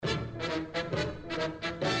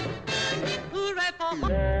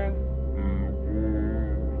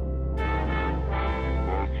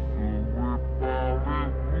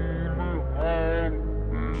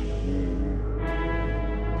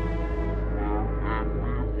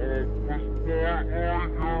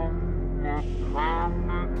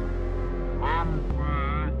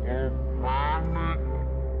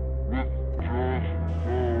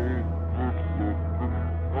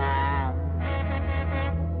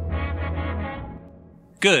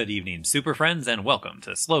Good evening, super friends, and welcome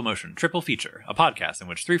to Slow Motion Triple Feature, a podcast in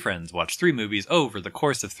which three friends watch three movies over the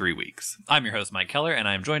course of 3 weeks. I'm your host, Mike Keller, and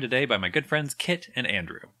I am joined today by my good friends Kit and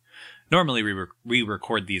Andrew. Normally, we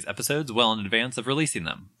record these episodes well in advance of releasing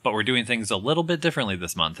them, but we're doing things a little bit differently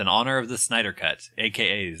this month in honor of the Snyder Cut,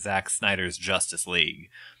 aka Zack Snyder's Justice League.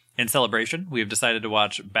 In celebration, we have decided to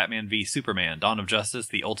watch Batman v Superman: Dawn of Justice,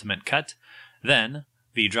 the Ultimate Cut, then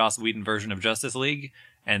the Joss Whedon version of Justice League,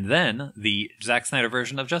 and then the Zack Snyder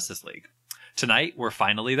version of Justice League. Tonight, we're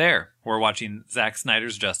finally there. We're watching Zack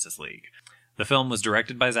Snyder's Justice League. The film was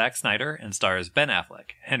directed by Zack Snyder and stars Ben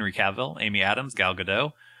Affleck, Henry Cavill, Amy Adams, Gal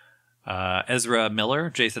Gadot, Ezra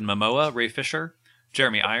Miller, Jason Momoa, Ray Fisher,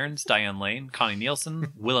 Jeremy Irons, Diane Lane, Connie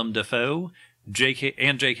Nielsen, Willem Dafoe,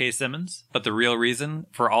 J.K. Simmons. But the real reason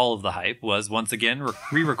for all of the hype was, once again,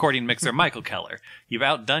 re-recording mixer Michael Keller. You've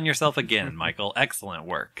outdone yourself again, Michael. Excellent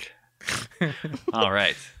work. All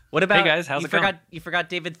right. What about, hey guys, how's it going? You forgot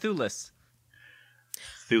David Thewlis.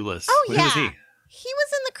 Thewlis. Oh, Who yeah. was he? He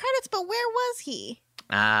was in the credits, but where was he?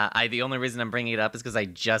 The only reason I'm bringing it up is because I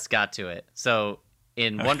just got to it. So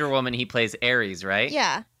in Wonder Woman, he plays Ares, right?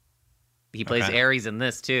 Yeah. He plays Ares in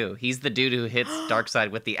this too. He's the dude who hits Darkseid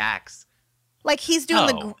with the axe. Like he's doing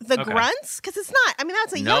the okay. grunts? Because it's not. I mean,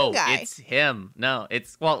 that's a young guy. No, it's him. No,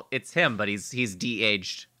 it's him, but he's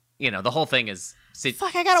de-aged. You know, the whole thing is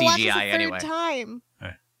Fuck, I gotta CGI watch this a third anyway. time.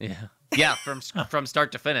 Yeah, from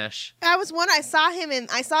start to finish. I saw him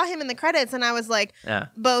in the credits, and I was like,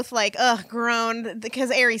 both like, groaned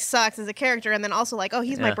because Ares sucks as a character, and then also like, oh,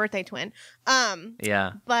 he's my birthday twin.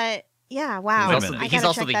 Yeah. But yeah, wow. He's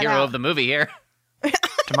also the hero of the movie here.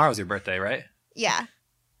 Tomorrow's your birthday, right? Yeah.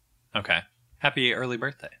 Okay. Happy early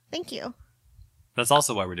birthday. Thank you. That's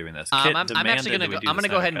also why we're doing this. I'm actually gonna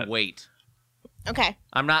go ahead and wait. Okay.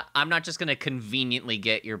 I'm not just gonna conveniently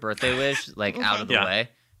get your birthday wish out of the way.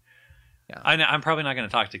 Yeah. I'm probably not going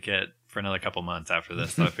to talk to Kit for another couple months after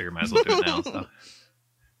this, so I figure might as well do it now.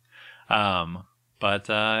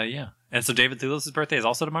 So. Yeah. And so David Thewlis' birthday is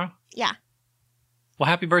also tomorrow? Yeah. Well,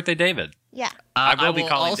 happy birthday, David. Yeah. I will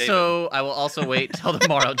also wait till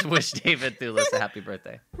tomorrow to wish David Thewlis a happy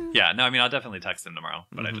birthday. Yeah. No, I mean, I'll definitely text him tomorrow,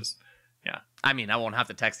 but I mean, I won't have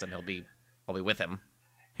to text him. I'll be with him.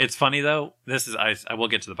 It's funny, though. I will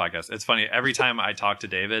get to the podcast. It's funny. Every time I talk to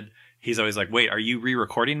David, he's always like, wait, are you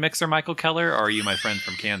re-recording Mixer Michael Keller, or are you my friend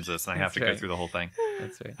from Kansas? And I have to go through the whole thing.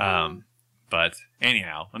 That's right. But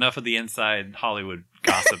anyhow, enough of the inside Hollywood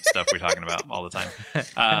gossip stuff we're talking about all the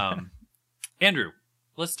time. Andrew,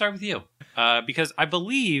 let's start with you. Because I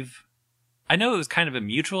know it was kind of a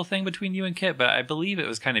mutual thing between you and Kit, but I believe it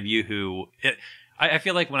was kind of you who... I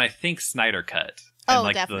feel like when I think Snyder Cut...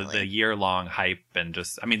 And definitely. the year-long hype and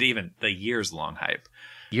even the years-long hype.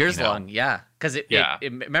 Years-long, yeah. Because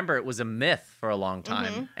remember, it was a myth for a long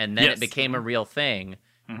time, and then it became a real thing.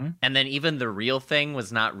 Mm-hmm. And then even the real thing was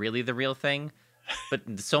not really the real thing.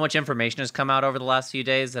 But so much information has come out over the last few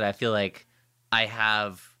days that I feel like I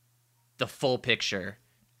have the full picture.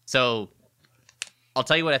 So I'll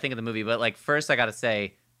tell you what I think of the movie, but first I got to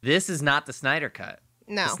say, this is not the Snyder Cut.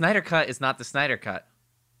 No. The Snyder Cut is not the Snyder Cut.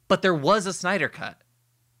 But there was a Snyder Cut.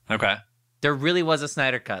 Okay. There really was a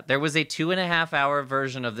Snyder Cut. There was a 2.5-hour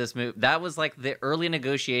version of this movie. That was the early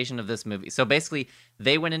negotiation of this movie. So basically,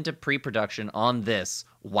 they went into pre-production on this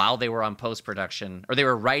while they were on post-production, or they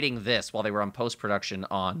were writing this while they were on post-production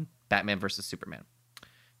on Batman vs. Superman.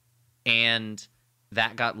 And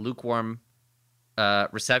that got lukewarm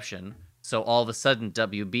reception. So all of a sudden,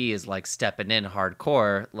 WB is stepping in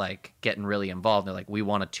hardcore, getting really involved. They're like, we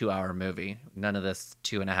want a 2-hour movie. None of this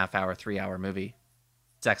 2.5-hour, 3-hour movie.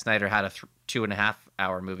 Zack Snyder had a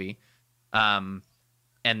 2.5-hour movie. And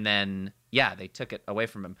then, they took it away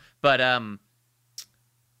from him. But, I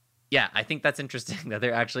think that's interesting that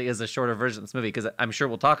there actually is a shorter version of this movie, because I'm sure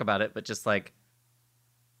we'll talk about it, but just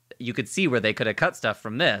you could see where they could have cut stuff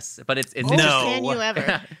from this. But it's no. Can you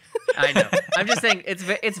ever? I know. I'm just saying it's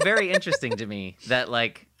very interesting to me that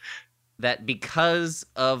that because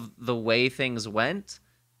of the way things went,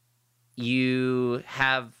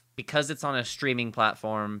 because it's on a streaming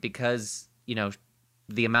platform, because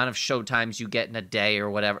the amount of show times you get in a day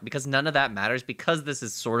or whatever, because none of that matters, because this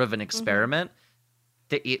is sort of an experiment.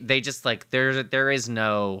 They just there's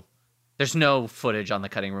no footage on the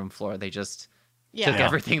cutting room floor. They just took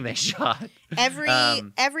everything they shot.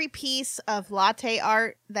 Every piece of latte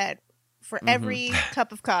art that for every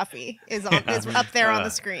cup of coffee is up there on the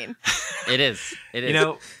screen. It is.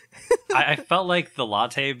 I felt like the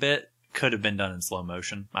latte bit could have been done in slow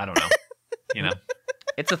motion. I don't know.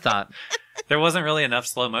 It's a thought. There wasn't really enough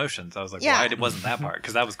slow motion, so I was like, why it wasn't that part?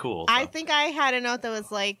 Because that was cool. So. I think I had a note that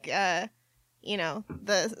was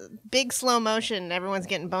the big slow motion. Everyone's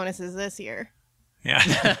getting bonuses this year.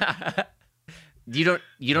 Yeah. You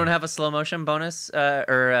don't have a slow motion bonus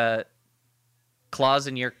or clause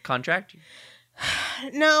in your contract?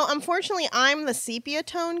 No, unfortunately, I'm the sepia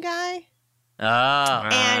tone guy.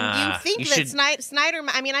 And you think Snyder?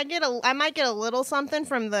 I mean, I might get a little something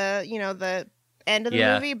from the end of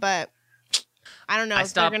the movie, but I don't know.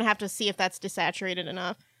 They're gonna have to see if that's desaturated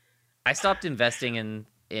enough. I stopped investing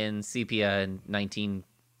in sepia in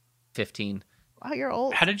 1915. Wow, you're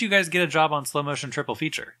old. How did you guys get a job on slow motion triple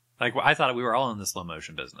feature? Like, I thought we were all in the slow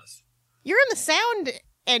motion business. You're in the sound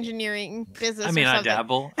engineering business. I mean, I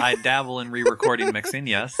dabble in re-recording mixing.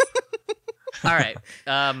 Yes. All right.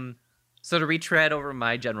 So to retread over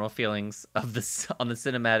my general feelings of this on the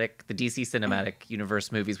DC cinematic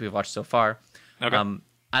universe movies we've watched so far. Okay.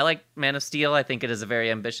 I like Man of Steel. I think it is a very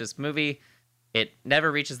ambitious movie. It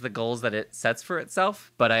never reaches the goals that it sets for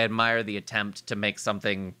itself, but I admire the attempt to make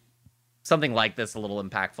something like this a little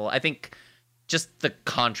impactful. I think just the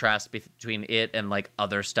contrast between it and like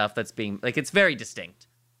other stuff that's being like, it's very distinct.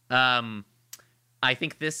 I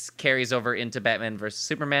think this carries over into Batman vs.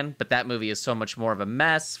 Superman, but that movie is so much more of a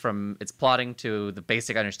mess from its plotting to the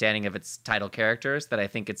basic understanding of its title characters that I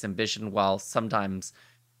think its ambition, while sometimes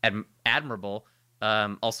admirable,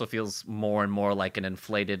 also feels more and more like an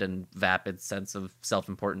inflated and vapid sense of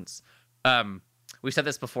self-importance. We've said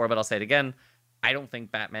this before, but I'll say it again. I don't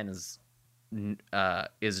think Batman is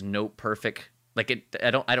note perfect. Like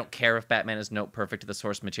I don't care if Batman is note perfect to the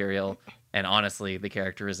source material, and honestly, the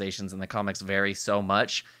characterizations in the comics vary so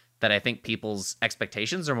much that I think people's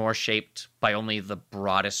expectations are more shaped by only the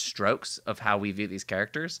broadest strokes of how we view these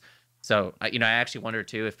characters. So, I actually wonder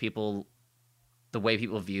too if the way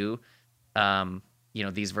people view,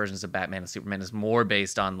 these versions of Batman and Superman is more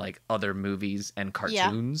based on like other movies and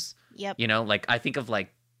cartoons. Yep. Like I think of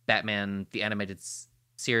like Batman the animated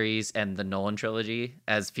series and the Nolan trilogy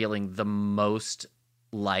as feeling the most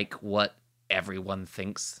like what everyone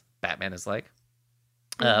thinks Batman is like.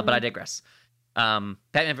 But I digress.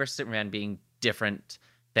 Batman vs. Superman being different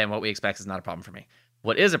than what we expect is not a problem for me.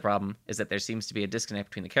 What is a problem is that there seems to be a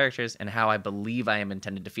disconnect between the characters and how I believe I am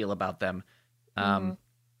intended to feel about them.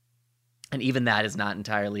 And even that is not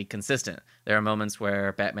entirely consistent. There are moments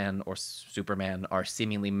where Batman or Superman are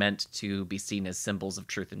seemingly meant to be seen as symbols of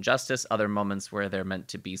truth and justice, other moments where they're meant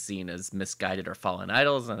to be seen as misguided or fallen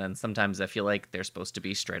idols, and then sometimes I feel like they're supposed to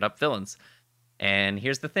be straight up villains. And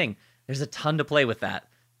here's the thing. There's a ton to play with that.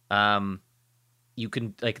 There's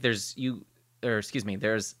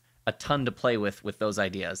a ton to play with those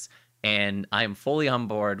ideas. And I am fully on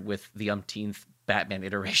board with the umpteenth Batman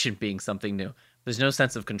iteration being something new. There's no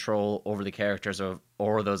sense of control over the characters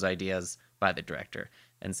or those ideas by the director.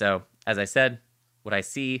 And so, as I said, what I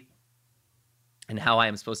see and how I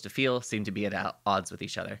am supposed to feel seem to be at odds with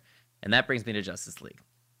each other. And that brings me to Justice League.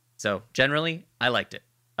 So, generally, I liked it.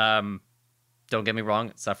 Don't get me wrong,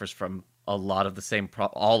 it suffers from a lot of the same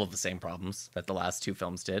all of the same problems that the last two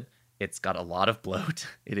films did. It's got a lot of bloat.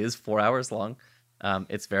 It is 4 hours long.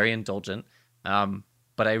 It's very indulgent. But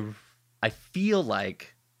I feel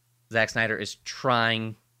like Zack Snyder is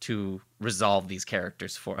trying to resolve these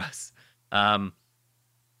characters for us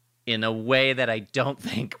in a way that I don't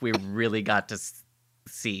think we really got to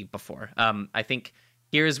see before. I think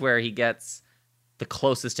here's where he gets the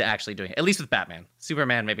closest to actually doing it, at least with Batman.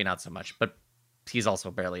 Superman, maybe not so much, but he's also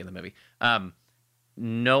barely in the movie.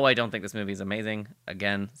 No, I don't think this movie is amazing.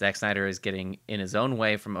 Again, Zack Snyder is getting in his own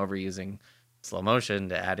way from overusing slow motion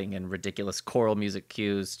to adding in ridiculous choral music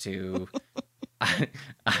cues to...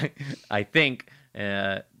 I think,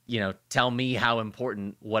 tell me how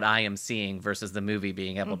important what I am seeing versus the movie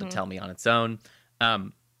being able to tell me on its own,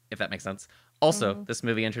 if that makes sense. Also, this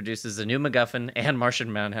movie introduces a new MacGuffin and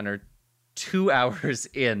Martian Manhunter 2 hours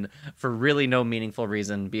in for really no meaningful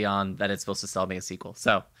reason beyond that it's supposed to sell me a sequel.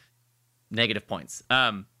 So, negative points.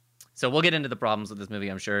 So we'll get into the problems with this movie,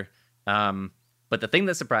 I'm sure. But the thing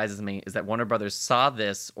that surprises me is that Warner Brothers saw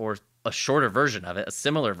this or a shorter version of it, a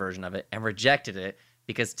similar version of it, and rejected it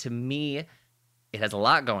because to me, it has a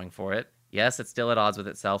lot going for it. Yes, it's still at odds with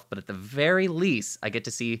itself, but at the very least, I get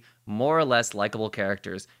to see more or less likable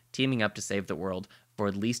characters teaming up to save the world for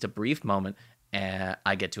at least a brief moment, and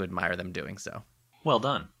I get to admire them doing so. Well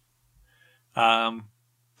done.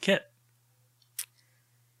 Kit.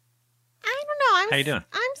 I don't know. How you doing?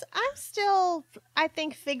 I'm still, I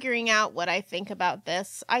think, figuring out what I think about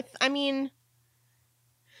this. I mean,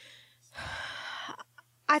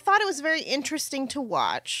 I thought it was very interesting to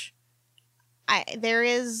watch. There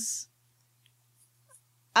is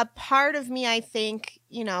a part of me, I think,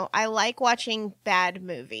 you know, I like watching bad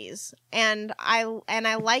movies, and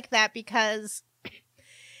I like that because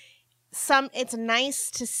it's nice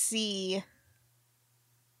to see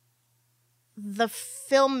the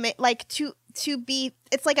film, like to be,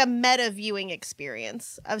 it's like a meta viewing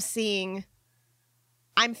experience of seeing,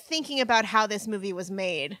 I'm thinking about how this movie was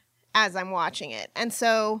made as I'm watching it. And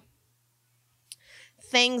so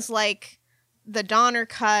things like the Donner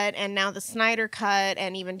cut and now the Snyder cut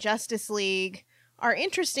and even Justice League are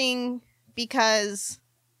interesting because,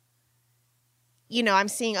 you know, I'm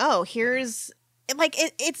seeing, oh, here's like,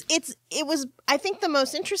 it was, I think the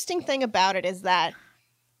most interesting thing about it is that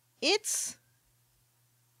it's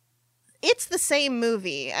the same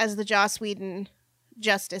movie as the Joss Whedon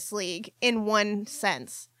Justice League in one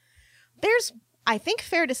sense. There's, I think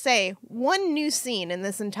fair to say, one new scene in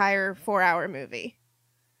this entire 4-hour movie.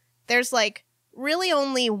 There's like really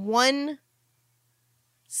only one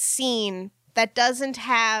scene that doesn't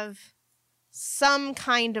have some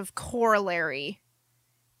kind of corollary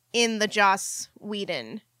in the Joss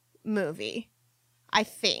Whedon movie, I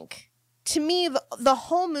think. To me, the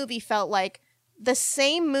whole movie felt like the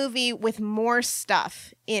same movie with more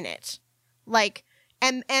stuff in it. Like,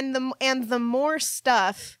 and the more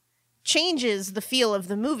stuff changes the feel of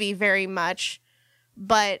the movie very much,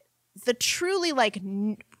 but the truly like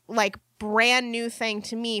brand new thing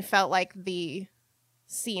to me felt like the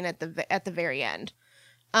scene at the very end.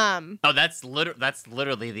 That's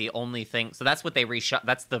literally the only thing. So that's what they reshot.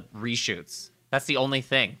 That's the reshoots. That's the only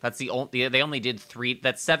thing. That's the only. They only did 3.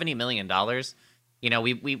 That's $70 million. You know,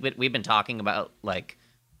 we've been talking about like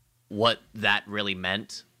what that really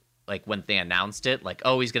meant. Like when they announced it, like,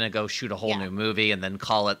 oh, he's gonna go shoot a whole new movie and then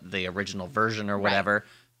call it the original version or whatever.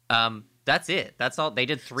 Right. That's it. That's all. They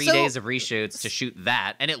did 3 days of reshoots to shoot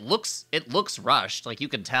that, and it looks rushed. Like you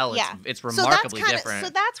can tell, it's remarkably different.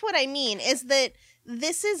 So that's what I mean. Is that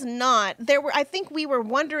this is not there were. I think we were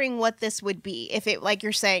wondering what this would be if it, like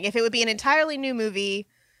you're saying, if it would be an entirely new movie,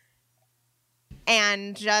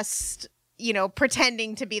 and just, you know,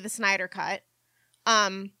 pretending to be the Snyder cut.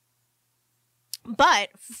 But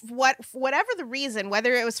whatever the reason,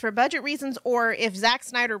 whether it was for budget reasons or if Zack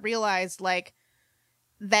Snyder realized like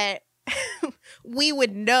that we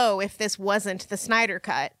would know if this wasn't the Snyder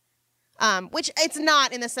cut, which it's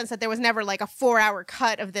not in the sense that there was never like a 4-hour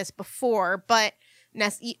cut of this before, but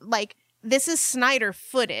like this is Snyder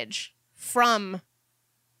footage from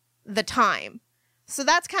the time. So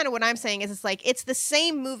that's kind of what I'm saying is it's like it's the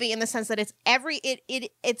same movie in the sense that it's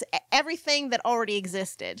it's everything that already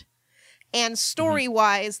existed. And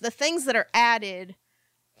story-wise, the things that are added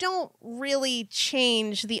don't really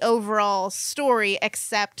change the overall story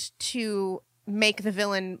except to make the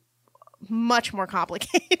villain much more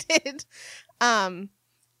complicated.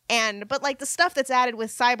 But like the stuff that's added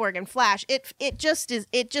with Cyborg and Flash, it's just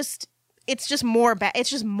more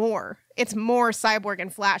it's more Cyborg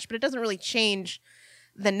and Flash, but it doesn't really change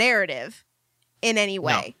the narrative in any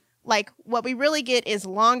way. No. Like what we really get is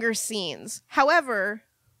longer scenes. However,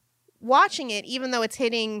 watching it, even though it's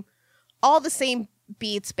hitting all the same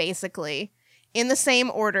beats basically in the same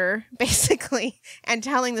order basically and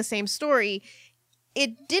telling the same story,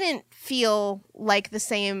 it didn't feel like the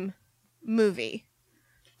same movie.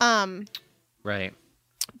 Right.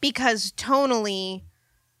 Because tonally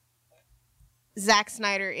Zack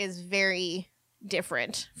Snyder is very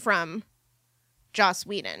different from Joss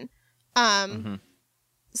Whedon.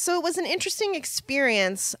 So it was an interesting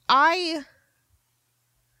experience. I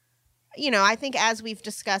think as we've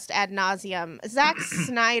discussed ad nauseum, Zack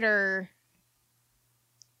Snyder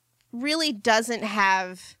really doesn't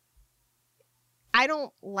have, I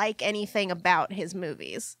don't like anything about his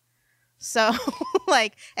movies. So,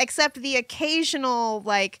 like, except the occasional,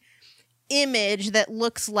 like, image that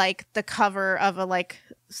looks like the cover of a, like,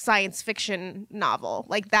 science fiction novel.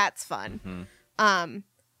 Like, that's fun. But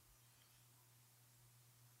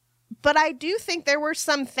I do think there were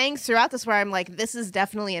some things throughout this where I'm like, this is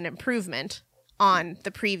definitely an improvement on the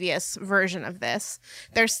previous version of this.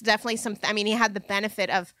 There's definitely he had the benefit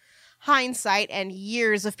of hindsight and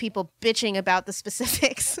years of people bitching about the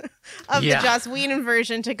specifics of the Joss Whedon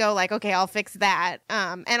version to go like, okay, I'll fix that.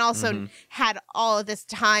 And also had all of this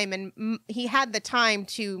time, and he had the time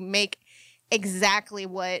to make exactly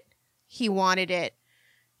what he wanted it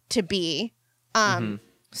to be.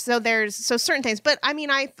 So certain things, but I mean,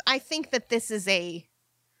 I think that this is a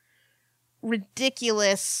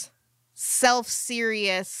ridiculous,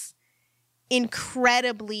 self-serious,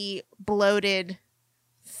 incredibly bloated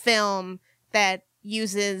film that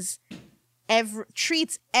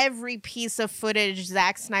treats every piece of footage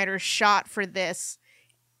Zack Snyder shot for this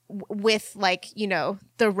with like, you know,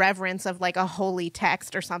 the reverence of like a holy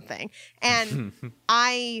text or something. And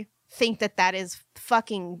I think that is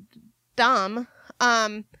fucking dumb.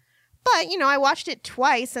 But, you know, I watched it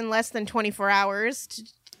twice in less than 24 hours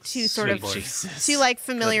to sort of to like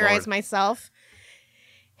familiarize myself.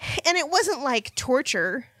 And it wasn't like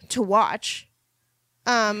torture to watch.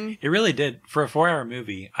 It really did. For a 4-hour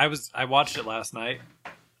movie, I watched it last night.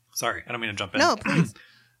 Sorry, I don't mean to jump in. No, please.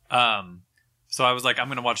 So I was like, I'm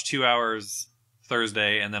going to watch 2 hours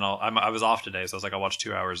Thursday, and then I was off today, so I was like, I'll watch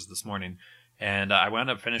 2 hours this morning. And I wound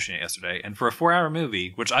up finishing it yesterday. And for a 4-hour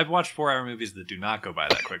movie, which I've watched 4-hour movies that do not go by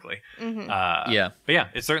that quickly. Yeah. But yeah,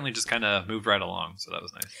 it certainly just kind of moved right along, so that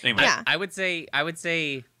was nice. Anyway. Yeah. I would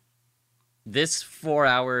say this 4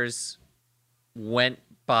 hours went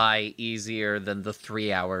by easier than the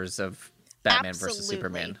 3 hours of Batman versus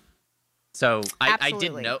Superman. So I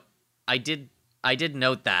did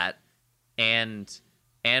note that, and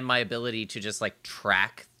my ability to just like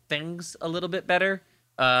track things a little bit better.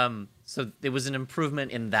 So it was an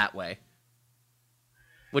improvement in that way,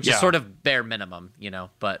 which is sort of bare minimum, you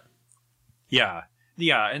know, but yeah.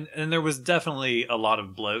 And there was definitely a lot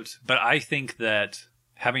of bloat, but I think that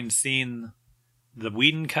having seen the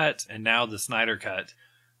Whedon cut and now the Snyder cut,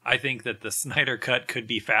 I think that the Snyder cut could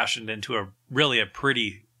be fashioned into a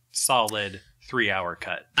pretty solid 3-hour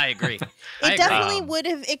cut. I agree. It definitely would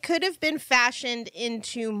have. It could have been fashioned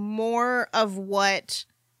into more of what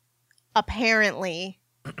apparently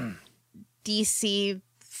DC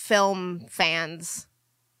film fans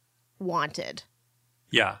wanted.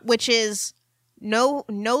 Yeah. Which is no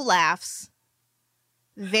laughs.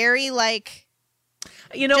 Very like,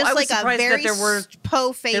 you know, just I was like surprised a very that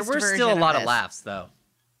po-faced there were still a lot of this. laughs though.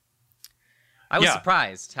 I was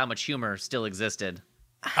surprised how much humor still existed.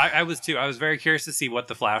 I was too. I was very curious to see what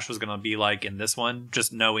the Flash was going to be like in this one,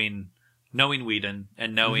 just knowing Whedon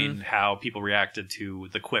and knowing how people reacted to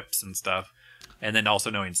the quips and stuff, and then also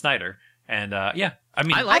knowing Snyder. And I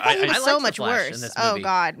mean, I thought he was so much Flash worse. in this Oh movie.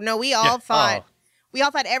 God, no! We all thought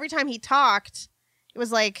every time he talked, it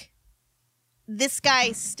was like this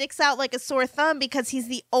guy sticks out like a sore thumb because he's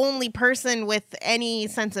the only person with any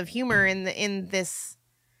sense of humor in this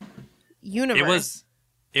universe.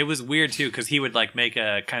 It was weird too because he would like make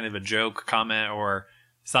a kind of a joke comment or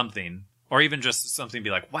something, or even just something be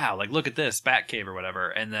like, "Wow, like look at this Batcave or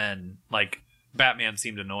whatever," and then like Batman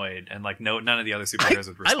seemed annoyed, and like none of the other superheroes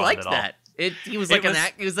would respond I liked at all. that. He was like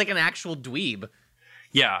an actual dweeb.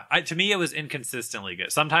 Yeah, to me it was inconsistently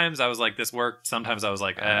good. Sometimes I was like, this worked. Sometimes I was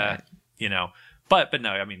like, you know. But no,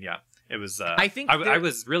 I mean, yeah, it was. I think I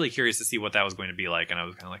was really curious to see what that was going to be like, and I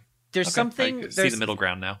was kind of like, there's okay, something. I see the middle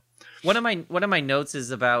ground now. One of my notes is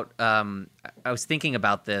about. I was thinking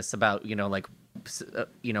about this about like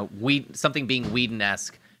something being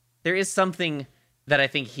Whedon-esque. There is something that I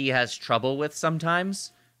think he has trouble with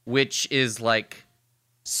sometimes, which is like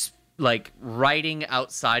writing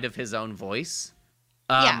outside of his own voice.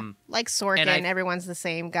 Like Sorkin, everyone's the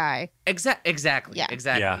same guy. Exactly. Yeah.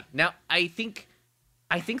 Exactly. Yeah. Now, I think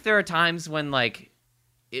there are times when like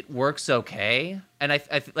it works okay, and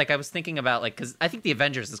I was thinking about like because I think the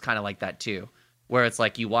Avengers is kind of like that too, where it's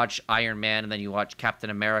like you watch Iron Man and then you watch Captain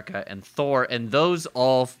America and Thor, and those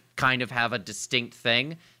all kind of have a distinct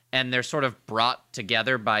thing, and they're sort of brought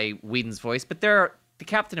together by Whedon's voice. But the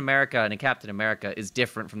Captain America in Captain America is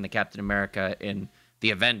different from the Captain America in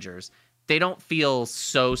the Avengers. They don't feel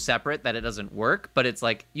so separate that it doesn't work, but it's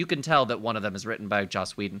like you can tell that one of them is written by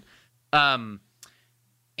Joss Whedon.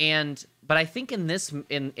 But I think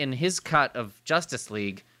in his cut of Justice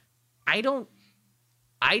League, I don't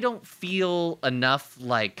feel enough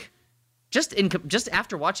like just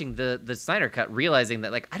after watching the Snyder cut, realizing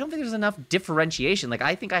that like I don't think there's enough differentiation. Like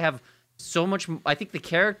I think I have so much. I think the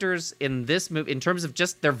characters in this movie, in terms of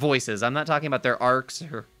just their voices, I'm not talking about their arcs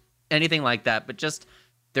or anything like that, but just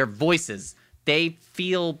their voices, they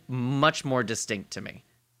feel much more distinct to me.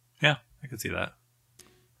 Yeah, I can see that.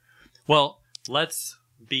 Well, let's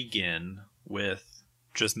begin with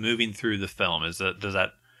just moving through the film. Does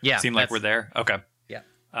that seem like we're there? Okay. Yeah.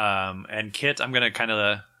 And Kit, I'm going to kind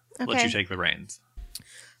of let you take the reins.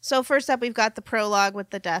 So first up, we've got the prologue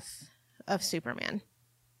with the death of Superman.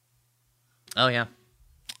 Oh, yeah.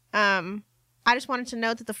 I just wanted to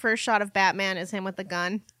note that the first shot of Batman is him with the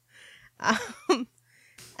gun.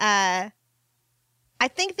 I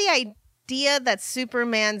think the idea that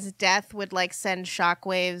Superman's death would like send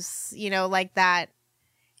shockwaves, like that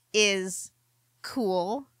is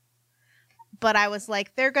cool. But I was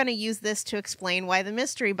like, they're going to use this to explain why the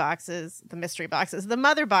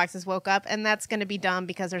mother boxes woke up, and that's going to be dumb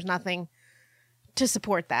because there's nothing to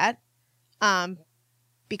support that.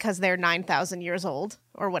 Because they're 9,000 years old.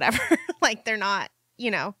 or whatever. Like, they're not,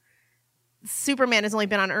 Superman has only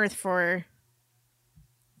been on Earth for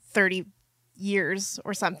 30 years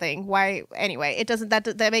or something. Why? Anyway, it doesn't,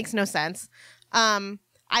 that makes no sense. I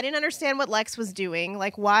didn't understand what Lex was doing.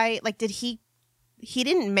 Like, why, like, he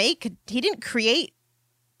didn't create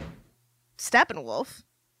Steppenwolf.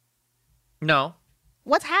 No.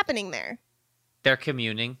 What's happening there? They're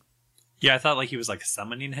communing. Yeah, I thought like he was like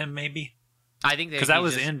summoning him, maybe. I think because that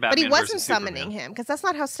was in Batman. But he wasn't versus summoning Superman. him, because that's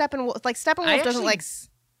not how Steppenwolf doesn't like.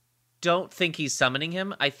 Don't think he's summoning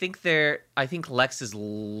him. I think Lex is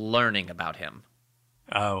learning about him.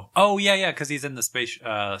 Oh yeah, because he's in the space.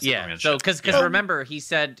 Superman So ship. because remember he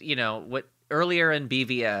said what earlier in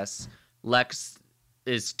BVS, Lex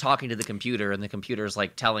is talking to the computer and the computer's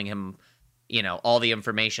like telling him all the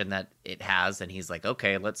information that it has, and he's like,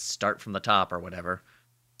 okay, let's start from the top or whatever.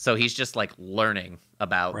 So he's just like learning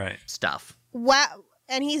about stuff. Wow.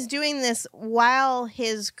 And he's doing this while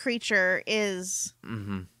his creature is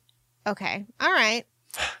okay. All right.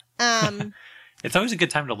 It's always a good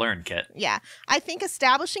time to learn, Kit. Yeah. I think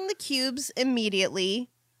establishing the cubes immediately,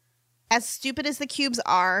 as stupid as the cubes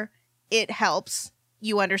are, it helps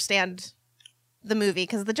you understand the movie,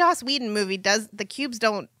 because the Joss Whedon movie the cubes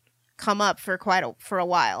don't come up for a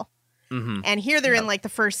while. And here they're in like the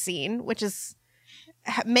first scene, which is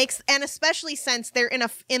and especially since they're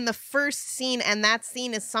in the first scene, and that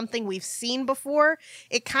scene is something we've seen before,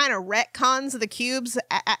 it kind of retcons the cubes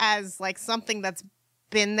as like something that's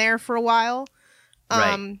been there for a while,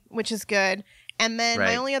 which is good. And then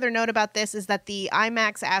my only other note about this is that the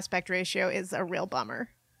IMAX aspect ratio is a real bummer.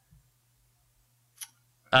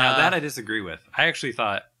 Now that I disagree with. I actually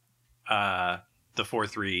thought the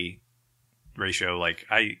 4:3 ratio, like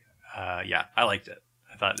I liked it.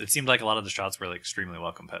 I thought it seemed like a lot of the shots were like extremely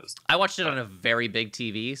well composed. I watched it on a very big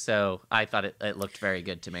TV, so I thought it looked very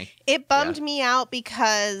good to me. It bummed me out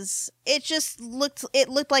because it just looked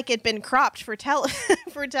like it'd been cropped for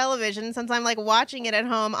for television, since I'm like watching it at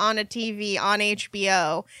home on a TV on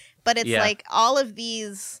HBO. But it's like all of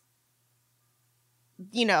these,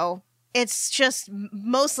 it's just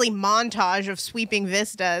mostly montage of sweeping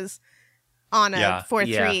vistas on a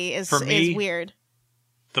 4:3 is weird.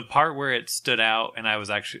 The part where it stood out and I was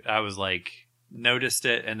like noticed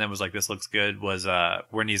it and then was like, this looks good, was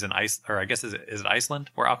when he's in I guess is it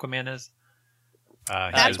Iceland where Aquaman is?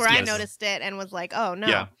 That's where I noticed it and was like, oh no.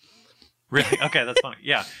 Yeah. Really? Okay, that's funny.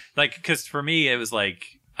 Yeah. Like, because for me it was like,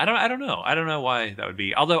 I don't know. I don't know why that would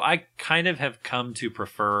be. Although I kind of have come to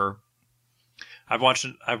prefer, I've watched,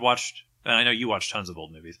 and I know you watch tons of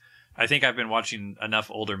old movies. I think I've been watching enough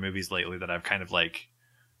older movies lately that I've kind of like,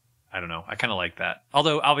 I don't know. I kind of like that.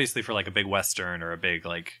 Although obviously for like a big Western or a big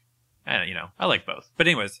like, I like both. But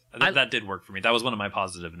anyways, that did work for me. That was one of my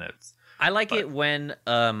positive notes. I like it when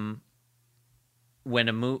a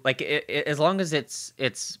movie, like as long as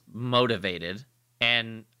it's motivated,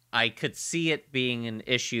 and I could see it being an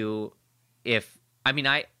issue I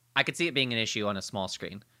could see it being an issue on a small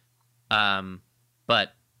screen.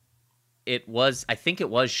 But I think it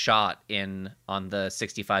was shot on the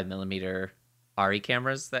 65 millimeter RE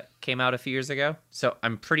cameras that came out a few years ago. So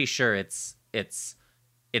I'm pretty sure it's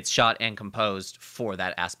shot and composed for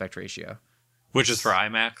that aspect ratio. Which is for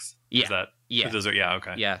IMAX? Yeah.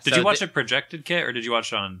 Okay. Yeah. Did you watch it projected, Kit, or did you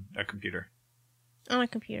watch it on a computer? On a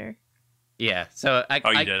computer. Yeah. So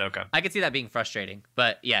you did? Okay. I could see that being frustrating.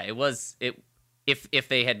 But yeah, if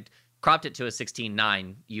they had cropped it to a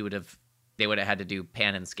 16:9, they would have had to do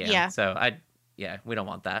pan and scan. Yeah. So we don't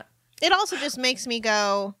want that. It also just makes me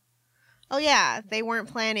go, oh yeah, they weren't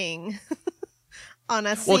planning on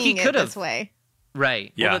us seeing it this way.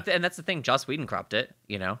 Right. Yeah. Well, and that's the thing. Joss Whedon cropped it,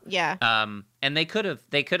 Yeah. And they could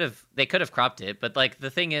have cropped it, but like the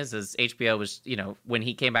thing is HBO was, when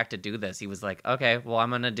he came back to do this, he was like, okay, well, I'm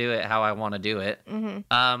going to do it how I want to do it.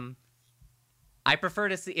 Mm-hmm. I prefer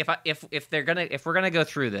to see if we're going to go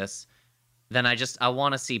through this, then I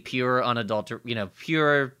want to see pure unadulterated,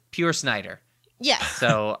 pure Snyder. Yeah.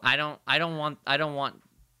 So I don't want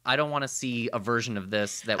to see a version of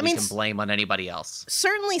this that we can blame on anybody else.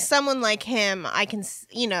 Certainly someone like him, I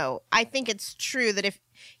think it's true that if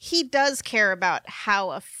he does care about how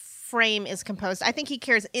a frame is composed, I think he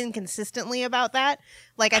cares inconsistently about that.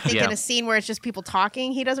 Like, I think in a scene where it's just people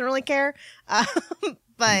talking, he doesn't really care.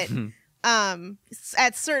 But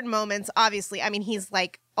at certain moments, obviously, he's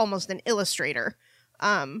like almost an illustrator.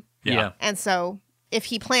 Yeah. And so if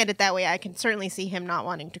he planned it that way, I can certainly see him not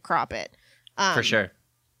wanting to crop it. For sure.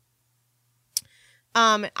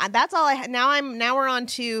 That's all I had. Now we're on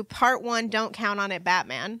to part 1. Don't count on it,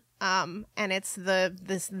 Batman. And it's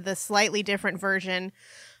the slightly different version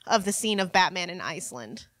of the scene of Batman in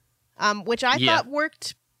Iceland. which I thought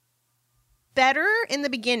worked better in the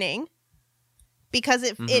beginning because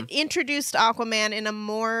it introduced Aquaman in a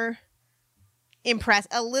more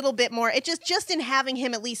a little bit more. It just in having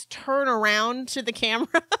him at least turn around to the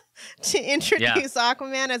camera to introduce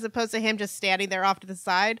Aquaman as opposed to him just standing there off to the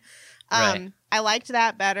side. I liked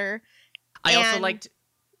that better. I also liked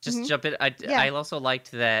jump in. I also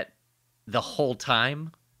liked that the whole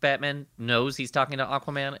time Batman knows he's talking to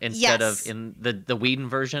Aquaman instead of in the Whedon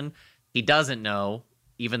version, he doesn't know,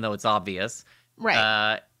 even though it's obvious.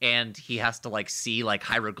 Right. And he has to like see like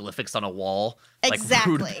hieroglyphics on a wall.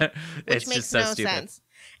 Exactly. Which makes so no sense.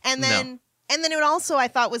 And then it also I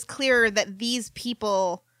thought was clearer that these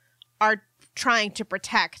people are trying to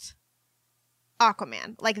protect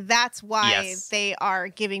Aquaman. Like that's why they are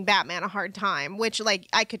giving Batman a hard time, which like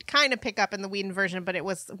I could kind of pick up in the Whedon version, but it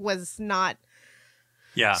was not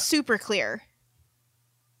super clear.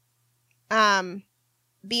 The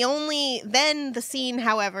scene,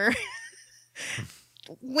 however,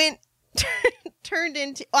 turned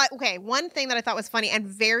into one thing that I thought was funny and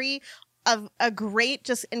very of a great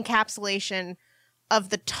just encapsulation of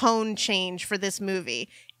the tone change for this movie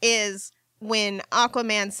is when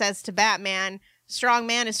Aquaman says to Batman, "Strong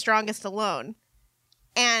man is strongest alone."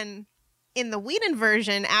 And in the Whedon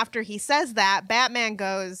version, after he says that, Batman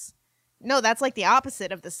goes, "No, that's like the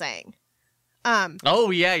opposite of the saying."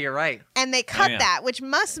 Oh yeah, you're right. And they cut that, which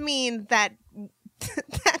must mean that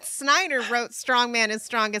Snyder wrote "Strong man is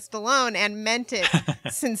strongest alone" and meant it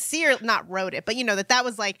sincere. Not wrote it, but you know that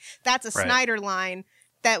was like that's a Snyder line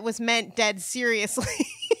that was meant dead seriously.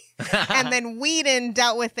 And then Whedon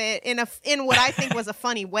dealt with it in what I think was a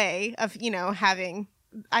funny way of having.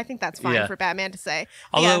 I think that's fine for Batman to say.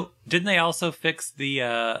 Although, didn't they also fix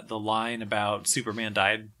the line about Superman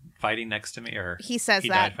died fighting next to me, or he says he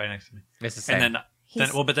that died fighting next to me? It's the same. And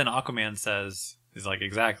then Aquaman says. He's like,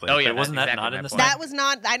 exactly. Oh, yeah. Wasn't that not in the Snyder? That was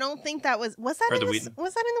not. I don't think that was. Was that in the Whedon?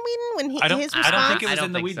 Was that in the Whedon when he? I don't his response? I don't think it was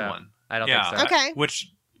in the Whedon one. I don't think so. Okay.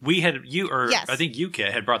 Which I think you,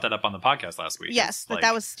 Kit, had brought that up on the podcast last week. Yes,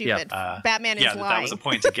 that was stupid. Batman is lying. That was a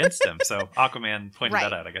point against him. So Aquaman pointed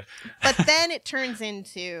that out, I guess. But then it turns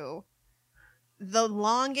into the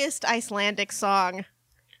longest Icelandic song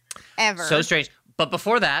ever. So strange. But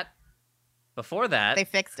before that, they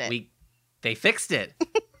fixed it. They fixed it.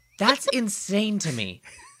 That's insane to me.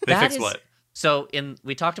 They fixed what? So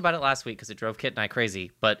we talked about it last week because it drove Kit and I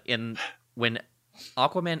crazy. But when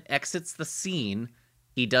Aquaman exits the scene,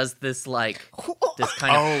 he does this kind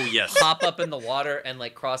of hop up in the water and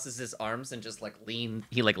like crosses his arms and just like leans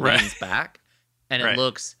back, and it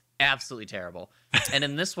looks absolutely terrible. And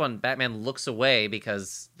in this one, Batman looks away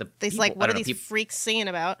because what are these freaks singing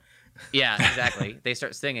about? Yeah, exactly. They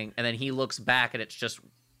start singing, and then he looks back, and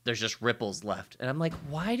there's just ripples left. And I'm like,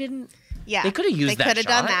 why didn't... Yeah. They could have used that shot. They could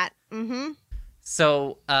have done that. Mm-hmm.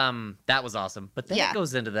 So, that was awesome. But then it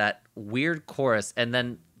goes into that weird chorus, and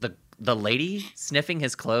then the lady sniffing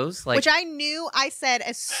his clothes. Which I knew, I said,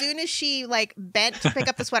 as soon as she, bent to pick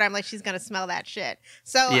up the sweater, I'm like, she's going to smell that shit.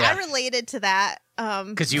 So I related to that.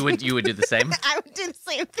 Because you would do the same? I would do the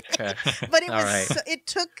same thing. Okay. But it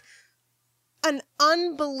took... an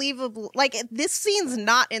unbelievable this scene's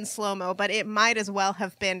not in slow-mo, but it might as well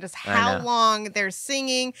have been just how long they're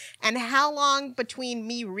singing and how long between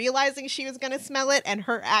me realizing she was going to smell it and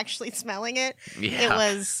her actually smelling it. It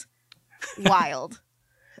was wild.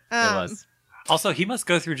 It was. Also, he must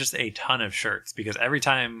go through just a ton of shirts because every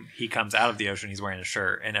time he comes out of the ocean, he's wearing a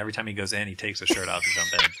shirt, and every time he goes in, he takes a shirt off to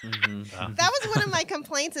jump in. Mm-hmm. That was one of my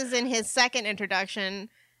complaints is in his second introduction.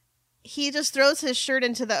 He just throws his shirt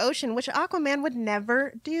into the ocean, which Aquaman would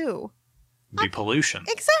never do. Be pollution.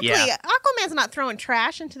 Exactly. Yeah. Aquaman's not throwing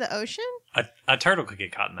trash into the ocean. A turtle could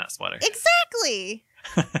get caught in that sweater. Exactly.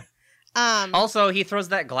 Also, he throws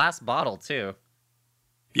that glass bottle, too.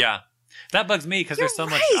 Yeah. That bugs me because there's so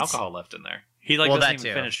much alcohol left in there. He doesn't even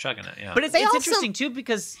finish chugging it. Yeah. But it's interesting, too,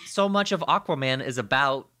 because so much of Aquaman is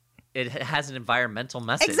about... It has an environmental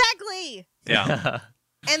message. Exactly. Yeah.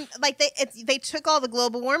 And they took all the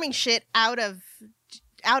global warming shit out of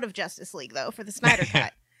Justice League though for the Snyder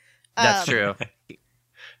Cut. That's true.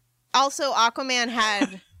 Also, Aquaman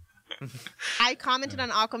had. I commented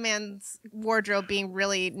on Aquaman's wardrobe being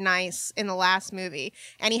really nice in the last movie,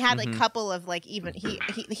 and he had a couple of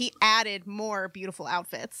he added more beautiful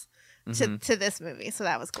outfits to this movie, so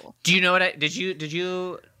that was cool. Do you know what did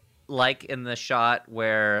you like in the shot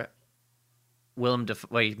where?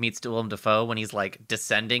 He meets Willem Dafoe when he's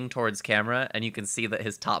descending towards camera, and you can see that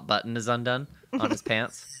his top button is undone on his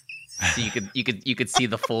pants. So you could see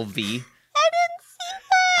the full V. I didn't see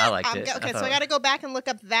that. I liked it. Okay, so I got to go back and look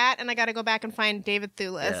up that, and I got to go back and find David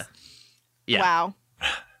Thewlis. Yeah. Wow.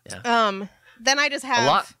 Yeah. Then I just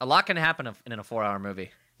have a lot can happen in a 4-hour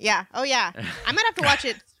movie. Yeah. Oh yeah. I might have to watch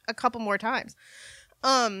it a couple more times.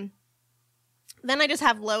 Then I just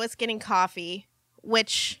have Lois getting coffee,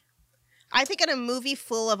 which I think in a movie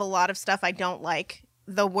full of a lot of stuff I don't like,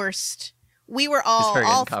 the worst. We were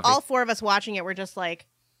all 4 of us watching it were just like,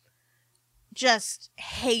 just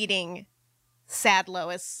hating sad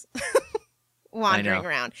Lois wandering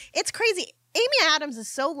around. It's crazy. Amy Adams is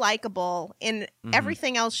so likable in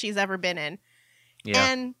everything else she's ever been in.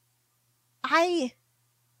 Yeah. And I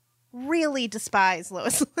really despise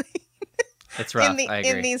Lois Lane. It's rough. I agree.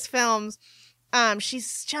 In these films.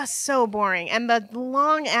 She's just so boring. And the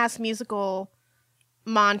long-ass musical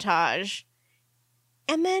montage.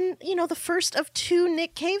 And then, the first of 2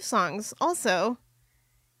 Nick Cave songs also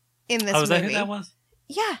in this movie. Oh, is that who that was?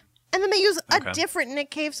 Yeah. And then they use a different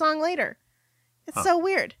Nick Cave song later. It's so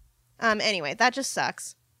weird. Anyway, that just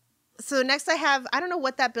sucks. So next I don't know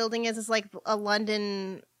what that building is. It's like a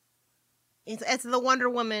London... It's the Wonder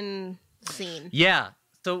Woman scene. Yeah.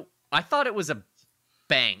 So I thought it was a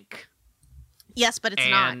bank. Yes, but it's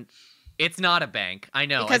not. It's not a bank. I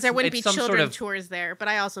know. Because there wouldn't be children tours there, but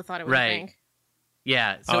I also thought it was a bank.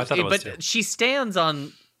 Yeah. So, I thought it was too. She stands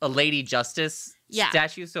on a Lady Justice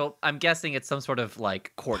statue, so I'm guessing it's some sort of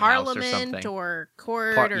like courthouse or something. Parliament or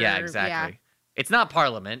court. Yeah, exactly. Yeah. It's not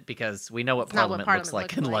Parliament because we know what Parliament looks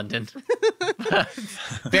like in London.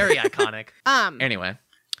 Very iconic. Anyway.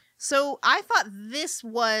 So I thought this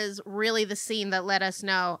was really the scene that let us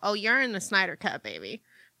know, oh, you're in the Snyder Cut, baby.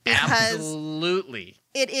 Because absolutely.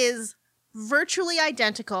 It is virtually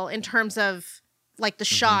identical in terms of like the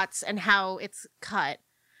shots and how it's cut,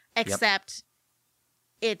 except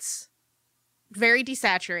it's very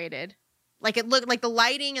desaturated. Like it looked like the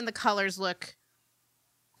lighting and the colors look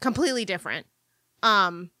completely different.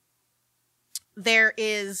 There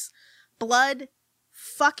is blood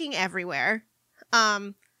fucking everywhere.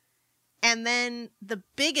 And then the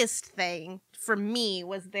biggest thing for me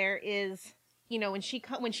was there is, when she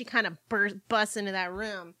kind of busts into that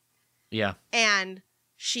room. Yeah. And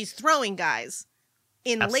she's throwing guys.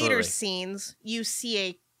 In later scenes, you see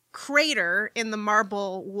a crater in the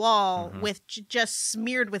marble wall with just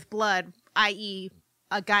smeared with blood, i.e.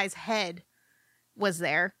 a guy's head was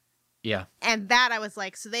there. Yeah. And that I was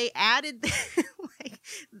like, so they added, like,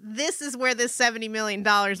 this is where this $70 million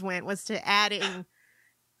went, was to adding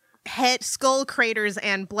skull craters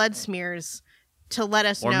and blood smears to let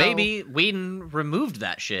us know. Or maybe Whedon removed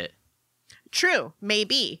that shit. True,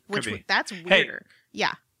 maybe. That's weirder.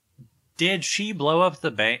 Yeah. Did she blow up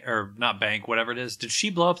the bank, or not bank, whatever it is? Did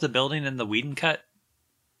she blow up the building in the Whedon cut?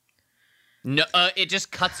 No, it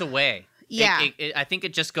just cuts away. Yeah. I think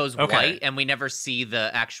it just goes white, and we never see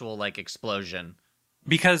the actual like explosion.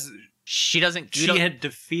 Because she had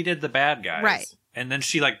defeated the bad guys. Right. And then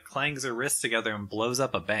she like clangs her wrists together and blows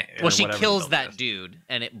up a bank. Well, she kills that dude,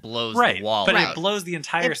 and it blows the wall. But it blows the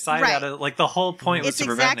entire side out of. Like the whole point was to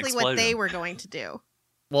prevent an explosion. It's exactly what they were going to do.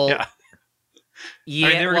 Well, yeah. I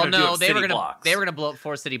mean, they were going to blow up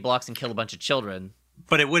 4 city blocks and kill a bunch of children.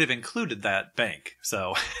 But it would have included that bank.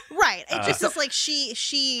 So right, it's just like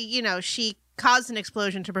she caused an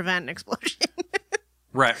explosion to prevent an explosion.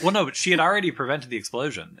 Right. Well, no, but she had already prevented the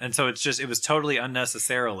explosion, and so it was totally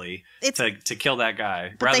unnecessarily to kill that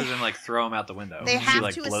guy rather than like throw him out the window. They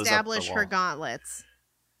have to establish her gauntlets.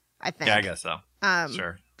 I think. Yeah, I guess so.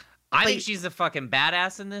 Sure. I think she's a fucking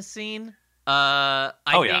badass in this scene. I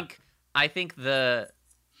think the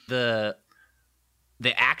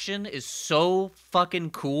action is so fucking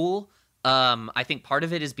cool. I think part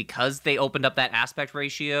of it is because they opened up that aspect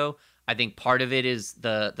ratio. I think part of it is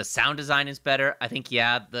the sound design is better. I think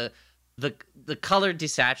the color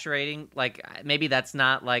desaturating, like maybe that's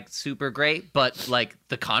not like super great, but like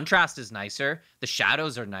the contrast is nicer. The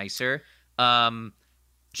shadows are nicer.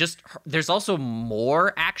 There's also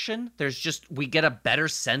more action. We get a better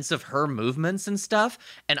sense of her movements and stuff.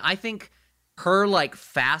 And I think her like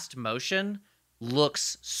fast motion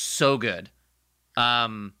looks so good.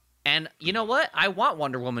 And you know what? I want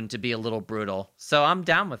Wonder Woman to be a little brutal, so I'm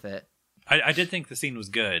down with it. I did think the scene was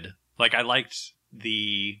good. Like I liked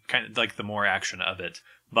the kind of like the more action of it,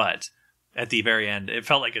 but at the very end, it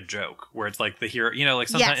felt like a joke where it's like the hero, like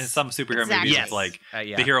sometimes in some superhero movies, it's like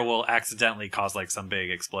the hero will accidentally cause like some big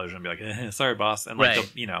explosion and be like, sorry, boss. And like,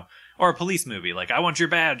 or a police movie, like, I want your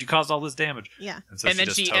badge. You caused all this damage. Yeah. And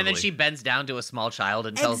then she bends down to a small child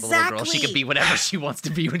and tells the little girl she can be whatever she wants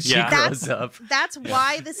to be when she grows up. That's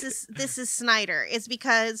why this is Snyder, is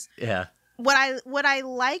because what I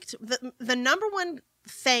liked, the number one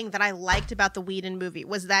thing that I liked about the Whedon movie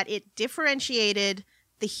was that it differentiated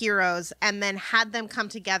the heroes and then had them come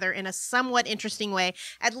together in a somewhat interesting way,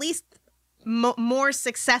 at least more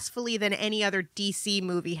successfully than any other DC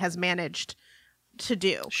movie has managed to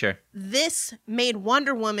do. Sure. This made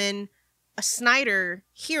Wonder Woman a Snyder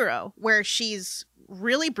hero, where she's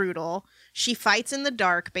really brutal. She fights in the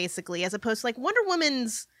dark, basically, as opposed to like Wonder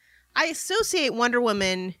Woman's. I associate Wonder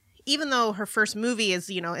Woman, even though her first movie is,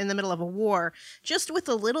 you know, in the middle of a war, just with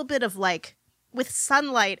a little bit of like, with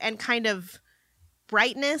sunlight and kind of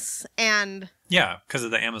brightness and. Yeah, because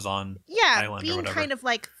of the Amazon island being or whatever. Kind of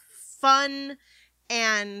like fun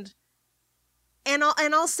and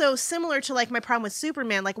also similar to like my problem with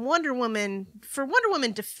Superman, like Wonder Woman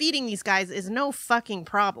defeating these guys is no fucking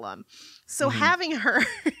problem. So having her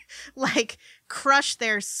like crush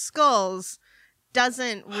their skulls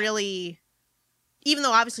doesn't really, even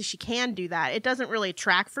though obviously she can do that, it doesn't really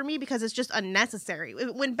track for me because it's just unnecessary.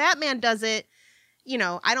 When Batman does it, you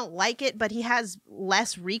know, I don't like it, but he has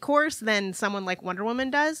less recourse than someone like Wonder Woman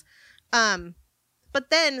does. But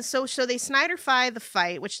then, so they Snyderify the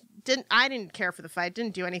fight, which I didn't care for the fight.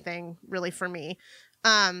 Didn't do anything really for me.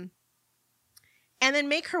 And then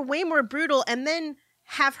make her way more brutal and then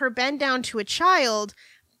have her bend down to a child,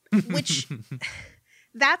 which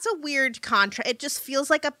that's a weird contrast. It just feels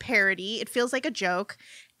like a parody. It feels like a joke.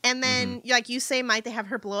 And then, like you say, Mike, they have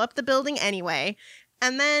her blow up the building anyway.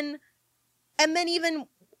 And then even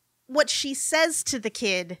what she says to the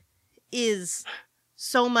kid is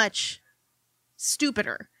so much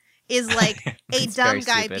stupider, is like a dumb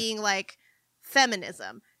guy being like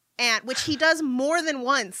feminism, and which he does more than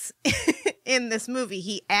once in this movie.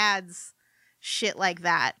 He adds shit like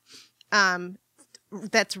that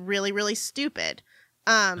that's really, really stupid.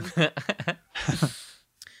 The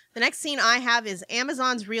next scene I have is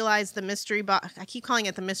Amazons realize the mystery box. I keep calling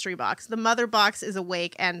it the mystery box. The mother box is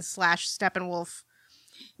awake and / Steppenwolf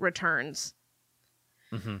returns.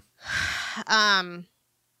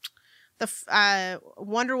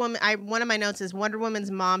 Wonder Woman. One of my notes is Wonder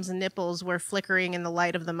Woman's mom's nipples were flickering in the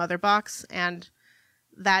light of the mother box, and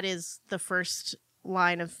that is the first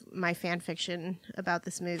line of my fan fiction about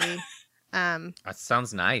this movie. That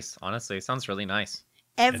sounds nice. Honestly, it sounds really nice.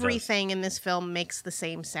 Everything in this film makes the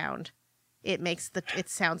same sound. It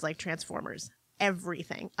sounds like Transformers.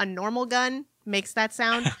 Everything. A normal gun makes that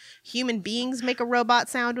sound. Human beings make a robot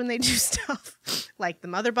sound when they do stuff. Like the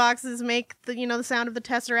mother boxes make the sound of the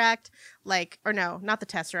Tesseract. Or no, not the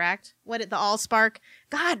Tesseract. The Allspark.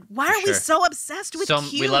 God, why are we so obsessed with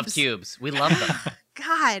cubes? We love cubes. We love them.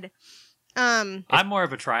 God. I'm more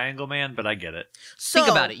of a triangle man, but I get it. Think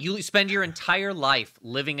about it. You spend your entire life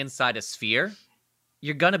living inside a sphere.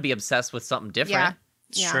 You're gonna be obsessed with something different.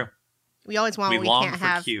 Yeah, it's true. We always want what we can't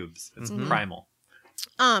have. We long for cubes. It's primal.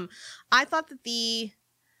 I thought that at the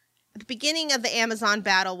beginning of the Amazon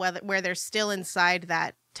battle, where they're still inside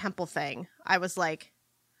that temple thing, I was like,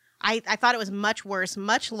 I thought it was much worse,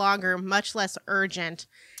 much longer, much less urgent.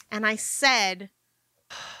 And I said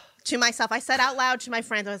to myself, I said out loud to my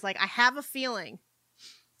friends, I was like, I have a feeling,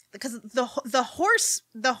 because the horse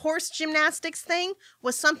gymnastics thing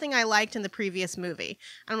was something I liked in the previous movie.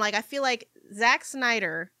 And I'm like, I feel like Zack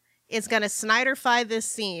Snyder is going to Snyderify this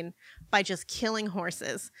scene by just killing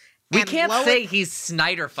horses. We can't say he's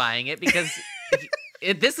Snyderifying it because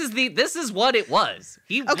this is what it was.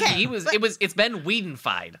 It's been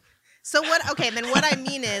Whedonified. So what? Okay, then what I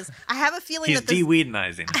mean is, I have a feeling he's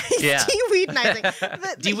de-Whedonizing. Yeah,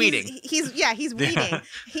 de-Whedonizing. De-weeding. He's weeding.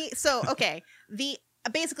 Yeah.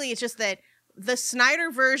 Basically it's just that the Snyder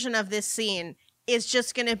version of this scene is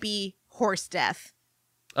just going to be horse death,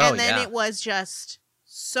 and then it was just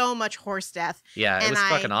so much horse death. Yeah, it was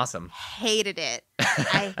fucking awesome. Hated it.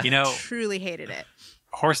 I truly hated it.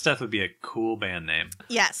 Horse Death would be a cool band name.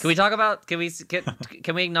 Yes. Can we talk about? Can we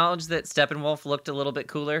acknowledge that Steppenwolf looked a little bit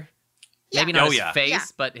cooler? Yeah. Maybe not his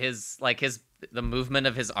face, but the movement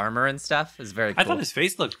of his armor and stuff is very cool. I thought his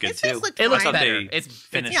face looked good too. It looks better. It's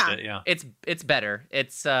finished it. Yeah. It's better.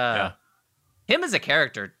 It's him as a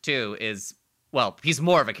character too is, well, he's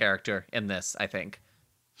more of a character in this, I think.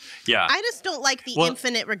 Yeah. I just don't like the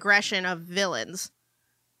infinite regression of villains.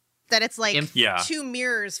 That it's like two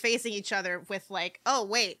mirrors facing each other with like, oh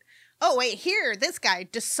wait, here, this guy,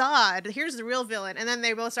 Desaad, here's the real villain. And then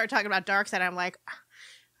they both start talking about Darkseid. I'm like,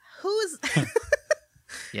 who's...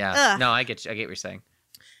 Yeah. No, I get what you're saying.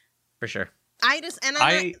 For sure.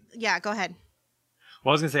 Yeah, go ahead.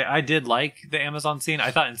 Well, I was going to say, I did like the Amazon scene.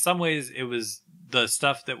 I thought in some ways it was the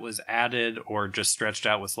stuff that was added or just stretched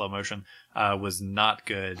out with slow motion was not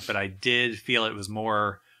good. But I did feel it was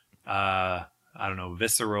more, I don't know,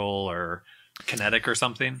 visceral or kinetic or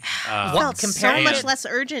something. Felt so much less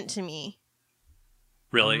urgent to me.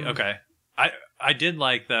 Really? Okay. I did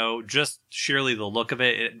like, though, just sheerly the look of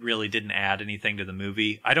it, it really didn't add anything to the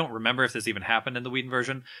movie. I don't remember if this even happened in the Whedon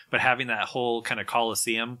version, but having that whole kind of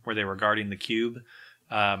Coliseum where they were guarding the cube,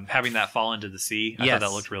 having that fall into the sea, I thought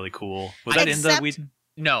that looked really cool. Was that in the Whedon?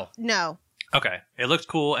 No. Okay. It looked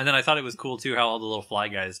cool, and then I thought it was cool, too, how all the little fly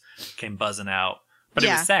guys came buzzing out. But it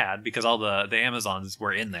was sad because all the Amazons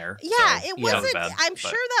were in there. Yeah, so it wasn't. Was bad, I'm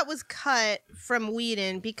sure that was cut from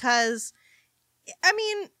Whedon because, I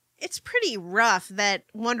mean, it's pretty rough that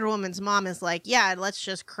Wonder Woman's mom is like, yeah, let's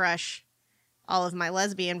just crush all of my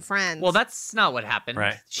lesbian friends. Well, that's not what happened.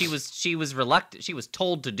 Right. She was reluctant. She was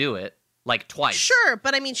told to do it like twice. Sure,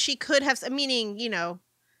 but I mean, she could have. Meaning, you know,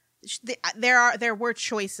 there were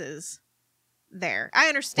choices there. I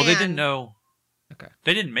understand. Well, they didn't know. Okay.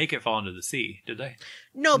 They didn't make it fall into the sea, did they?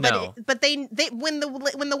 No, but they when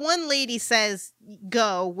the one lady says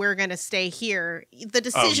go, we're gonna stay here. The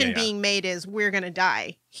decision being made is we're gonna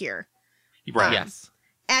die here. Right. Yes.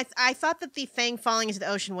 And I thought that the thing falling into the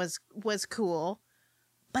ocean was cool,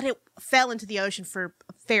 but it fell into the ocean for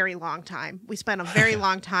a very long time. We spent a very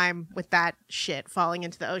long time with that shit falling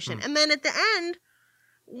into the ocean, and then at the end,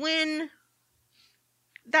 when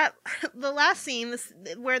the last scene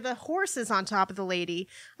where the horse is on top of the lady,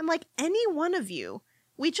 I'm like, any one of you,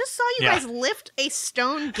 we just saw you guys lift a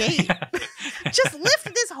stone gate. Just lift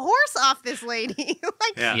this horse off this lady.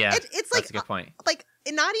 Like, it's like that's a good point. Like,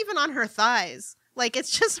 not even on her thighs. Like,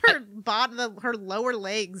 it's just her her lower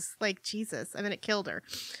legs. Like, Jesus. And then it killed her.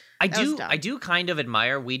 I do kind of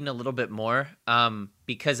admire Whedon a little bit more,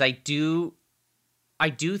 because I do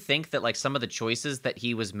think that like some of the choices that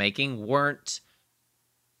he was making weren't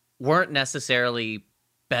necessarily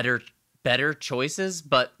better choices,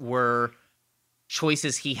 but were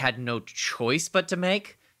choices he had no choice but to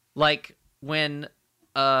make. Like when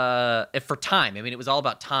if for time, I mean, it was all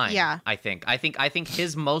about time. Yeah. I think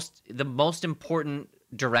the most important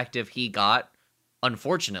directive he got,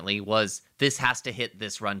 unfortunately, was this has to hit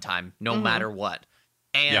this runtime no matter what.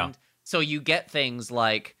 And so you get things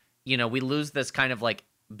like, you know, we lose this kind of like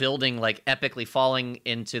building like epically falling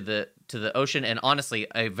into the ocean, and honestly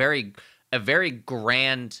a very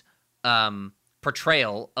grand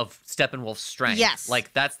portrayal of Steppenwolf's strength. Yes.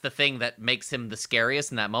 Like that's the thing that makes him the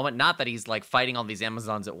scariest in that moment. Not that he's like fighting all these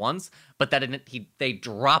Amazons at once, but that they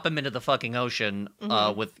drop him into the fucking ocean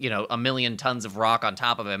with, you know, 1 million tons of rock on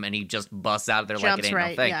top of him, and he just busts out of there like it ain't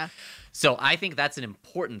no thing. Yeah. So I think that's an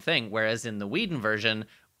important thing, whereas in the Whedon version,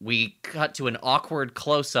 we cut to an awkward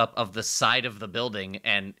close-up of the side of the building,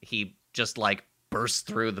 and he just, like, bursts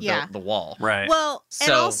through the wall. Right. Well,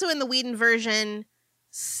 and also in the Whedon version,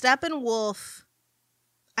 Steppenwolf,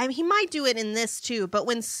 I mean, he might do it in this, too, but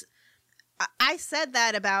when I said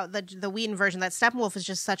that about the Whedon version, that Steppenwolf is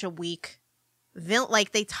just such a weak villain.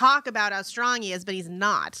 Like, they talk about how strong he is, but he's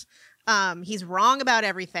not. He's wrong about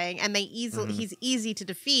everything, and he's easy to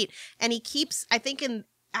defeat, and he keeps, I think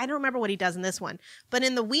I don't remember what he does in this one, but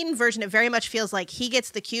in the Whedon version, it very much feels like he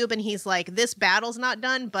gets the cube and he's like, this battle's not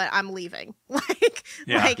done, but I'm leaving.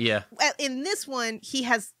 In this one, he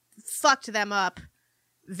has fucked them up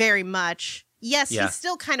very much. Yes, he's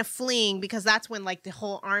still kind of fleeing because that's when like the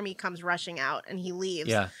whole army comes rushing out and he leaves.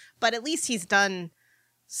 Yeah. But at least he's done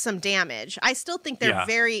some damage. I still think they're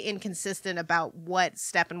very inconsistent about what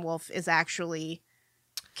Steppenwolf is actually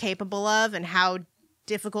capable of and how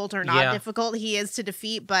difficult or not difficult he is to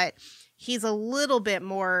defeat, but he's a little bit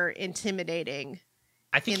more intimidating.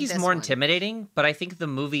 I think he's more intimidating, but I think the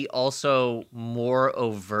movie also more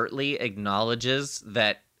overtly acknowledges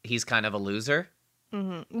that he's kind of a loser.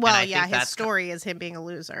 Mm-hmm. Well, his story is him being a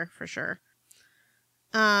loser, for sure.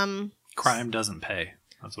 Crime doesn't pay.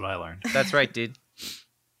 That's what I learned. That's right, dude.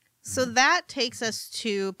 So that takes us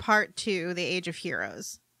to part 2, The Age of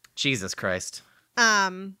Heroes. Jesus Christ.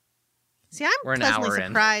 See, I'm pleasantly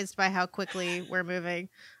surprised by how quickly we're moving.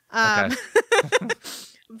 Okay.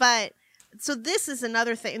 But so this is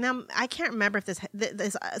another thing. Now I can't remember if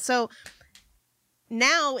this. So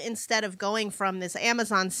now instead of going from this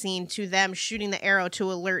Amazon scene to them shooting the arrow to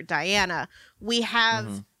alert Diana, we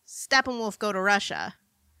have Steppenwolf go to Russia,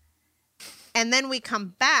 and then we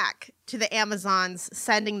come back to the Amazons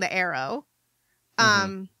sending the arrow.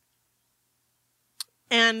 And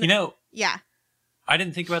you know, I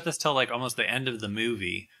didn't think about this till like almost the end of the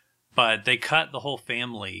movie, but they cut the whole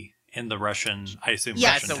family in the Russian, I assume,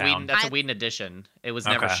 Russian town. That's a Whedon edition. It was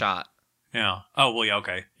never shot. Yeah. Oh, well, yeah,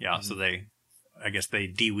 okay. Yeah, so I guess they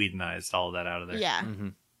de-Whedonized all of that out of there. Yeah.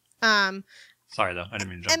 Sorry, though. I didn't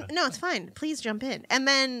mean to jump in. No, it's fine. Please jump in. And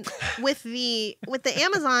then with the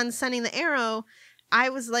Amazons sending the arrow, I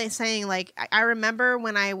was like saying, like, I remember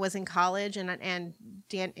when I was in college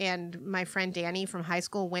and my friend Danny from high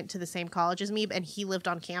school went to the same college as me, and he lived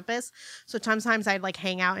on campus. So sometimes I'd like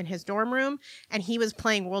hang out in his dorm room, and he was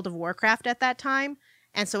playing World of Warcraft at that time.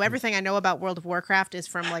 And so everything I know about World of Warcraft is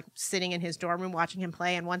from like sitting in his dorm room watching him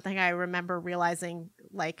play. And one thing I remember realizing,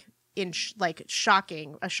 like a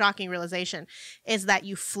shocking realization, is that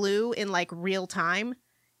you flew in like real time.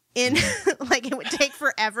 In like it would take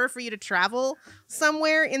forever for you to travel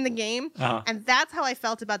somewhere in the game. And that's how I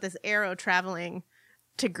felt about this arrow traveling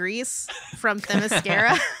to Greece from Themyscira.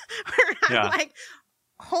 Where I'm like,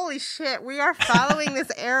 holy shit, we are following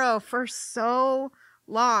this arrow for so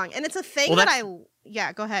long. And it's a thing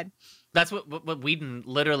go ahead. That's what Whedon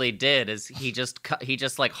literally did, is he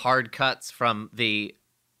just like hard cuts from the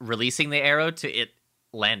releasing the arrow to it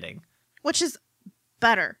landing, which is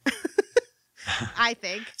better. I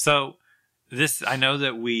think. So I know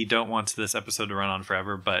that we don't want this episode to run on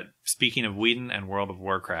forever, but speaking of Whedon and World of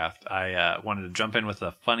Warcraft, I wanted to jump in with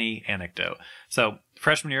a funny anecdote. So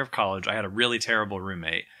freshman year of college, I had a really terrible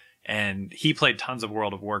roommate, and he played tons of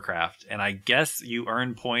World of Warcraft. And I guess you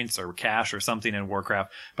earn points or cash or something in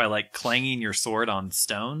Warcraft by like clanging your sword on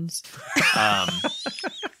stones. I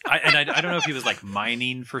don't know if he was like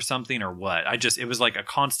mining for something or what. It was like a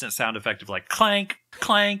constant sound effect of like clank,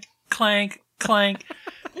 clank, clank, clank,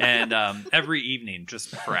 and every evening just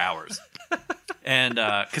for hours. And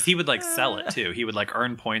because he would like sell it too, he would like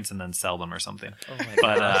earn points and then sell them or something. Oh my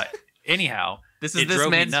God. Anyhow, this is this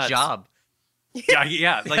man's job.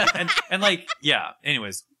 Yeah, like and like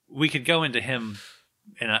anyways, we could go into him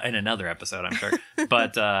in another episode, I'm sure.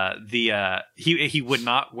 But he would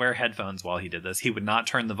not wear headphones while he did this. He would not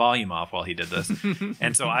turn the volume off while he did this.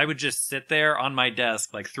 And so I would just sit there on my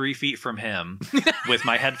desk, like 3 feet from him, with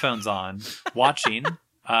my headphones on, watching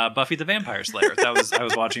Buffy the Vampire Slayer. I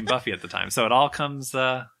was watching Buffy at the time. So it all comes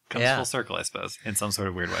full circle, I suppose, in some sort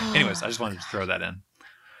of weird way. Anyways, I just wanted to throw that in.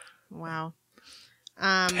 Wow.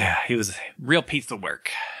 He was real piece of work.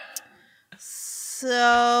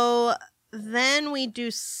 So then we do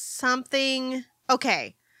something.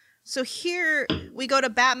 Okay. So here we go to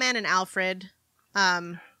Batman and Alfred.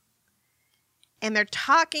 And they're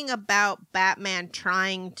talking about Batman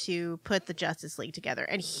trying to put the Justice League together.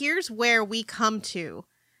 And here's where we come to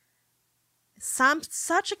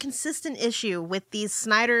such a consistent issue with these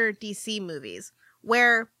Snyder DC movies,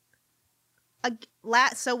 where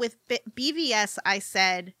so with BVS, I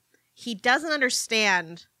said he doesn't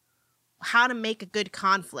understand how to make a good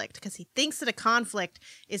conflict, because he thinks that a conflict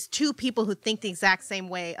is two people who think the exact same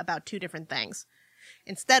way about two different things,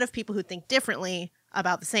 instead of people who think differently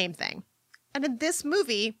about the same thing. And in this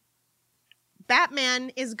movie,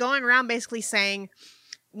 Batman is going around basically saying,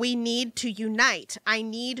 we need to unite. I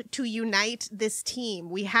need to unite this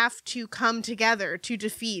team. We have to come together to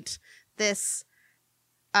defeat this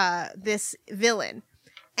villain.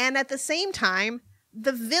 And at the same time,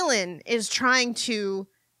 the villain is trying to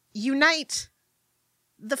unite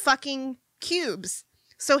the fucking cubes.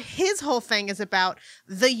 So his whole thing is about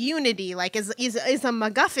the unity, like is a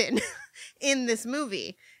MacGuffin in this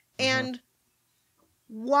movie. And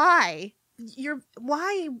why your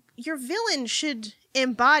villain should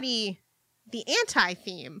embody the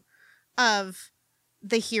anti-theme of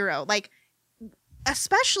the hero. Like,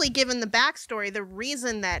 especially given the backstory, the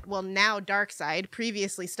reason that, well, now Darkseid,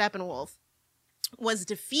 previously Steppenwolf, was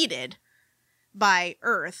defeated by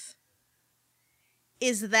Earth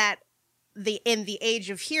is that in the Age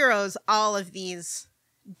of Heroes, all of these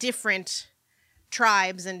different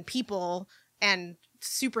tribes and people and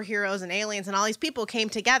superheroes and aliens and all these people came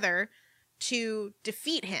together to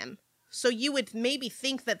defeat him. So you would maybe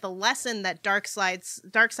think that the lesson that Darkseid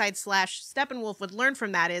 / Steppenwolf would learn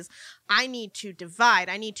from that is, I need to divide.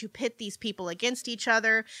 I need to pit these people against each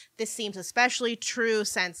other. This seems especially true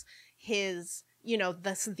since his,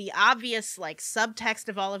 the obvious like subtext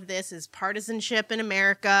of all of this is partisanship in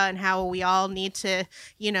America and how we all need to,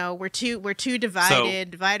 we're too divided.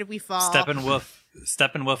 So, divided we fall.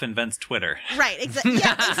 Steppenwolf invents Twitter. Right.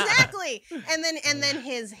 Yeah, exactly. And then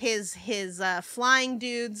his flying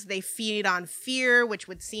dudes, they feed on fear, which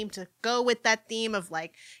would seem to go with that theme of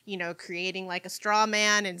like, creating like a straw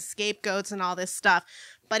man and scapegoats and all this stuff.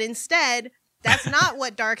 But instead, that's not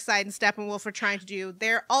what Darkseid and Steppenwolf are trying to do.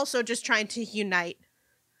 They're also just trying to unite,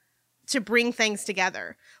 to bring things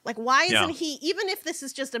together. Like, why isn't he, even if this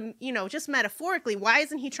is just just metaphorically, why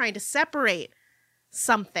isn't he trying to separate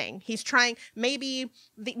something? He's trying, maybe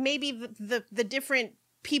the different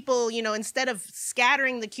people, instead of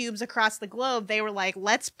scattering the cubes across the globe, they were like,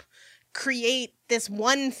 let's create this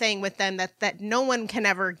one thing with them that no one can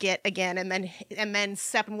ever get again, and then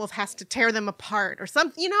Steppenwolf has to tear them apart or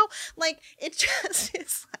something, like it just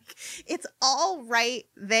it's like it's all right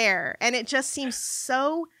there, and it just seems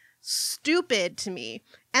so stupid to me.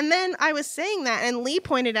 And then I was saying that, and Lee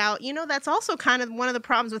pointed out, that's also kind of one of the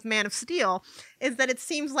problems with Man of Steel, is that it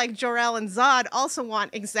seems like Jor-El and Zod also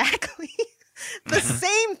want exactly the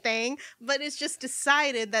same thing, but it's just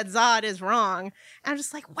decided that Zod is wrong. And I'm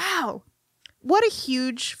just like, wow, what a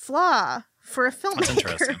huge flaw for a filmmaker. That's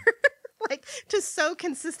interesting. Like, to so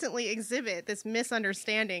consistently exhibit this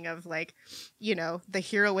misunderstanding of, like, the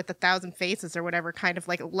hero with 1,000 faces or whatever kind of,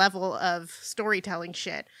 like, level of storytelling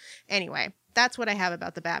shit. Anyway, that's what I have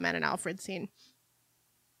about the Batman and Alfred scene.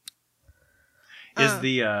 Is is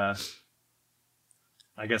the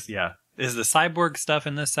cyborg stuff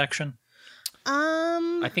in this section?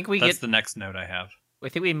 I think that's the next note I have. I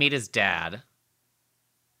think we meet his dad.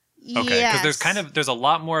 Okay, because there's a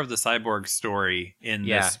lot more of the cyborg story in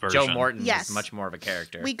this version. Joe Morton is much more of a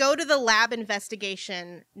character. We go to the lab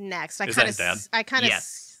investigation next. Is that his dad?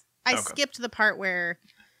 I skipped the part where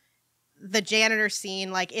the janitor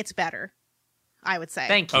scene, like, it's better, I would say.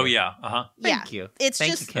 Thank you. Oh yeah, Thank you. It's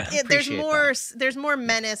there's more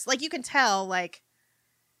menace. Like, you can tell, like,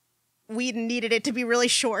 we needed it to be really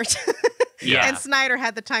short. Yeah. And Snyder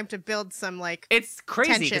had the time to build some, like, it's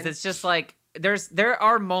crazy because it's just like there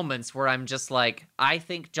are moments where I'm just like, I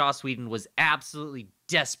think Joss Whedon was absolutely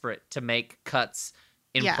desperate to make cuts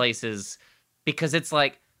in places, because it's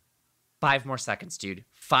like 5 more seconds, dude.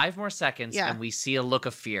 5 more seconds, and we see a look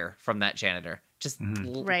of fear from that janitor. Just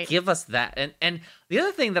give us that. And the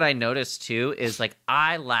other thing that I noticed too is, like,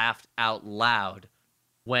 I laughed out loud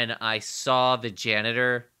when I saw the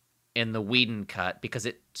janitor in the Whedon cut, because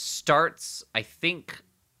it starts, I think,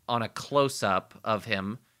 on a close-up of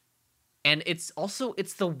him, and it's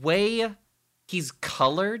the way he's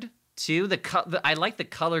colored too. I like the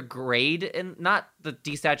color grade, and not the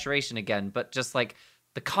desaturation again, but just like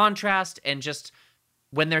the contrast, and just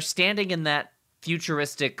when they're standing in that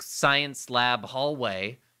futuristic science lab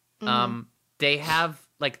hallway, they have,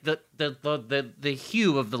 like, the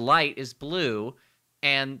hue of the light is blue,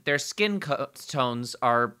 and their skin tones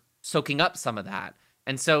are soaking up some of that,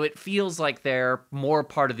 and so it feels like they're more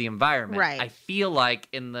part of the environment. Right. I feel like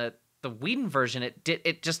in the Whedon version,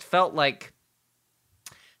 it just felt like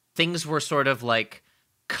things were sort of like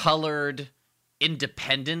colored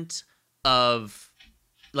independent of,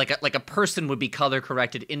 like a person would be color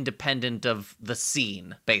corrected independent of the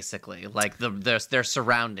scene, basically, like their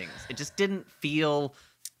surroundings. It just didn't feel,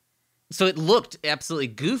 so it looked absolutely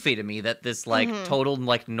goofy to me that this, like, total,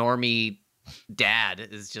 like, normie dad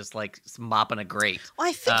is just, like, mopping a grate. Well,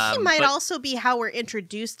 I think he might also be how we're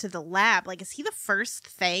introduced to the lab. Like, is he the first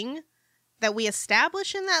thing that we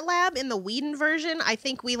establish in that lab in the Whedon version? I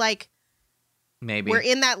think we, like, maybe we're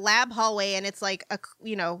in that lab hallway and it's like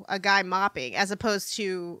a guy mopping, as opposed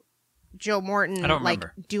to Joe Morton, like,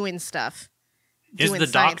 doing stuff. Is the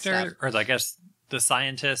doctor, or I guess the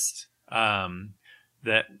scientist,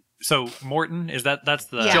 so Morton, that's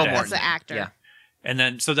the Joe Morton, that's the actor. Yeah. And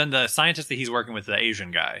then the scientist that he's working with, the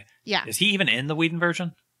Asian guy. Yeah. Is he even in the Whedon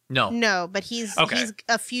version? No, but he's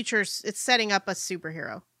a future. It's setting up a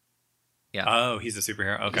superhero. Yeah. Oh, he's a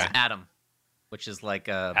superhero. Okay. He's Adam, which is like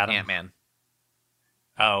Ant-Man.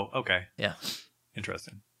 Oh, okay. Yeah.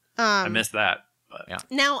 Interesting. I missed that. But. Yeah.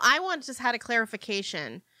 Now, I just had a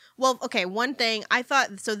clarification. Well, okay, one thing I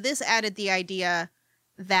thought, so this added the idea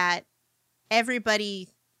that everybody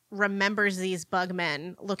remembers these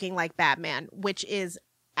Bugmen looking like Batman, which is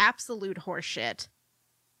absolute horseshit.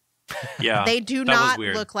 Yeah. They do not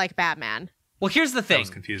look like Batman. Well, here's the thing.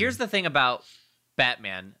 Confusing. Here's the thing about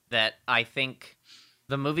Batman that I think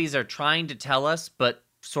the movies are trying to tell us, but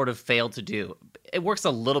sort of fail to do. It works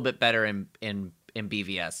a little bit better in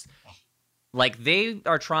BVS. Like, they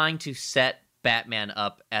are trying to set Batman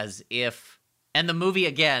up as if, and the movie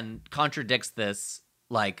again contradicts this,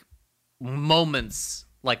 like, moment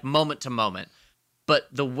to moment. But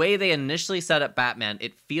the way they initially set up Batman,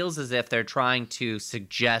 it feels as if they're trying to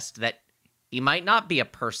suggest that he might not be a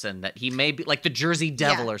person, that he may be like the Jersey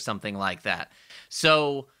Devil or something like that.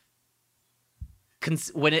 So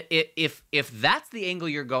when if that's the angle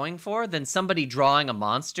you're going for, then somebody drawing a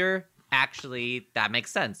monster, actually, that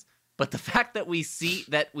makes sense. But the fact that we see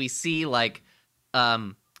like,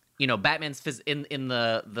 Batman's in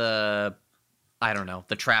the I don't know,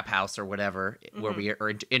 the trap house or whatever, where we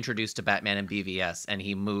are introduced to Batman in BVS, and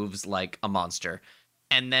he moves like a monster.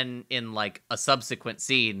 And then in, like, a subsequent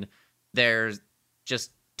scene, they're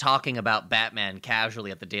just talking about Batman casually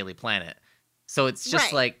at the Daily Planet. So it's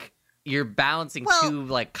just like, you're balancing two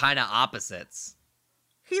like kind of opposites.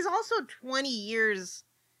 He's also 20 years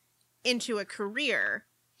into a career,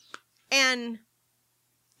 and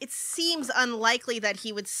it seems unlikely that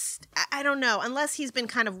he would I don't know, unless he's been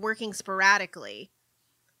kind of working sporadically.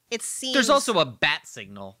 It seems there's also a bat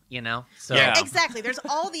signal, you know. So yeah. Exactly. There's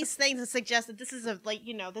all these things that suggest that this is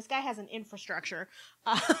this guy has an infrastructure.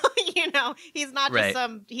 He's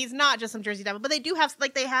not just some Jersey Devil, but they do have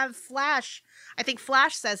they have Flash. I think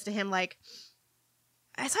Flash says to him like,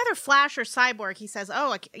 it's either Flash or Cyborg. He says,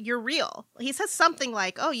 "Oh, you're real." He says something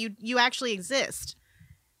like, "Oh, you actually exist."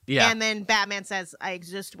 Yeah. And then Batman says, "I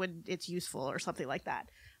exist when it's useful," or something like that.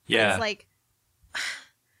 Yeah. But it's like,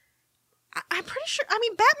 I'm pretty sure. I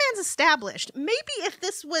mean, Batman's established. Maybe if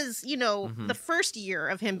this was, the first year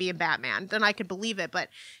of him being Batman, then I could believe it. But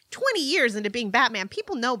 20 years into being Batman,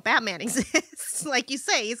 people know Batman exists. Like you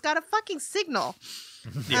say, he's got a fucking signal.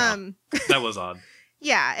 Yeah, that was odd.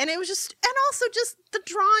 Yeah, and it was and also the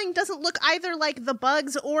drawing doesn't look either like the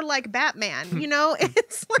Bugs or like Batman.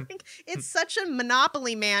 It's like it's such a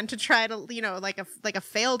Monopoly Man to try to, like a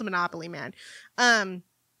failed Monopoly Man. And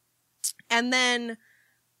then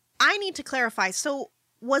I need to clarify. So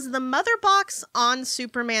was the mother box on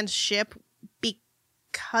Superman's ship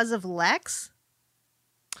because of Lex?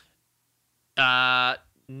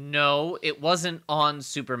 No, it wasn't on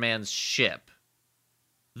Superman's ship.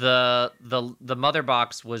 The mother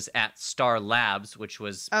box was at Star Labs, which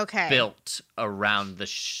was built around the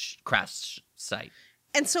crash site.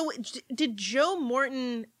 And so did Joe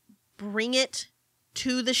Morton bring it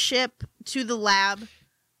to the ship, to the lab?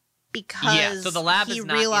 Because so the lab is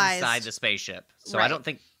not realized... inside the spaceship. So right. I don't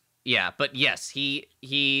think... Yeah, but yes,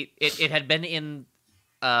 it had been in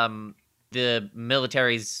the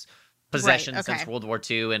military's possession since World War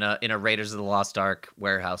II in a Raiders of the Lost Ark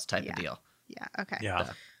warehouse type of deal. Yeah, okay.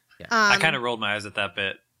 Yeah. I kind of rolled my eyes at that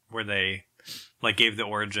bit where they gave the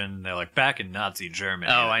origin. They're like, back in Nazi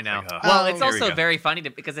Germany. Oh, I know. Like, well, it's also very funny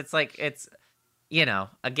because it's like,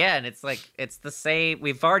 again, it's like, it's the same.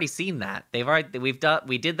 We've already seen that.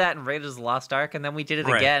 We did that in Raiders of the Lost Ark, and then we did it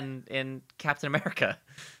again in Captain America.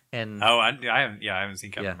 And I haven't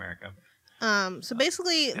seen Captain America. So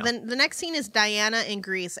basically, the next scene is Diana in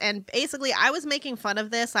Greece, and basically, I was making fun of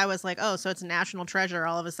this. I was like, "Oh, so it's a national treasure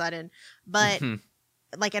all of a sudden," but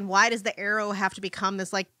and why does the arrow have to become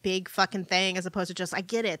this big fucking thing as opposed to just? I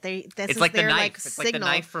get it. It's like the knife. It's like the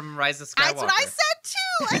knife from Rise of Skywalker. That's what I said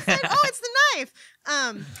too. I said, "Oh, it's the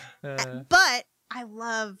knife." But I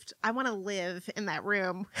want to live in that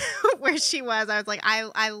room where she was. I was like,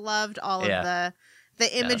 I loved all of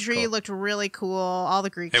the imagery looked really cool. All the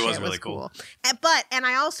Greek shit was really cool. And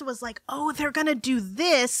I also was like, oh, they're going to do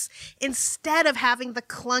this instead of having the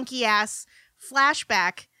clunky ass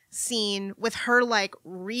flashback scene with her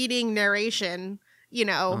reading narration,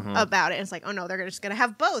 about it. And it's like, oh no, they're just going to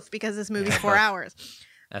have both because this movie's 4 hours.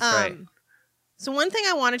 That's right. So one thing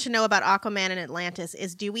I wanted to know about Aquaman and Atlantis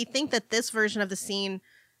is, do we think that this version of the scene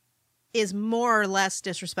is more or less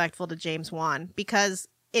disrespectful to James Wan? Because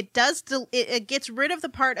it does. It gets rid of the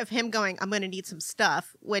part of him going, "I'm going to need some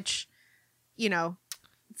stuff," which,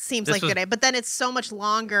 seems like good. But then it's so much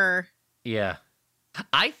longer. Yeah,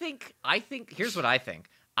 I think. Here's what I think.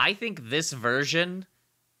 I think this version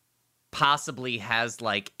possibly has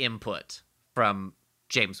input from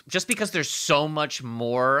James, just because there's so much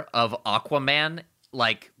more of Aquaman, the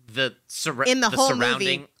whole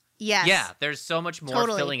surrounding. Movie. Yes. Yeah, there's so much more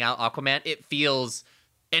filling out Aquaman. It feels.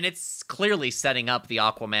 And it's clearly setting up the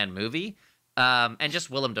Aquaman movie, and just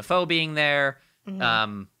Willem Dafoe being there.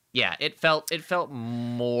 Mm-hmm. It felt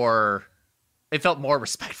more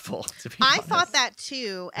respectful. To be honest. I thought that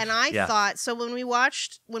too, and I thought so when we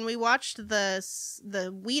watched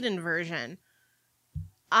the Whedon version.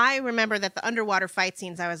 I remember that the underwater fight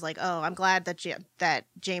scenes, I was like, oh, I'm glad that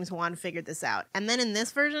James Wan figured this out. And then in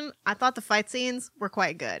this version, I thought the fight scenes were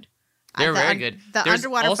quite good. They're very good. The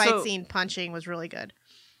underwater fight scene punching was really good.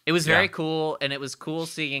 It was very cool, and it was cool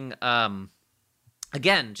seeing,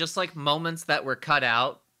 again, just moments that were cut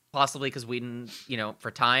out, possibly because Whedon, for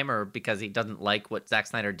time or because he doesn't like what Zack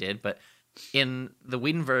Snyder did. But in the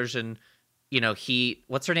Whedon version,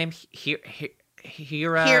 what's her name?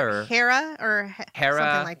 Hera,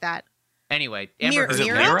 something like that. Anyway, Is it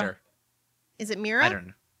Mira? Is it Mira? I don't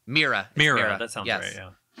know. Mira. That sounds right,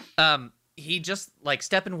 yeah. He just,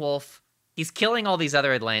 Steppenwolf, he's killing all these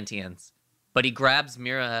other Atlanteans. But he grabs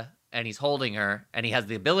Mira and he's holding her, and he has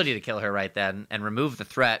the ability to kill her right then and remove the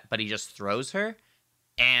threat, but he just throws her.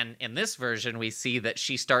 And in this version, we see that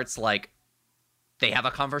she starts they have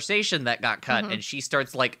a conversation that got cut, and she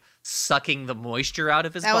starts sucking the moisture out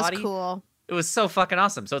of his body. That was cool. It was so fucking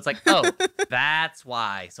awesome. So it's like, oh, that's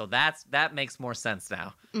why. So that makes more sense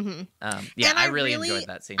now. Mm-hmm. Yeah, I really enjoyed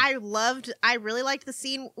that scene. I really liked the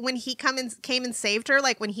scene when he came and saved her.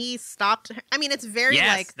 Like when he stopped. I mean, it's very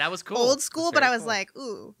like that was cool. Old school, but I was like,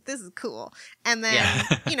 ooh, this is cool. And then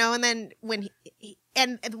and then when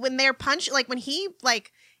when they're like when he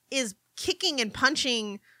like is kicking and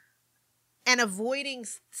punching and avoiding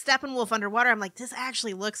Steppenwolf underwater, I'm like, this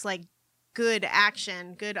actually looks like good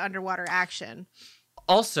action, good underwater action.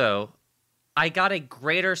 Also, I got a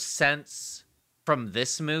greater sense from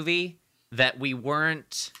this movie that we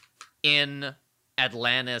weren't in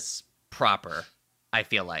Atlantis proper, I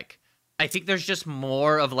feel like. I think there's just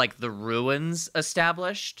more of like the ruins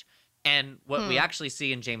established, and what we actually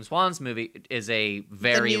see in James Wan's movie is a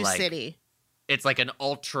very the new like city. It's like an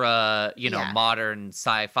ultra, modern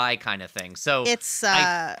sci-fi kind of thing. So it's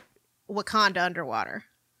Wakanda underwater.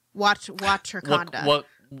 Watch Wakanda.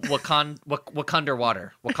 Wakanda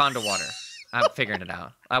water. Wakanda water. I'm figuring it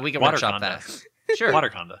out. We can Waterconda. workshop that. Sure.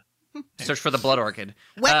 Waterconda. Search for the blood orchid.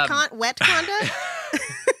 Wetconda?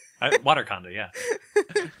 Waterconda, yeah.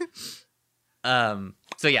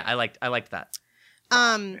 So yeah, I liked that.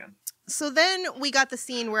 So then we got the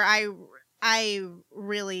scene where I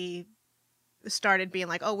really started being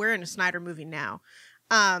like, oh, we're in a Snyder movie now.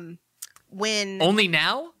 When only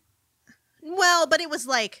now? Well, but it was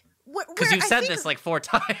like because you've said this like 4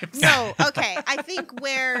 times. No, okay. I think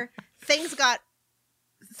where things got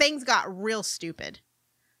real stupid.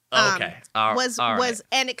 Okay, was right.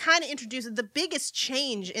 And it kind of introduces the biggest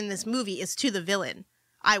change in this movie is to the villain.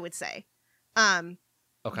 I would say, that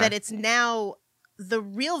it's now the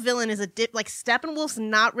real villain is like Steppenwolf's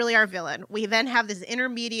not really our villain. We then have this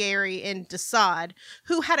intermediary in Desaad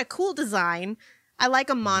who had a cool design. I like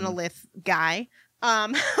a monolith guy.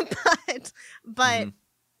 But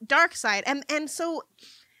Darkseid and so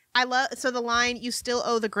I love the line, you still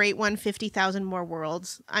owe the Great One 50,000 more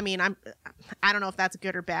worlds. I mean, I don't know if that's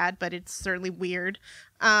good or bad, but it's certainly weird.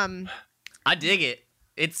 I dig it.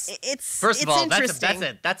 It's first of all, that's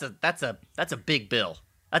a big bill.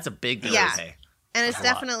 That's a big bill. Yeah. And it's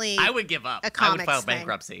definitely I would give up. I would file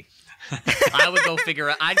bankruptcy. I'd go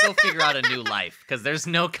figure out a new life because there's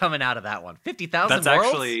no coming out of that one. 50,000 worlds? That's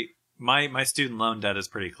actually my student loan debt is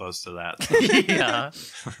pretty close to that. Yeah.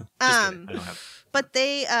 But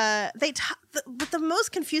but the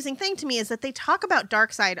most confusing thing to me is that they talk about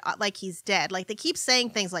Darkseid like he's dead. Like they keep saying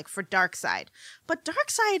things like for Darkseid, but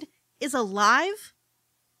Darkseid is alive.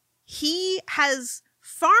 He has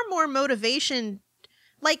far more motivation.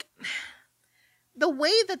 Like the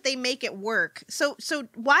way that they make it work. So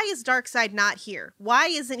why is Darkseid not here? Why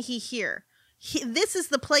isn't he here? This is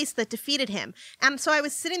the place that defeated him. And so I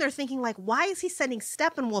was sitting there thinking, like, why is he sending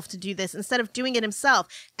Steppenwolf to do this instead of doing it himself?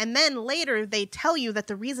 And then later they tell you that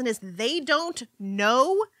the reason is they don't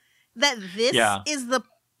know that this is the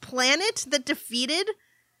planet that defeated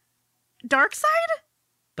Darkseid?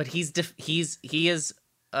 But he is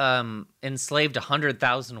enslaved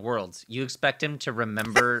 100,000 worlds. You expect him to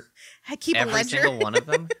remember every single one of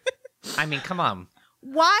them? I mean, come on.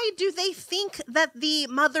 Why do they think that the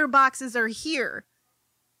mother boxes are here?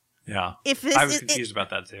 Yeah. I was confused about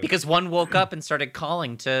that too. Because one woke up and started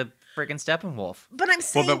calling to friggin' Steppenwolf. But I'm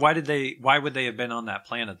saying, but why would they have been on that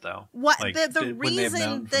planet though? What the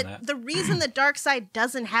reason that Darkseid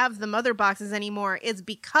doesn't have the mother boxes anymore is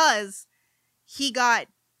because he got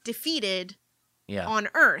defeated on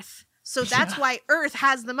Earth. So that's why Earth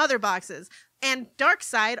has the mother boxes. And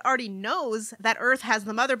Darkseid already knows that Earth has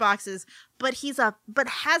the mother boxes, but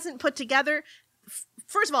hasn't put together.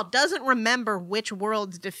 First of all, doesn't remember which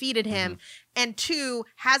worlds defeated him, and 2,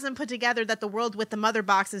 hasn't put together that the world with the mother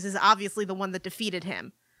boxes is obviously the one that defeated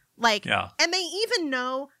him. Like, and they even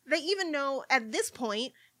know at this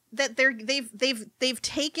point that they've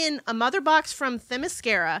taken a mother box from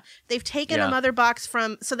Themyscira. They've taken a mother box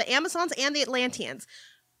from the Amazons and the Atlanteans.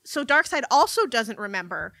 So Darkseid also doesn't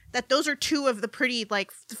remember that those are 2 of the pretty,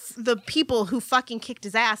 like, the people who fucking kicked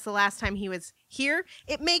his ass the last time he was here.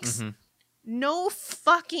 It makes no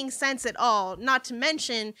fucking sense at all. Not to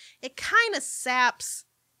mention, it kind of saps.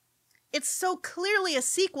 It's so clearly a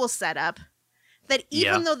sequel setup that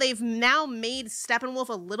even though they've now made Steppenwolf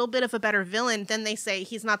a little bit of a better villain, then they say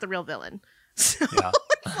he's not the real villain. So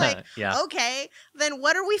it's like, okay, then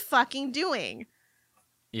what are we fucking doing?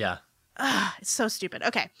 Yeah. It's so stupid.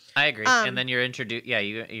 Okay, I agree. And then you're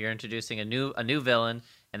introducing a new villain,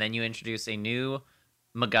 and then you introduce a new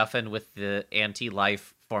MacGuffin with the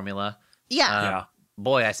anti-life formula. Yeah.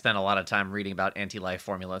 Boy, I spent a lot of time reading about anti-life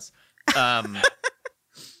formulas.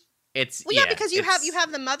 It's because you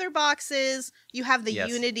have the mother boxes, you have the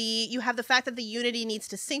Unity, you have the fact that the Unity needs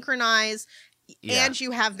to synchronize, and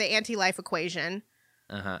you have the anti-life equation.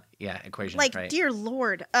 Equation. Like, right. dear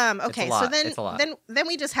Lord. Okay, so then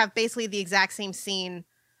we just have basically the exact same scene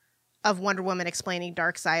of Wonder Woman explaining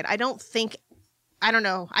Darkseid. I don't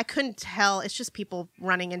know. I couldn't tell. It's just people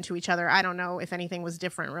running into each other. I don't know if anything was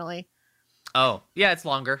different, really. Oh, yeah, it's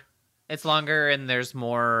longer. It's longer, and there's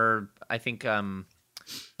more, I think,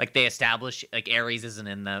 like, they establish, like, Ares isn't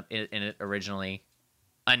in it originally.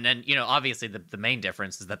 And then, obviously the main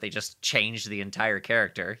difference is that they just changed the entire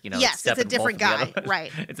character. Yes, it's a different guy,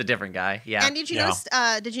 right? It's a different guy. Yeah. And did you notice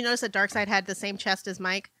that Darkseid had the same chest as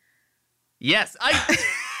Mike? Yes, I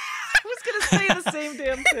was gonna say the same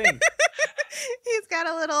damn thing. He's got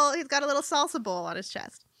a little salsa bowl on his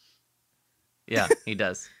chest. Yeah, he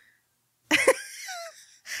does.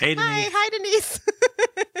 Hey, Denise. Hi, Denise.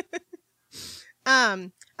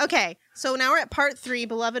 Okay, so now we're at part 3,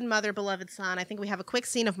 Beloved Mother, Beloved Son. I think we have a quick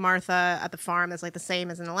scene of Martha at the farm that's like the same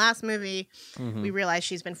as in the last movie. Mm-hmm. We realize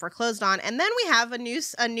she's been foreclosed on, and then we have a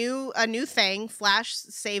new thing. Flash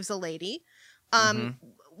saves a lady.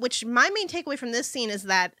 Which my main takeaway from this scene is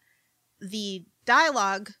that the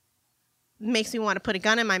dialogue makes me want to put a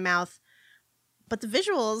gun in my mouth, but the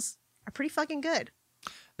visuals are pretty fucking good.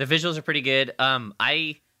 The visuals are pretty good.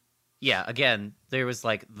 Again, there was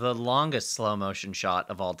like the longest slow motion shot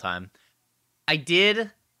of all time. It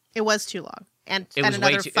was too long, and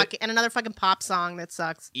another fucking pop song that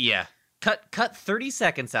sucks. Yeah, cut 30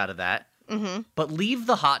 seconds out of that, but leave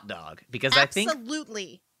the hot dog because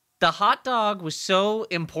absolutely. The hot dog was so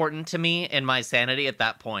important to me and my sanity at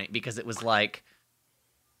that point because it was like,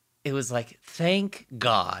 thank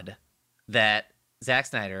God that Zack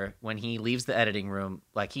Snyder, when he leaves the editing room,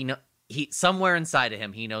 like he somewhere inside of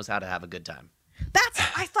him, he knows how to have a good time.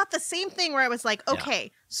 I thought the same thing where I was like,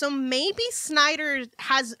 okay, so maybe Snyder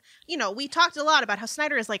has, we talked a lot about how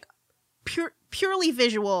Snyder is like purely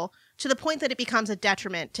visual to the point that it becomes a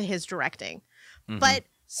detriment to his directing. Mm-hmm. But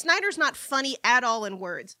Snyder's not funny at all in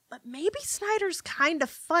words, but maybe Snyder's kind of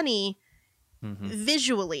funny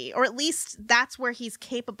visually, or at least that's where he's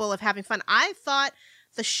capable of having fun. I thought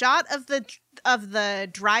the shot of the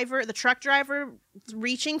truck driver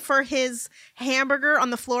reaching for his hamburger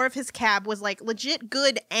on the floor of his cab was like legit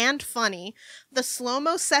good and funny. The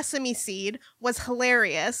slow-mo sesame seed was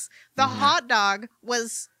hilarious. The hot dog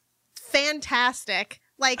was fantastic.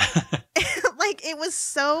 Like, like it was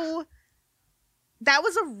so... That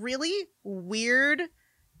was a really weird,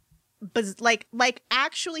 but like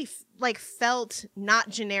actually like felt not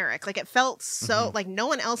generic. Like it felt so like no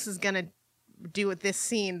one else is gonna do this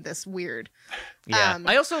scene this weird. Yeah,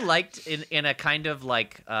 I also liked in a kind of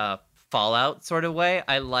like Fallout sort of way.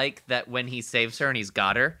 I like that when he saves her and he's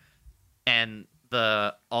got her, and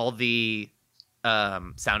all the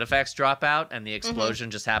sound effects drop out and the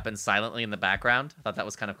explosion just happens silently in the background. I thought that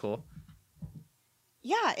was kind of cool.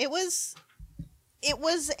 Yeah, it was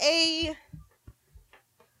a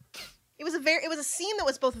scene that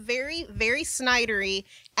was both very, very Snydery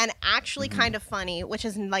and actually kind of funny, which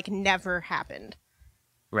has like never happened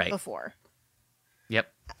before.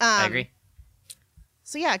 Yep, I agree.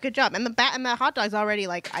 So yeah, good job. And the hot dog's already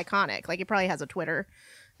like iconic. Like it probably has a Twitter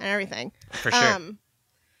and everything. For sure.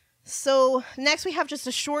 So next we have just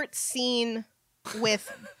a short scene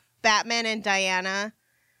with Batman and Diana,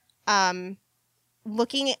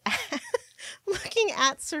 looking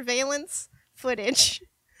at surveillance footage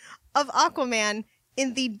of Aquaman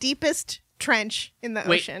in the deepest trench in the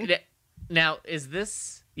ocean. Now, is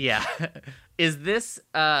this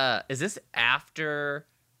after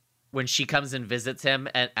when she comes and visits him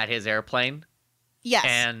at his airplane? Yes.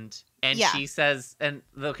 And she says, and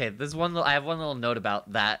okay, there's I have one little note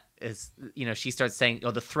about that is, she starts saying,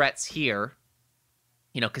 the threat's here.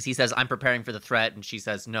 Because he says, I'm preparing for the threat. And she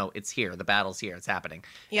says, no, it's here. The battle's here. It's happening.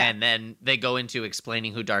 Yeah. And then they go into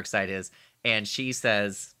explaining who Darkseid is. And she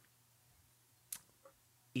says,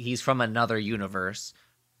 he's from another universe.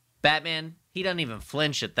 Batman, he doesn't even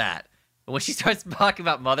flinch at that. But when she starts talking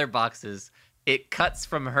about mother boxes, it cuts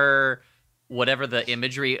from her, whatever the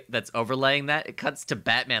imagery that's overlaying that, it cuts to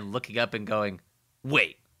Batman looking up and going,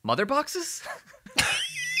 wait, mother boxes?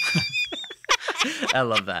 I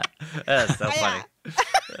love that. That's so funny.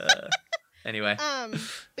 Anyway. But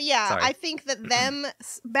yeah, sorry. I think that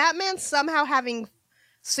Batman somehow having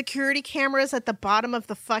security cameras at the bottom of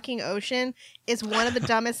the fucking ocean is one of the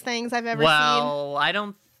dumbest things I've ever seen.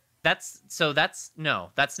 Well, that's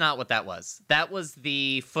not what that was. That was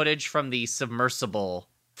the footage from the submersible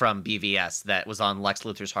from BVS that was on Lex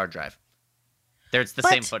Luthor's hard drive. It's the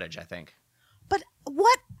same footage, I think. But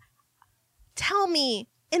what? Tell me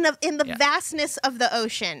in the vastness of the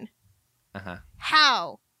ocean.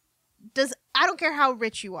 How does, I don't care how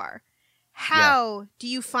rich you are, how do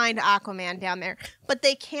you find Aquaman down there? But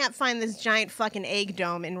they can't find this giant fucking egg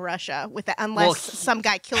dome in Russia unless some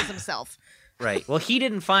guy kills himself. Right. Well, he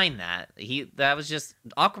didn't find that. That was just,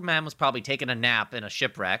 Aquaman was probably taking a nap in a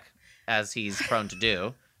shipwreck, as he's prone to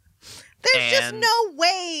do. There's just no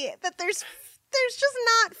way that there's just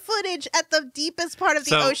not footage at the deepest part of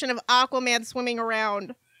the ocean of Aquaman swimming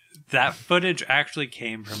around. That footage actually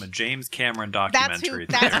came from a James Cameron documentary.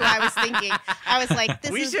 That's who I was thinking. I was like,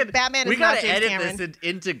 Batman is not James Cameron. We gotta edit this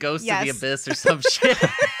into Ghost of the Abyss or some shit.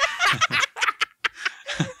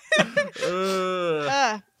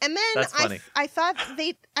 And then I thought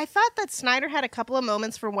that Snyder had a couple of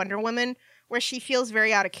moments for Wonder Woman where she feels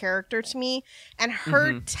very out of character to me, and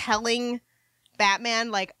her telling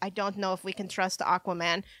Batman, like, I don't know if we can trust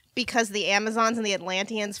Aquaman because the Amazons and the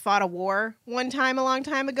Atlanteans fought a war one time a long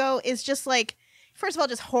time ago, is just like, first of all,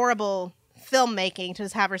 just horrible filmmaking to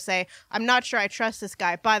just have her say, I'm not sure I trust this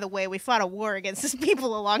guy. By the way, we fought a war against these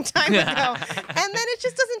people a long time ago. And then it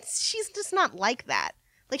just doesn't, she's just not like that.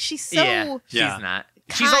 Like, she's so she's not.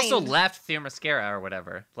 Kind. She's also left Themyscira or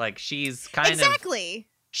whatever. Like, she's kind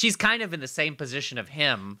of in the same position of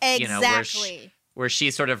him. Exactly. Where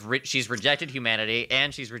she's sort of she's rejected humanity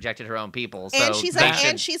and she's rejected her own people. So and she's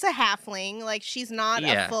a halfling. Like, she's not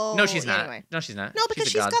a full. No, she's not. Anyway. No, she's not. No, because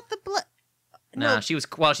she's got the blood. No, she's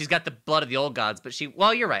got the blood of the old gods, but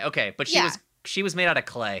you're right. Okay, but she was made out of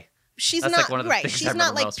clay. She's That's not like one of the right. things She's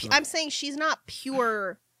not like I'm saying she's not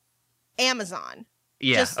pure Amazon.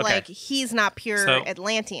 Yeah, just like he's not pure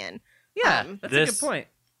Atlantean. Yeah, that's a good point.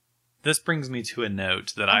 This brings me to a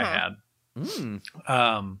note that I had.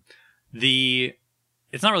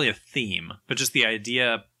 It's not really a theme, but just the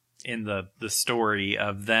idea in the story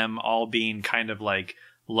of them all being kind of like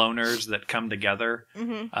loners that come together.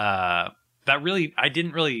 That really, I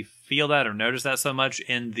didn't really feel that or notice that so much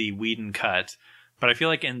in the Whedon cut, but I feel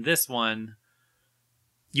like in this one,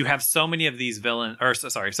 you have so many of these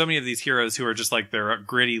so many of these heroes who are just like, they're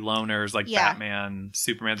gritty loners, like Batman,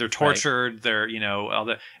 Superman. They're tortured. They're, all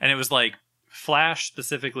that. And it was like, Flash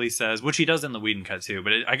specifically says, which he does in the Whedon cut too,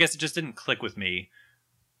 but I guess it just didn't click with me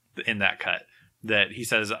in that cut, that he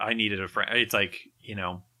says, I needed a friend. It's like,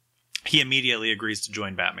 he immediately agrees to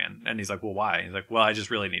join Batman. And he's like, well, why? He's like, well, I just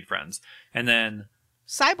really need friends. And then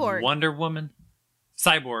Cyborg. Wonder Woman.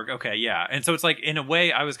 Cyborg, okay, yeah. And so it's like, in a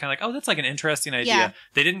way, I was kind of like, oh, that's like an interesting idea. Yeah.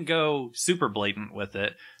 They didn't go super blatant with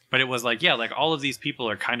it, but it was like, yeah, like all of these people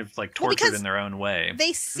are kind of like tortured in their own way.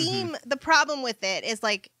 They seem, the problem with it is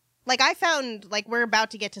like I found, like, we're about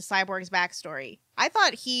to get to Cyborg's backstory. I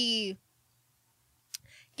thought he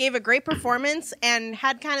gave a great performance and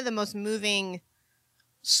had kind of the most moving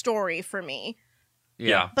story for me.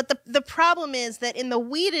 Yeah. But the problem is that in the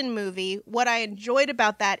Whedon movie, what I enjoyed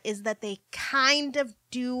about that is that they kind of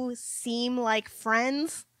do seem like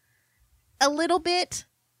friends a little bit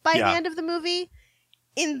by the end of the movie.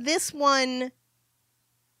 In this one,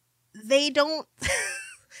 they don't...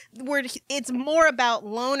 it's more about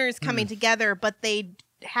loners coming together, but they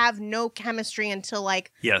have no chemistry until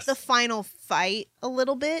like the final fight a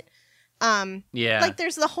little bit. Like,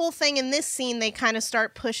 there's the whole thing in this scene, they kind of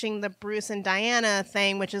start pushing the Bruce and Diana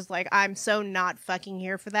thing, which is like, I'm so not fucking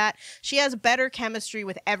here for that. She has better chemistry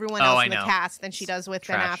with everyone else in the cast than she does with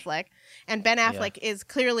Ben Affleck. And Ben Affleck is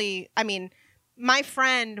clearly, I mean, my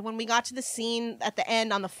friend, when we got to the scene at the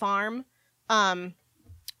end on the farm,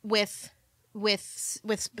 with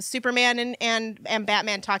Superman and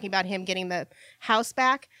Batman talking about him getting the house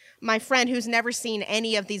back, my friend who's never seen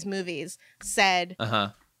any of these movies said,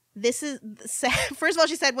 this is, first of all,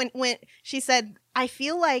 she said, when she said, I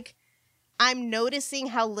feel like I'm noticing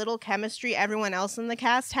how little chemistry everyone else in the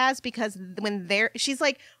cast has, because she's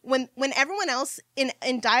like, when everyone else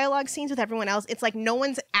in dialogue scenes with everyone else, it's like no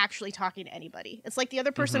one's actually talking to anybody. It's like the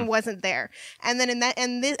other person wasn't there. And then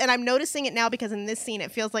and I'm noticing it now because in this scene,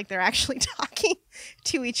 it feels like they're actually talking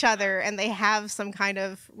to each other and they have some kind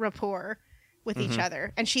of rapport with each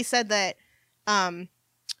other. And she said that,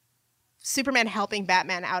 Superman helping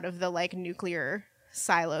Batman out of the like nuclear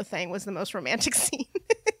silo thing was the most romantic scene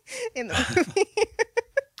in the movie.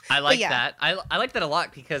 I like that. I like that a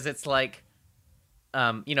lot because it's like,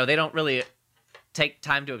 they don't really take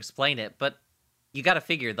time to explain it, but you got to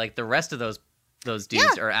figure like the rest of those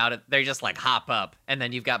dudes are out. They just like hop up, and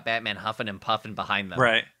then you've got Batman huffing and puffing behind them.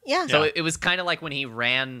 Right. Yeah. So it was kind of like when he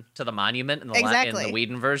ran to the monument in the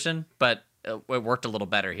Whedon version, but it worked a little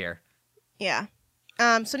better here. Yeah.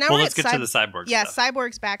 So now let's get to the Cyborg stuff.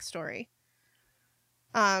 Cyborg's backstory.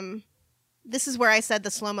 this is where I said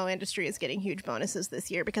the slow-mo industry is getting huge bonuses this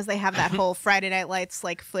year because they have that whole Friday Night Lights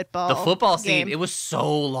like football. The football game. scene, it was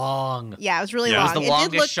so long. Yeah, it was really long. It was the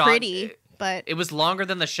longest did look shot. Pretty, but it was longer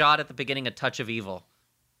than the shot at the beginning of Touch of Evil.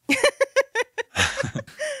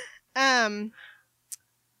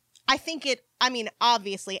 I think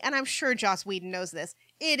obviously, and I'm sure Joss Whedon knows this,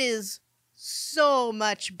 it is so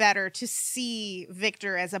much better to see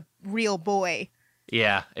Victor as a real boy.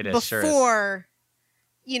 Yeah, it is. Before,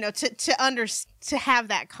 to have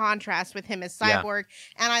that contrast with him as Cyborg.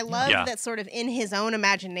 Yeah. And I love that sort of in his own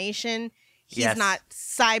imagination, he's not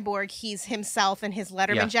Cyborg, he's himself in his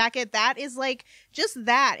Letterman jacket. That is like, just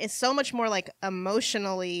that is so much more like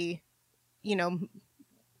emotionally,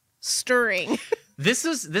 stirring. This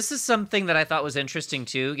is something that I thought was interesting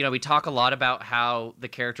too. We talk a lot about how the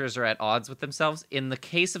characters are at odds with themselves. In the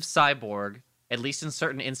case of Cyborg, at least in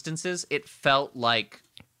certain instances, it felt like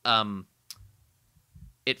that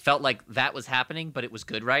was happening, but it was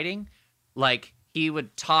good writing. Like he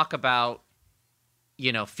would talk about,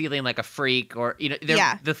 feeling like a freak, or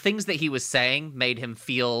the things that he was saying made him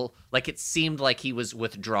feel like it seemed like he was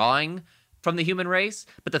withdrawing from the human race,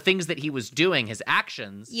 but the things that he was doing, his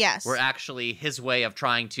actions, were actually his way of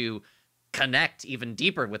trying to connect even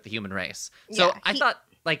deeper with the human race. So I thought,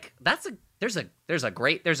 like, there's a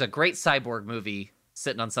great Cyborg movie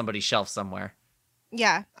sitting on somebody's shelf somewhere.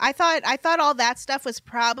 Yeah, I thought all that stuff was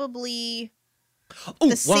probably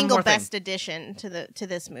the single best addition to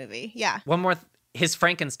this movie. Yeah. One more, his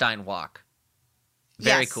Frankenstein walk,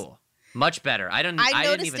 very cool, much better. I didn't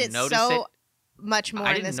even notice it much more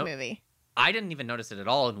in this movie. I didn't even notice it at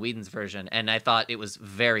all in Whedon's version, and I thought it was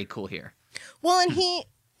very cool here. Well, and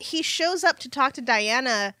he shows up to talk to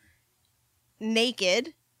Diana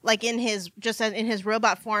naked, like in his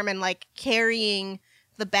robot form, and like carrying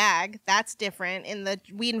the bag. That's different. In the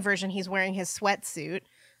Whedon version, he's wearing his sweatsuit.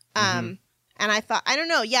 And I thought, I don't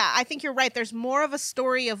know. Yeah, I think you're right. There's more of a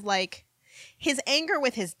story of like his anger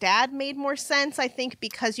with his dad made more sense, I think,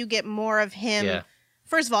 because you get more of him. Yeah.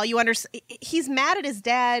 First of all, you understand he's mad at his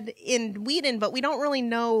dad in Whedon, but we don't really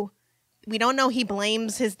know. We don't know he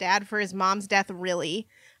blames his dad for his mom's death, really.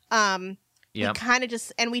 We kind of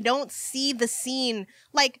just, and we don't see the scene.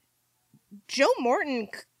 Like, Joe Morton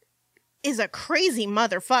is a crazy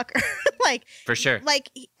motherfucker. Like, for sure.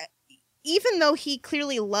 Like, even though he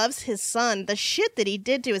clearly loves his son, the shit that he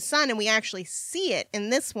did to his son, and we actually see it in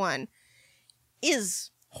this one,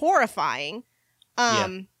 is horrifying.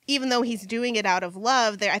 Even though he's doing it out of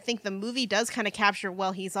love, I think the movie does kind of capture,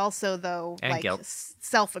 well, he's also, though, and like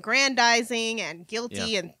self-aggrandizing and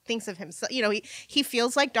guilty and thinks of himself. He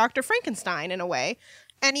feels like Dr. Frankenstein in a way.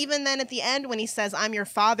 And even then at the end when he says, "I'm your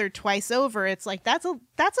father" twice over, it's like, that's a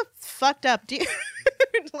fucked up dude.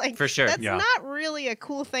 Like, for sure. That's not really a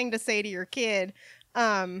cool thing to say to your kid.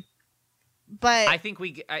 But I think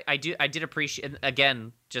I did appreciate,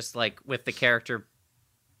 again, just like with the character,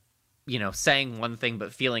 saying one thing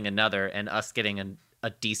but feeling another, and us getting a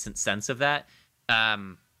decent sense of that. I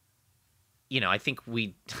think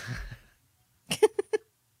we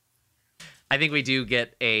do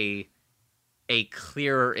get a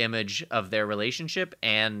clearer image of their relationship,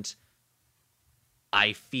 and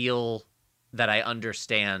I feel that I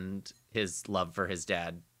understand his love for his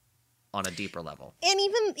dad on a deeper level. And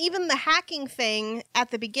even the hacking thing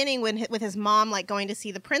at the beginning with his mom, like, going to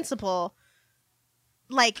see the principal,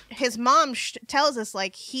 like, his mom tells us,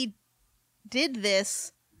 like, he did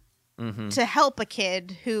this to help a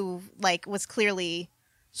kid who, like, was clearly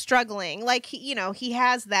struggling. Like, he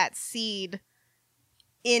has that seed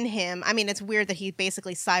in him. I mean, it's weird that he's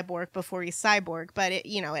basically cyborg before he's cyborg, but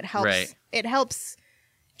it helps. Right. It helps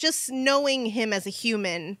just knowing him as a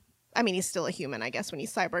human. I mean, he's still a human, I guess, when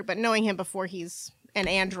he's cyborg, but knowing him before he's an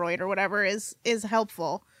android or whatever is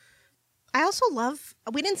helpful. I also love,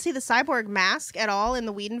 we didn't see the cyborg mask at all in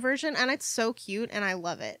the Whedon version, and it's so cute, and I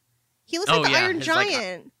love it. He looks like the Iron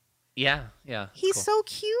Giant. Like, yeah. He's cool. So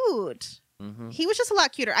cute. Mm-hmm. He was just a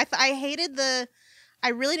lot cuter. I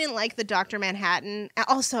really didn't like the Dr. Manhattan.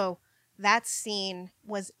 Also, that scene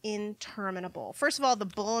was interminable. First of all, the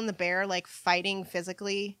bull and the bear, like, fighting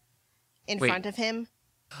physically in front of him.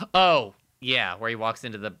 Oh, yeah, where he walks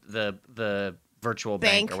into the virtual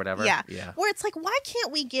bank or whatever. Yeah. Where it's like, why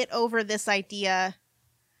can't we get over this idea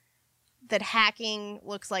that hacking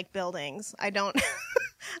looks like buildings? I don't know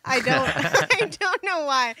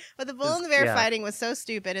why. But the bull and the bear fighting was so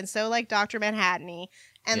stupid and so like Dr. Manhattan-y.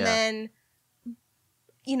 And then,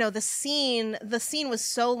 the scene was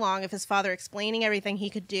so long of his father explaining everything he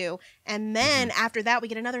could do. And then after that, we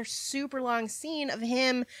get another super long scene of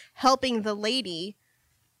him helping the lady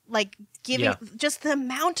like giving just the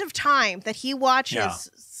amount of time that he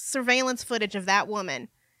watches surveillance footage of that woman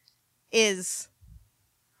is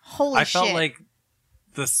holy shit. I felt like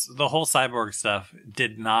the whole cyborg stuff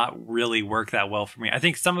did not really work that well for me. I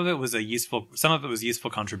think some of it was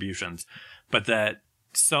useful contributions, but that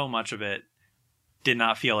so much of it did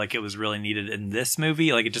not feel like it was really needed in this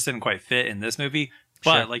movie. Like, it just didn't quite fit in this movie.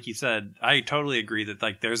 But like you said, I totally agree that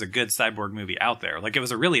like there's a good cyborg movie out there. Like, it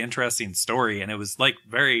was a really interesting story, and it was like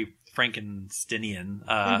very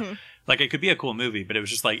Frankensteinian. Like, it could be a cool movie, but it was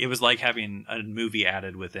just like, it was like having a movie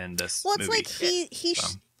added within this movie. Well, it's like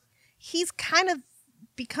he's kind of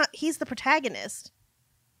he's the protagonist.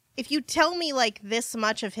 If you tell me like this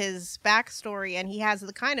much of his backstory, and he has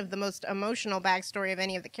the most emotional backstory of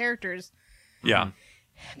any of the characters,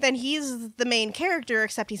 then he's the main character,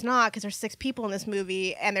 except he's not, because there's 6 people in this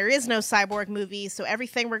movie, and there is no cyborg movie, so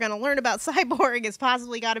everything we're going to learn about cyborg is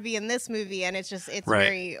possibly got to be in this movie, and it's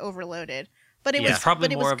very overloaded. But it was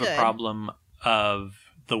probably more of good. a problem of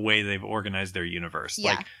the way they've organized their universe.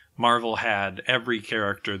 Like, Marvel had every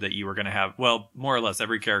character that you were going to have, well, more or less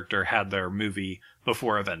every character had their movie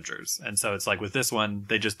before Avengers. And so it's like with this one,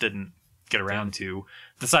 they just didn't get around to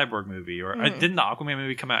the Cyborg movie. Or didn't the Aquaman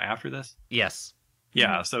movie come out after this? Yes.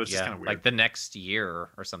 Yeah, so it's just kind of weird. Like the next year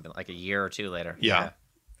or something, like a year or 2 later. Yeah.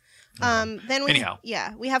 Then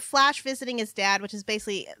we have Flash visiting his dad, which is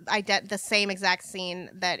basically the same exact scene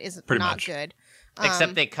that is pretty not much good.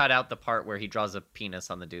 Except they cut out the part where he draws a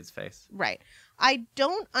penis on the dude's face. Right. I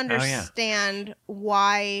don't understand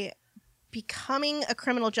why becoming a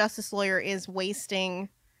criminal justice lawyer is wasting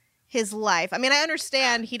his life. I mean, I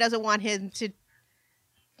understand he doesn't want him to,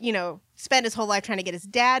 spend his whole life trying to get his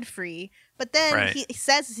dad free. But then he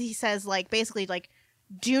says like, basically like,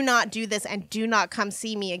 do not do this and do not come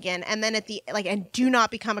see me again. And then and do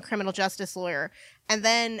not become a criminal justice lawyer. And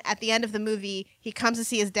then at the end of the movie, he comes to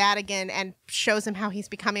see his dad again and shows him how he's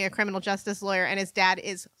becoming a criminal justice lawyer. And his dad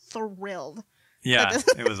is thrilled. Yeah,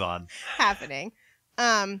 it was odd. Happening.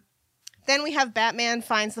 Then we have Batman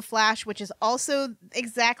finds the Flash, which is also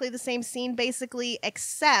exactly the same scene, basically,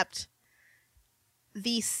 except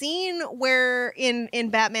the scene where in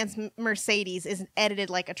Batman's Mercedes is edited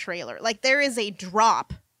like a trailer. Like, there is a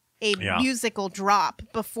musical drop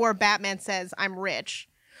before Batman says, "I'm rich."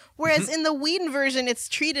 Whereas in the Whedon version, it's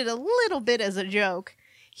treated a little bit as a joke.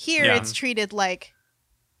 Here, it's treated like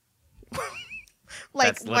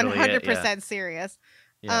 100% serious.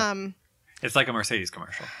 Yeah. It's like a Mercedes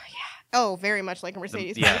commercial. Oh, very much like a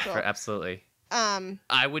Mercedes commercial. Yeah, absolutely.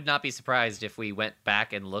 I would not be surprised if we went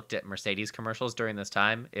back and looked at Mercedes commercials during this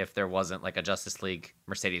time if there wasn't like a Justice League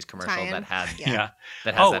Mercedes commercial that had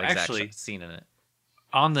that has that exact scene in it.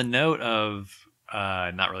 On the note of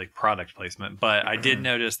not really product placement, but I did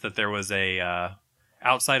notice that there was a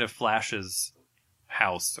outside of Flash's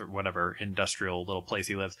house or whatever industrial little place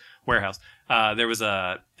he lives, warehouse. It was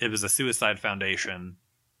a Suicide Foundation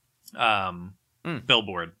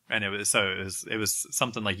billboard, and it was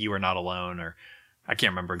something like "You Are Not Alone," or I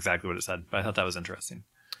can't remember exactly what it said, but I thought that was interesting.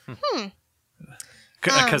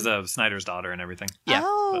 Because of Snyder's daughter and everything. Yeah.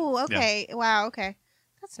 Oh, okay. Yeah. Wow. Okay,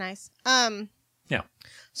 that's nice. Yeah.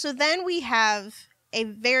 So then we have a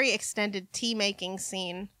very extended tea making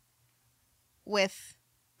scene with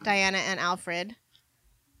Diana and Alfred.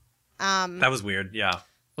 That was weird. Yeah.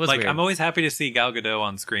 Weird. I'm always happy to see Gal Gadot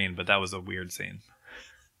on screen, but that was a weird scene.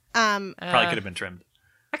 Probably could have been trimmed.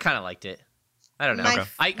 I kind of liked it. I don't know. Okay.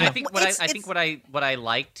 I think what I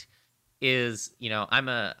liked is, I'm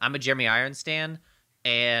a Jeremy Irons stan,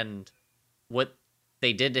 and what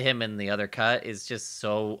they did to him in the other cut is just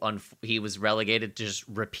so he was relegated to just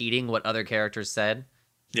repeating what other characters said.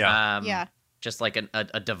 Yeah. Just like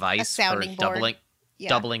a device for board.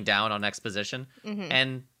 doubling down on exposition. Mm-hmm.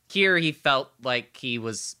 And here he felt like he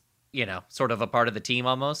was, sort of a part of the team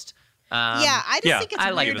almost. I just think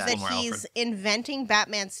it's weird that he's inventing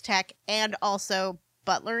Batman's tech and also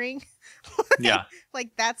butlering. Like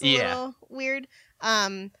that's a little weird.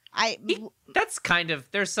 That's kind of,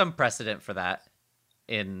 there's some precedent for that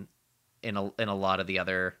in a lot of the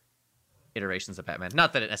other iterations of Batman.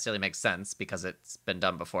 Not that it necessarily makes sense because it's been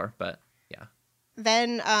done before, but yeah.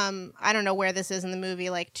 Then I don't know where this is in the movie,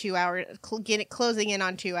 like 2 hours, closing in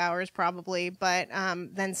on 2 hours probably, but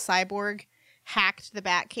then Cyborg hacked the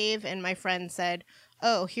Batcave, and my friend said,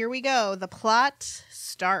 "Oh, here we go. The plot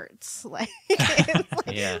starts."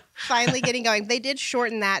 Finally getting going. They did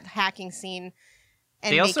shorten that hacking scene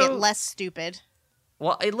and make it less stupid.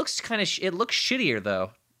 Well, it looks it looks shittier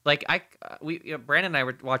though. Like Brandon and I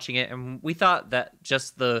were watching it, and we thought that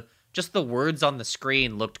just the words on the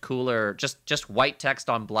screen looked cooler. Just white text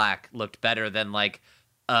on black looked better than like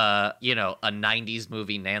a 90s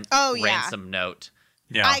movie ransom note.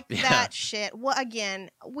 Yeah. That shit. Well, again,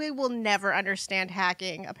 we will never understand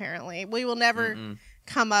hacking, apparently. We will never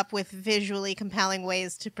come up with visually compelling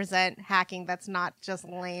ways to present hacking that's not just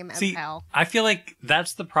lame as hell. I feel like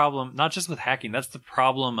that's the problem, not just with hacking, that's the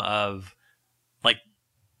problem of, like,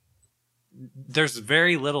 there's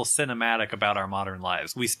very little cinematic about our modern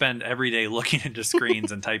lives. We spend every day looking into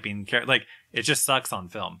screens and typing, like, it just sucks on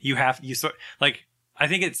film. I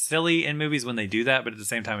think it's silly in movies when they do that, but at the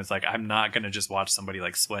same time, it's like, I'm not going to just watch somebody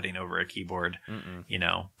like sweating over a keyboard,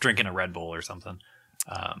 drinking a Red Bull or something.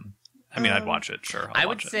 I'd watch it. Sure. I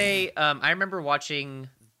would say, I remember watching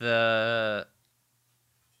either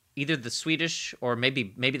the Swedish or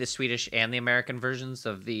maybe the Swedish and the American versions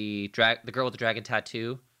of the Girl with the Dragon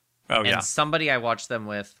Tattoo. Oh, yeah. And somebody I watched them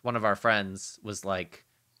with, one of our friends, was like,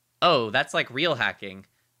 oh, that's like real hacking.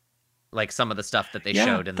 Like some of the stuff that they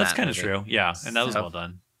showed in that movie. That's kind of true. Yeah, and that was well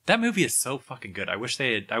done. That movie is so fucking good. I wish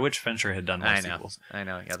Fincher had done more sequels. I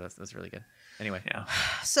know. Yeah, that's really good. Anyway. Yeah.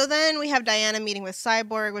 So then we have Diana meeting with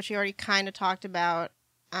Cyborg, which we already kind of talked about.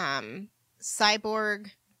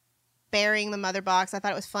 Cyborg burying the mother box. I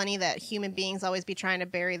thought it was funny that human beings always be trying to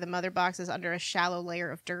bury the mother boxes under a shallow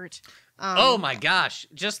layer of dirt. Oh my gosh.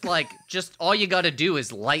 Just all you got to do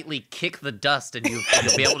is lightly kick the dust and you'll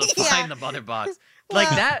be able to find the mother box. Like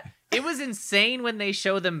that. It was insane when they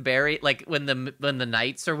show them bury, like when the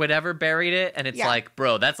knights or whatever buried it, and it's like,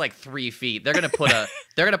 bro, that's like 3 feet. They're gonna put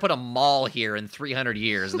a mall here in 300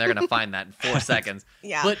 years, and they're gonna find that in 4 seconds.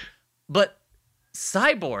 Yeah. But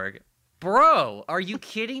Cyborg, bro, are you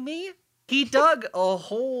kidding me? He dug a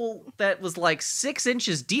hole that was like 6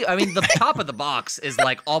 inches deep. I mean, the top of the box is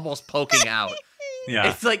like almost poking out. Yeah.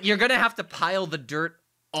 It's like you're gonna have to pile the dirt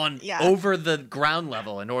on over the ground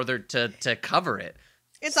level in order to cover it.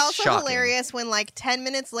 It's also shocking. Hilarious when, like, 10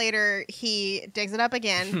 minutes later, he digs it up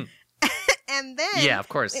again. And then, of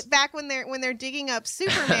course, back when they're digging up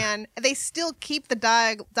Superman, they still keep the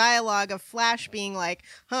dialogue of Flash being like,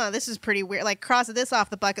 this is pretty weird. Like, cross this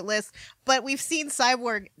off the bucket list. But we've seen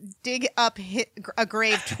Cyborg dig up a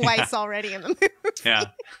grave twice already in the movie. Yeah.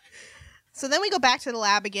 So then we go back to the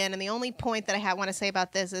lab again. And the only point that I want to say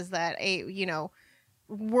about this is that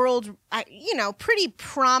pretty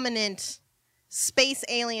prominent space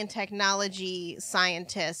alien technology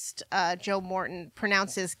scientist Joe Morton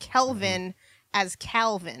pronounces Kelvin as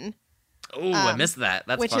Calvin. Oh, I missed that.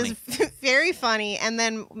 That's which funny. Is very funny. And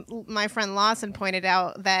then my friend Lawson pointed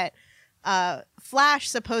out that Flash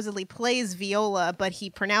supposedly plays viola, but he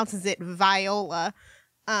pronounces it viola,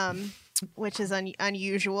 which is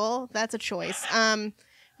unusual. That's a choice.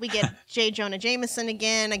 We get J. Jonah Jameson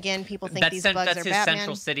again. Again, people think these bugs are Batman. That's his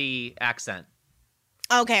Central City accent.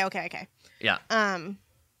 Okay. Yeah.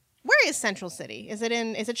 Where is Central City? Is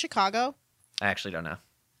it Chicago? I actually don't know.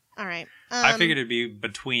 All right. I figured it'd be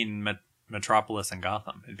between Metropolis and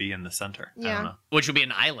Gotham. It'd be in the center. Yeah. I don't know. Which would be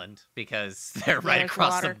an island because they're right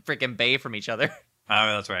across the freaking bay from each other.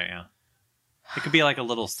 Oh, that's right. Yeah. It could be like a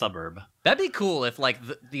little suburb. That'd be cool if like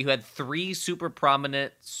you had 3 super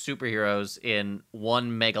prominent superheroes in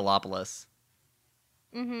one megalopolis.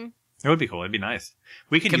 Mm-hmm. It would be cool. It'd be nice.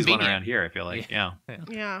 We could use one around here, I feel like. Yeah.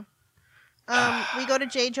 Yeah. We go to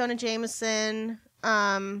J. Jonah Jameson,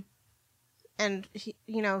 and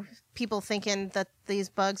people thinking that these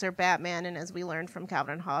bugs are Batman, and as we learned from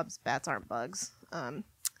Calvin and Hobbes, bats aren't bugs.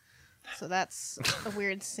 So that's a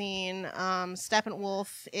weird scene.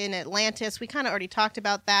 Steppenwolf in Atlantis. We kind of already talked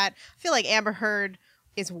about that. I feel like Amber Heard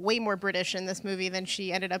is way more British in this movie than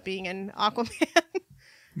she ended up being in Aquaman.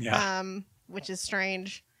 Yeah. Which is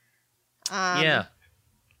strange.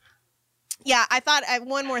 Yeah, I thought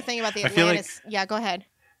one more thing about the Atlantis. Yeah, go ahead.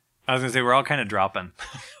 I was gonna say we're all kind of dropping.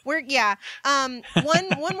 One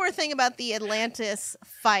more thing about the Atlantis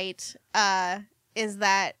fight is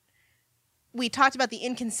that we talked about the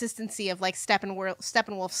inconsistency of like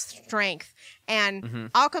Steppenwolf's strength, and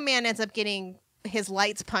Aquaman ends up getting his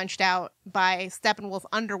lights punched out by Steppenwolf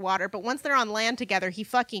underwater. But once they're on land together, he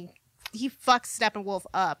fucks Steppenwolf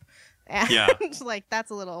up. And like that's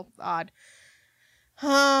a little odd.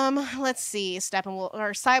 Let's see.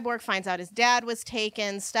 Cyborg finds out his dad was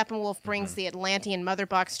taken. Steppenwolf brings the Atlantean mother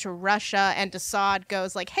box to Russia, and Desaad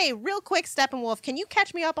goes like, "Hey, real quick, Steppenwolf, can you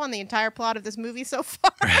catch me up on the entire plot of this movie so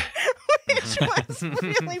far?" Which was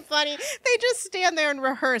really funny. They just stand there and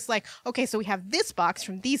rehearse like, okay, so we have this box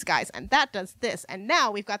from these guys, and that does this, and now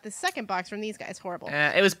we've got the second box from these guys. Horrible.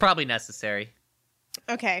 It was probably necessary.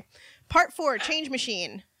 Okay. Part 4, Change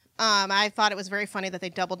Machine. I thought it was very funny that they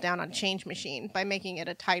doubled down on Change Machine by making it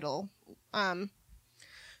a title.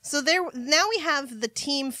 So now we have the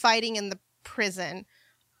team fighting in the prison.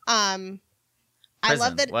 Prison. I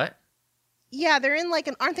love that. What? Yeah, they're in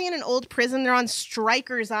aren't they in an old prison? They're on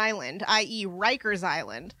Strikers Island, i.e. Rikers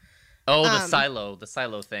Island. Oh, the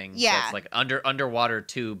silo thing. Yeah. That's like underwater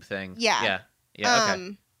tube thing. Yeah. Yeah,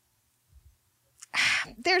 okay.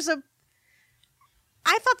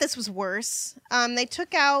 I thought this was worse. They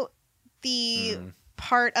took out the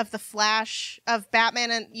part of the Flash, of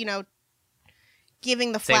Batman, and,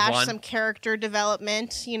 giving the Flash some character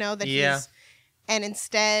development, that he's... And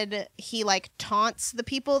instead, he, taunts the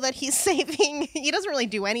people that he's saving. He doesn't really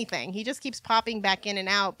do anything. He just keeps popping back in and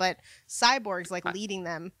out, but Cyborg's, leading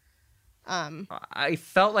them. I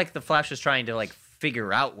felt like the Flash was trying to,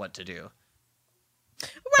 figure out what to do.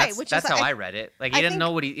 Right, that's how I read it. He doesn't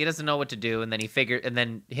know he doesn't know what to do, and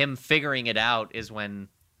then him figuring it out is when,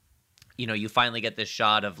 you finally get this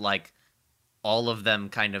shot of all of them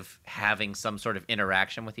kind of having some sort of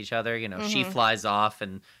interaction with each other. She flies off,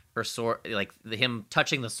 and her sword, him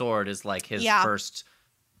touching the sword is his first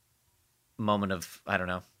moment of, I don't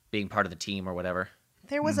know, being part of the team or whatever.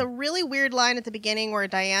 There was a really weird line at the beginning where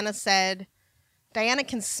Diana said, Diana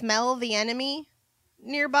can smell the enemy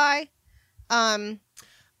nearby.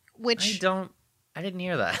 Which I didn't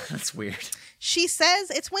hear that. That's weird. She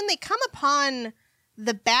says it's when they come upon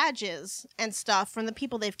the badges and stuff from the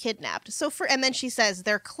people they've kidnapped. And then she says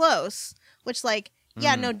they're close, which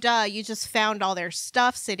yeah, no duh, you just found all their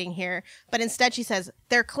stuff sitting here. But instead she says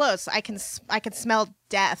they're close. I can smell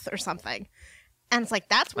death or something. And it's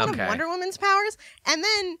that's one of Wonder Woman's powers. And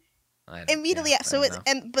then immediately,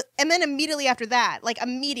 and then immediately after that,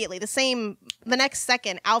 the next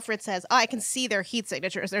second, Alfred says, "Oh, I can see their heat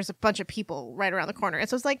signatures. There's a bunch of people right around the corner." And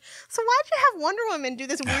so it's so why'd you have Wonder Woman do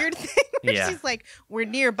this weird thing where she's "We're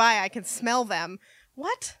nearby, I can smell them"?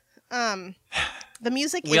 What? The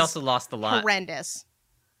music. We also lost the line. Horrendous.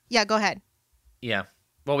 Yeah, go ahead. Yeah.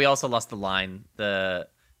 Well, we also lost the line.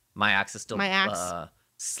 My axe is still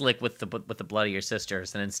slick with the blood of your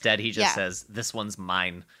sisters, and instead he just says, "This one's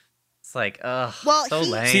mine." It's so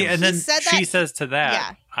lame. See, and then she says to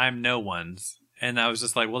that, "I'm no one's," and I was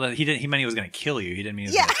just well, he meant he was going to kill you. He didn't mean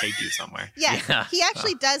he was going to take you somewhere. Yeah, he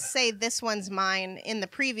actually does say, "This one's mine" in the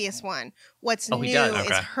previous one. What's new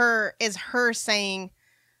is her saying,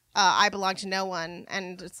 "I belong to no one,"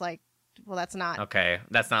 and it's well, that's not okay.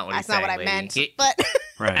 That's not what that's not what I meant. But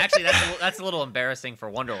right. Actually, that's a little embarrassing for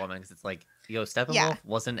Wonder Woman because it's Steppenwolf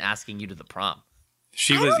wasn't asking you to the prom.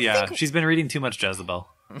 She was, she's been reading too much Jezebel.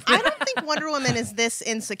 I don't think Wonder Woman is this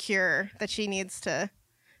insecure that she needs to.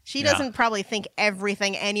 She doesn't probably think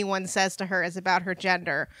everything anyone says to her is about her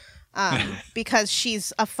gender, because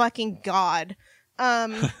she's a fucking god.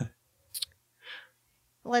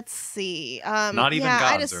 Let's see. Not even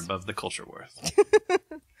gods are above the culture wars.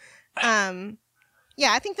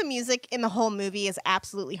 Yeah, I think the music in the whole movie is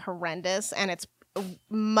absolutely horrendous, and it's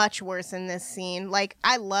much worse in this scene.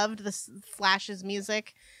 I loved the Flash's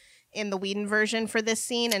music in the Whedon version for this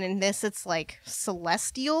scene, and in this it's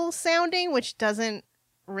celestial sounding, which doesn't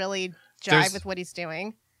really jive with what he's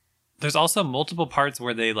doing. There's also multiple parts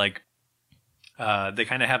where they they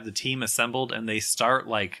kind of have the team assembled, and they start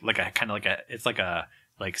it's a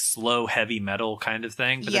slow heavy metal kind of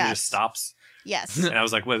thing, but then it just stops. Yes. And I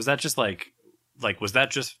was wait, was that just was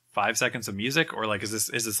that just 5 seconds of music, or is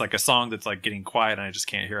this a song that's getting quiet and I just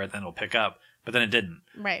can't hear it, then it'll pick up? But then it didn't.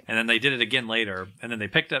 Right. And then they did it again later, and then they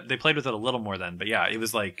played with it a little more then. But yeah, it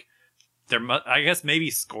was I guess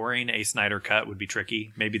maybe scoring a Snyder cut would be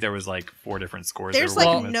tricky. Maybe there was 4 different scores. There's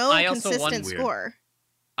no consistent score.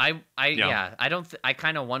 I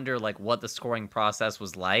kind of wonder what the scoring process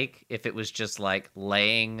was like, if it was just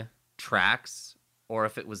laying tracks or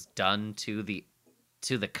if it was done to the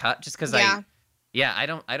cut, just because I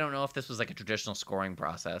don't know if this was a traditional scoring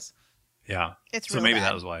process. Yeah. It's so really maybe bad.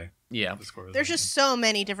 that was why. Yeah. The score was there's just so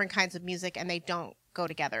many different kinds of music, and they don't go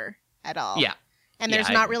together at all. Yeah. And there's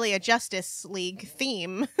not really a Justice League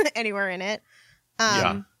theme anywhere in it.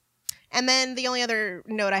 And then the only other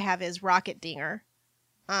note I have is Rocket Dinger.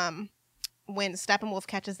 When Steppenwolf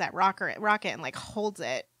catches that rocket and holds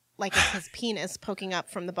it like it's his penis poking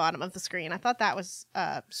up from the bottom of the screen. I thought that was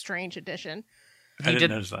a strange addition. I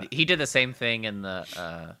didn't notice that. He did the same thing in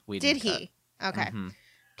the Whedon Did he? cut. Okay. Mm-hmm.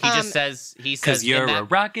 He just says because you're a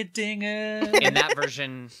rocket dinger. In that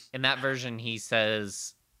version, he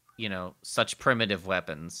says, such primitive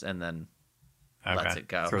weapons, and then lets it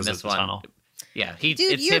go. Throws this it in the tunnel. Yeah, you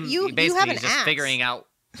basically have an he's just axe. figuring out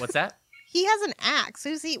what's that. He has an axe.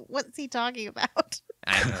 What's he talking about?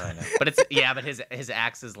 I know. But but his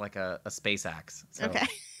axe is like a space axe. So, okay.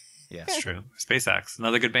 Yeah, it's true. Space Axe,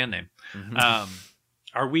 another good band name. Mm-hmm.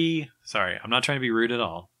 Are we? Sorry, I'm not trying to be rude at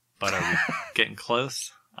all, but are we getting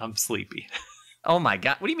close? I'm sleepy. Oh my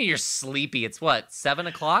god! What do you mean you're sleepy? It's what, 7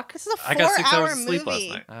 o'clock? This is a 4-hour I got 6 hours of movie. sleep last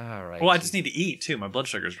night. All right. Well, I just need to eat too. My blood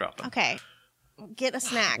sugar's dropping. Okay, get a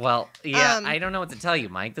snack. Well, yeah, I don't know what to tell you,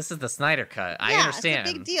 Mike. This is the Snyder Cut. I understand. It's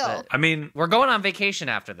a big deal. I mean, we're going on vacation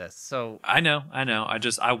after this, so I know. I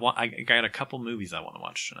got a couple movies I want to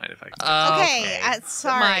watch tonight if I can. Okay,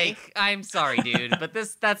 sorry, Mike. I'm sorry, dude, but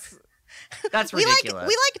that's ridiculous.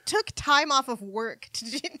 We took time off of work to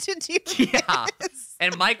do Yeah, this.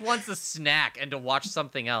 and Mike wants a snack and to watch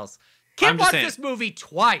something else. Can't watch this movie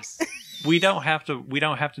twice. We don't have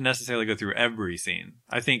to necessarily go through every scene.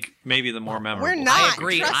 I think maybe the more memorable. We're not. I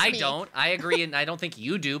agree. Trust I me. don't. I agree, and I don't think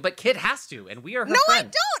you do. But Kit has to, and we are her No,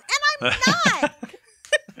 friend. I don't, and I'm not.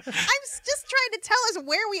 I'm just trying to tell us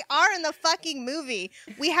where we are in the fucking movie.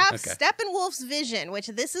 We have Steppenwolf's vision, which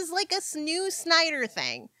this is like a new Snyder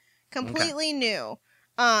thing, completely new.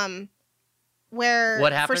 Where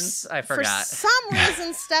what happens? I forgot. For some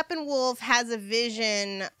reason, Steppenwolf has a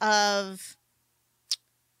vision of.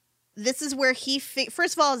 This is where he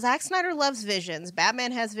first of all, Zack Snyder loves visions.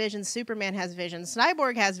 Batman has visions. Superman has visions.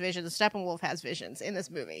 Cyborg has visions. Steppenwolf has visions in this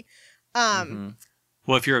movie.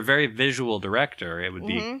 Well, if you're a very visual director, it would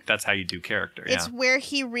be that's how you do character. It's where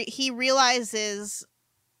he realizes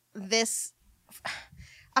this.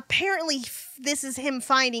 Apparently, this is him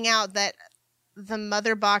finding out that the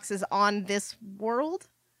mother box is on this world,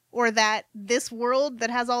 or that this world that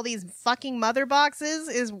has all these fucking mother boxes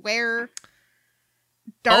is where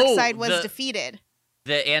Darkseid was defeated.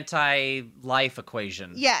 The anti-life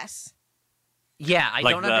equation. Yes. Yeah, I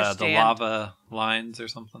don't understand. The lava lines or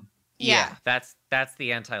something. Yeah, that's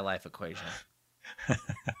the anti-life equation.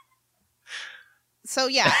 So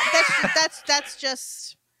yeah, that's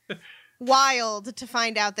just wild to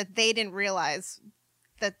find out that they didn't realize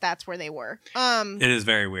that that's where they were. It is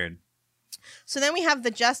very weird. So then we have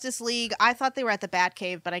the Justice League. I thought they were at the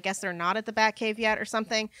Batcave, but I guess they're not at the Batcave yet or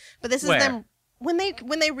something. But this is them when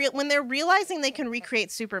they're realizing they can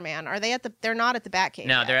recreate Superman. Are they at the? They're not at the Batcave.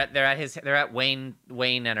 No, yet. they're at Wayne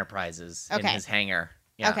Enterprises in his hangar.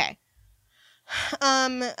 Yeah. Okay.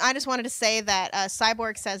 I just wanted to say that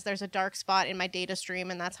Cyborg says there's a dark spot in my data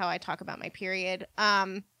stream, and that's how I talk about my period.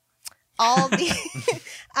 All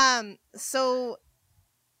the so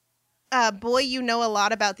boy, you know a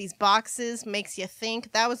lot about these boxes, makes you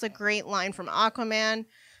think. That was a great line from Aquaman.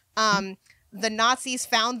 The Nazis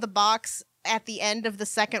found the box at the end of the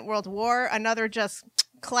Second World War. Another just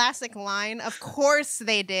classic line. Of course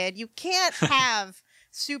they did. You can't have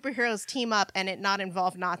superheroes team up and it not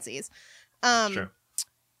involve Nazis. Sure.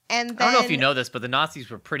 And then, I don't know if you know this, but the Nazis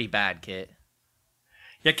were pretty bad, Kit.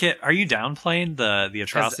 Yeah, Kit, are you downplaying the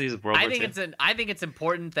atrocities of World War II? I think it's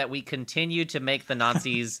important that we continue to make the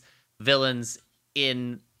Nazis villains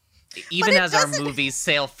even as our movies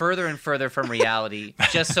sail further and further from reality,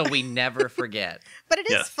 just so we never forget. But it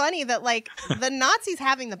is funny that like the Nazis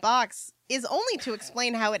having the box is only to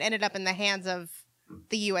explain how it ended up in the hands of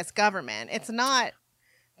the U.S. government. It's not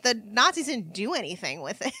the Nazis didn't do anything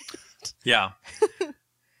with it. Yeah.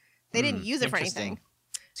 They didn't use it for anything.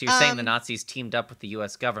 So you're saying the Nazis teamed up with the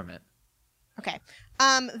U.S. government? Okay.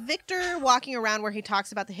 Victor walking around where he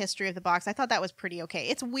talks about the history of the box, I thought that was pretty okay.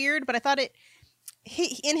 It's weird, but I thought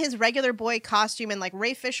he in his regular boy costume, and like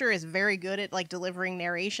Ray Fisher is very good at like delivering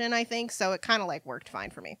narration, I think, so it kind of like worked fine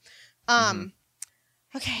for me.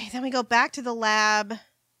 Okay, then we go back to the lab.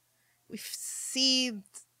 We see,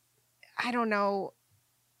 I don't know,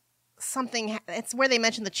 something. It's where they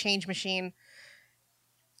mention the change machine.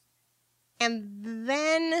 And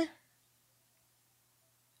then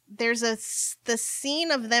there's the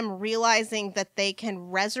scene of them realizing that they can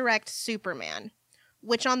resurrect Superman,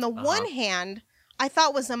 which on the one hand, I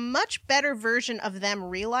thought was a much better version of them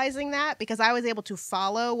realizing that, because I was able to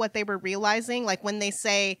follow what they were realizing. Like when they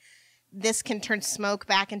say this can turn smoke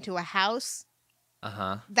back into a house.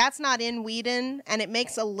 That's not in Whedon, and it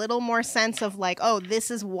makes a little more sense of like, oh,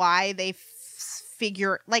 this is why they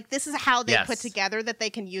figure, like this is how they put together that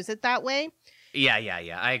they can use it that way. Yeah.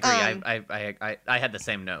 I agree. I had the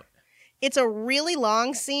same note. It's a really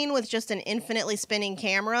long scene with just an infinitely spinning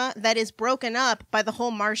camera that is broken up by the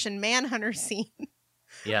whole Martian Manhunter scene.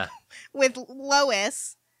 Yeah. With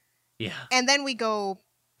Lois. Yeah. And then we go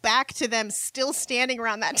back to them still standing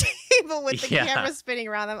around that table with the camera spinning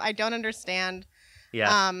around them. I don't understand.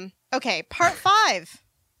 Yeah. Okay, part 5.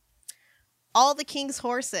 All the King's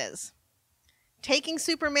horses. Taking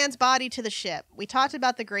Superman's body to the ship. We talked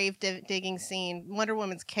about the grave digging scene. Wonder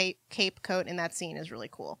Woman's cape coat in that scene is really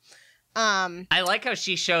cool. I like how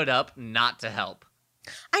she showed up not to help.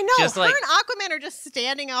 I know. Just her and Aquaman are just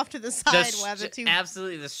standing off to the side while the two.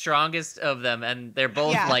 Absolutely the strongest of them, and they're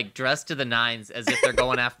both like dressed to the nines as if they're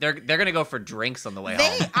going after. They're gonna go for drinks on the way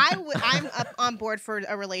home. I'm up on board for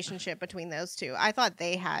a relationship between those two. I thought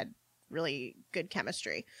they had really good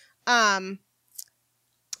chemistry. I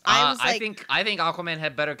think Aquaman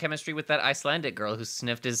had better chemistry with that Icelandic girl who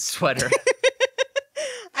sniffed his sweater.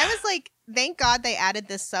 I was like, thank God they added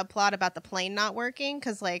this subplot about the plane not working,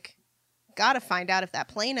 because like, gotta find out if that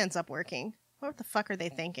plane ends up working. What the fuck are they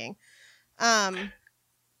thinking?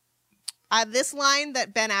 This line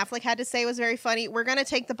that Ben Affleck had to say was very funny. We're gonna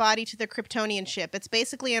take the body to the Kryptonian ship. It's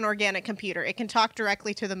basically an organic computer. It can talk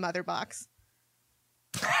directly to the mother box.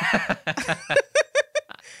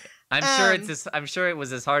 I'm sure it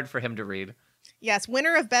as hard for him to read. Yes,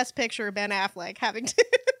 winner of Best Picture, Ben Affleck, having to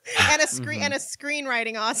and a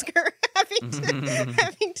screenwriting Oscar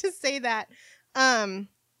having to say that.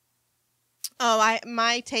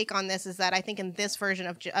 My take on this is that I think in this version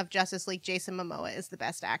of Justice League, Jason Momoa is the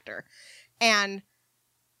best actor, and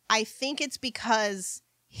I think it's because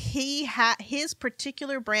his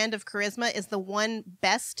particular brand of charisma is the one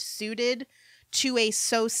best suited to a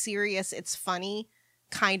so serious it's funny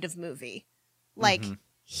kind of movie. Like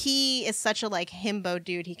he is such a like himbo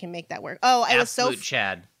dude, he can make that work. Oh, it was so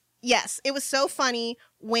Chad. Yes, it was so funny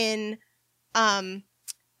when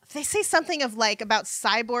they say something of like about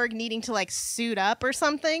Cyborg needing to like suit up or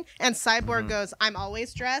something, and Cyborg goes, "I'm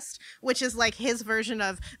always dressed," which is like his version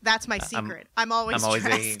of "That's my secret. I'm always dressed."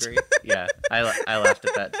 Angry. Yeah, I laughed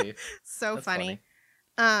at that too. That's funny.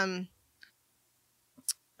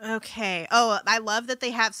 Okay. Oh, I love that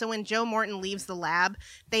they have. So when Joe Morton leaves the lab,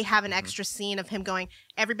 they have an extra scene of him going,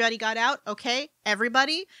 "Everybody got out? Okay,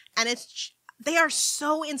 everybody," and they are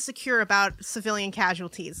so insecure about civilian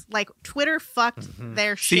casualties. Like, Twitter fucked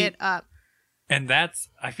their shit up. And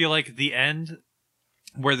I feel like the end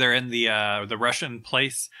where they're in the Russian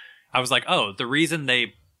place, I was like, oh, the reason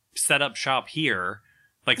they set up shop here,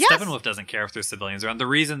 like Steppenwolf doesn't care if there's civilians around. The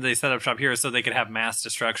reason they set up shop here is so they could have mass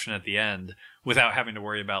destruction at the end without having to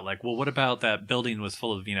worry about like, well, what about that building was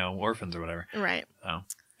full of, orphans or whatever. Right. So,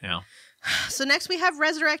 yeah. So next we have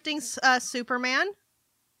resurrecting Superman.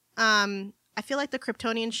 I feel like the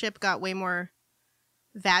Kryptonian ship got way more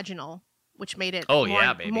vaginal, which made it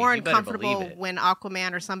more uncomfortable when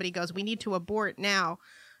Aquaman or somebody goes, "We need to abort now."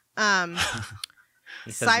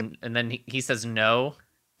 He says, and then he says no,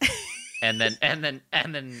 and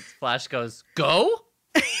then Flash goes, "Go."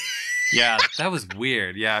 Yeah, that was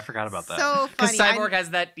weird. Yeah, I forgot about that. So funny. Because Cyborg has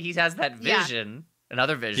that vision. Yeah.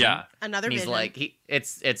 Another vision. Yeah. Another vision. He's like,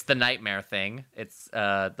 it's the nightmare thing. It's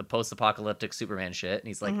the post-apocalyptic Superman shit. And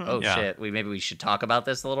he's like, shit, maybe we should talk about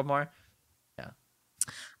this a little more.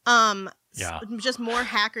 Yeah. Just more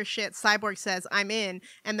hacker shit. Cyborg says, "I'm in,"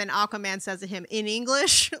 and then Aquaman says to him in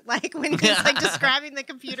English, like when he's like describing the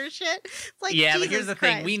computer shit. It's like, yeah, Jesus but here's the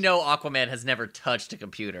Christ. thing: we know Aquaman has never touched a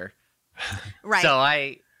computer, right? So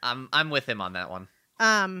I'm with him on that one.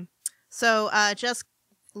 So just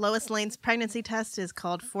Lois Lane's pregnancy test is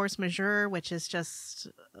called force majeure, which is just,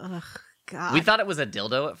 God. We thought it was a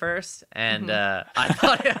dildo at first, and I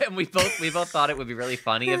thought, and we both thought it would be really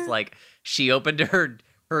funny if like she opened her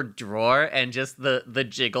drawer and just the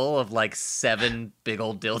jiggle of like 7 big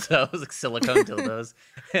old dildos, like silicone dildos.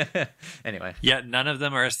 Anyway, yet none of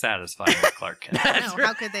them are as satisfying as Clark Kent. No, right.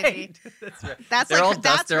 How could they be? That's right.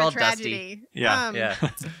 They're all tragedy. dusty. Yeah,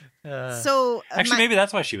 So actually, maybe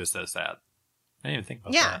that's why she was so sad. I didn't even think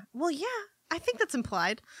about that. Yeah, well, yeah, I think that's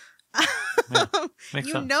implied. Yeah,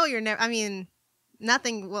 makes sense. You're never. I mean,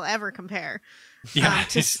 nothing will ever compare. Yeah,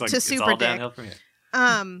 to it's Super all Dick. downhill from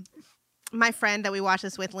here. My friend that we watched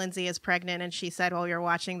this with, Lindsay, is pregnant, and she said while we were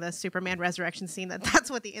watching the Superman resurrection scene that's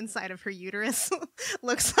what the inside of her uterus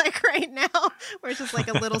looks like right now, where it's just like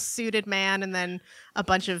a little suited man and then a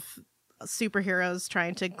bunch of superheroes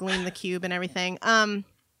trying to glean the cube and everything.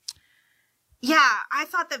 Yeah, I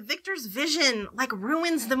thought that Victor's vision like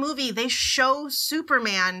ruins the movie. They show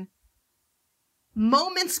Superman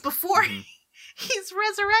moments before he's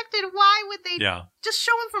resurrected. Why would they just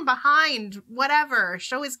show him from behind? Whatever.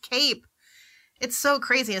 Show his cape. It's so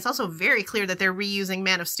crazy. It's also very clear that they're reusing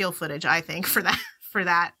Man of Steel footage, I think, for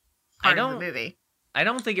that part of the movie. I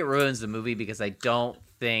don't think it ruins the movie because I don't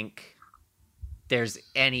think there's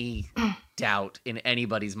any doubt in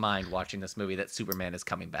anybody's mind watching this movie that Superman is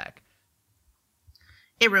coming back.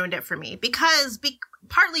 It ruined it for me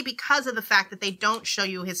partly because of the fact that they don't show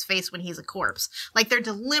you his face when he's a corpse. Like they're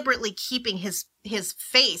deliberately keeping his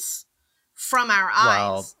face from our eyes.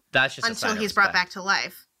 Well, that's just until he's brought back to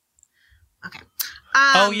life. Okay.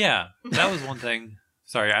 Oh yeah, that was one thing.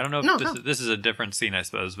 Sorry, I don't know if this is a different scene, I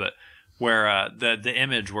suppose, but where the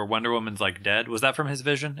image where Wonder Woman's like dead, was that from his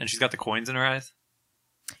vision? And she's got the coins in her eyes?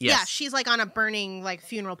 Yes. Yeah, she's like on a burning like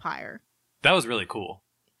funeral pyre. That was really cool.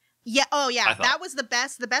 Yeah. Oh, yeah. That was the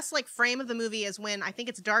best. The best like frame of the movie is when I think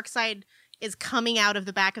it's Darkseid is coming out of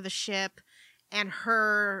the back of the ship, and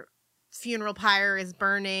her funeral pyre is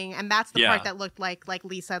burning, and that's the part that looked like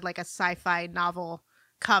Lee said, like a sci-fi novel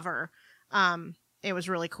cover. It was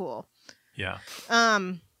really cool. Yeah.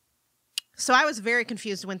 So I was very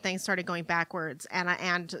confused when things started going backwards,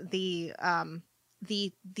 and the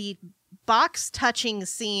box touching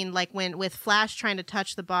scene, like when with Flash trying to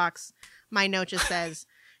touch the box, my note just says,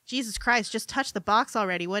 Jesus Christ, just touch the box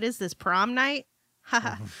already. What is this, prom night?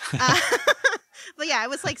 But yeah, it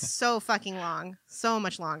was like so fucking long, so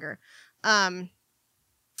much longer.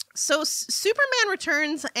 So Superman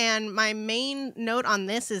Returns, and my main note on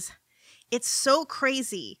this is it's so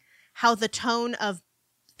crazy how the tone of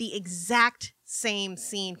the exact same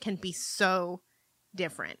scene can be so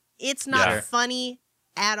different. It's not funny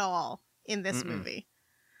at all in this movie.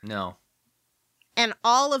 No. And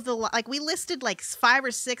all of the, like, we listed like 5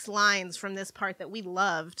 or 6 lines from this part that we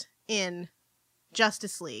loved in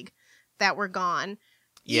Justice League that were gone.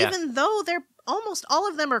 Yeah. Even though they're almost all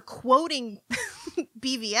of them are quoting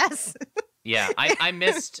BVS. Yeah, I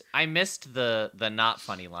missed the not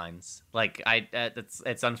funny lines. Like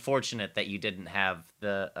it's unfortunate that you didn't have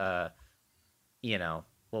the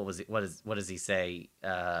what was it? What does he say?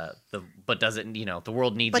 But doesn't the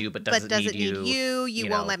world needs you, but doesn't need you. You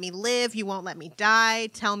won't let me live. You won't let me die.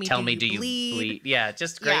 Tell me, do you bleed? Yeah,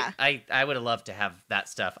 just great. Yeah. I would have loved to have that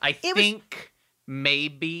stuff. I think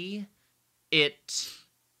maybe it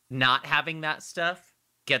not having that stuff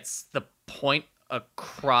gets the point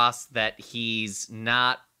across that he's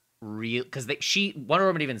not real, because Wonder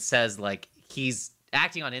Woman even says like he's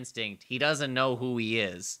acting on instinct. He doesn't know who he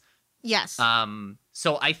is. Yes.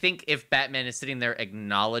 So I think if Batman is sitting there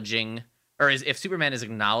acknowledging, if Superman is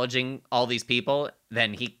acknowledging all these people,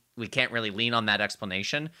 then we can't really lean on that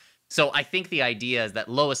explanation. So I think the idea is that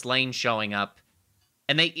Lois Lane showing up,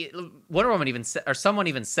 and Wonder Woman someone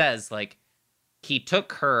even says like he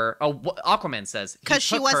took her. Oh, Aquaman says because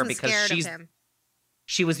she wasn't scared of him.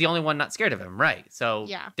 She was the only one not scared of him, right? So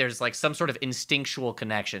there's like some sort of instinctual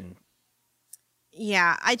connection.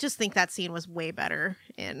 Yeah, I just think that scene was way better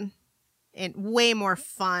and way more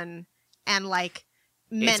fun and like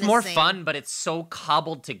menacing. It's more fun, but it's so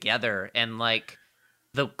cobbled together, and like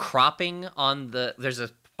the cropping on there's a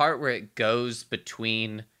part where it goes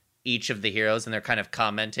between each of the heroes and they're kind of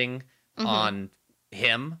commenting on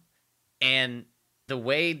him, and the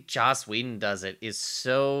way Joss Whedon does it is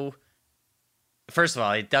so. First of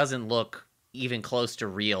all, it doesn't look even close to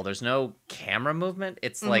real. There's no camera movement.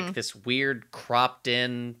 It's like this weird cropped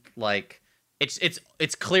in, like it's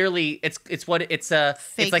clearly it's like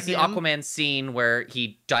the Aquaman scene where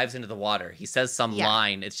he dives into the water. He says some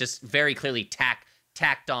line. It's just very clearly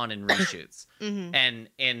tacked on in reshoots. And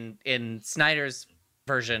in Snyder's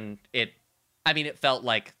version, it felt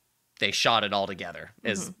like they shot it all together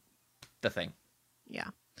is the thing. Yeah.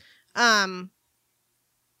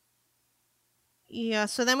 Yeah,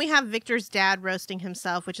 so then we have Victor's dad roasting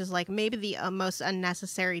himself, which is like maybe the most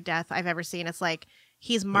unnecessary death I've ever seen. It's like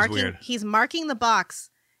he's marking the box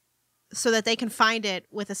so that they can find it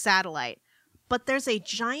with a satellite. But there's a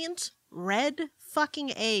giant red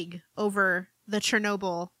fucking egg over the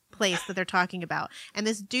Chernobyl place that they're talking about. And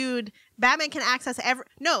this dude, Cyborg can access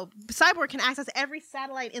every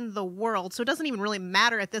satellite in the world. So it doesn't even really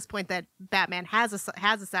matter at this point that Batman has a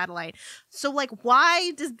satellite. So like,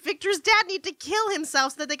 why does Victor's dad need to kill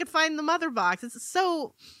himself so that they could find the mother box? It's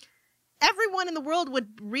so everyone in the world would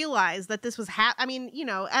realize that this was and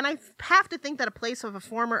I have to think that a place of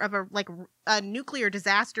a nuclear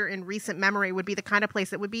disaster in recent memory would be the kind of place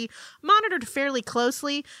that would be monitored fairly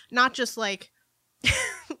closely, not just like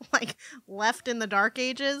like left in the dark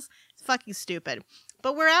ages. It's fucking stupid.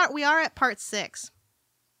 But we are at part 6.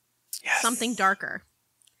 Yes. Something darker.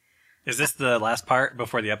 Is this the last part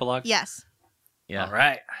before the epilogue? Yes. Yeah. All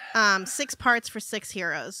right. 6 parts for 6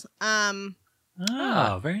 heroes. Very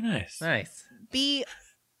nice. Nice.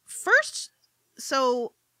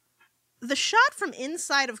 So the shot from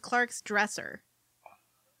inside of Clark's dresser.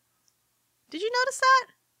 Did you notice that?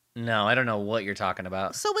 No, I don't know what you're talking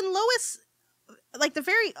about. So when Lois, like it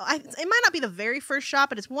might not be the very first shot,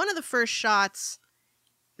 but it's one of the first shots.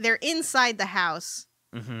 They're inside the house,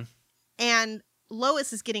 and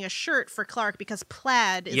Lois is getting a shirt for Clark because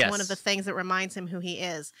plaid is one of the things that reminds him who he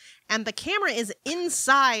is. And the camera is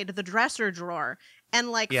inside the dresser drawer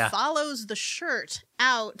and follows the shirt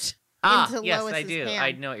out into Lois's I do. hand.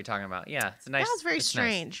 I know what you're talking about. Yeah, it's a nice. That was very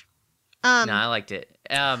strange. No, I liked it.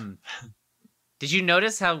 Did you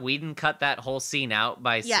notice how Whedon cut that whole scene out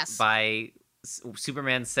by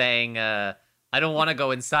Superman saying, "I don't want to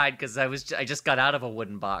go inside because I just got out of a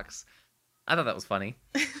wooden box." I thought that was funny.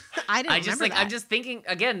 I didn't remember that. I'm just thinking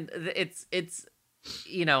again. It's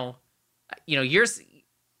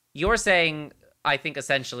you're saying, I think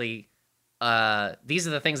essentially these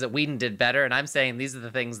are the things that Whedon did better, and I'm saying these are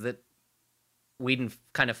the things that Whedon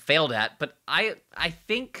kind of failed at. But I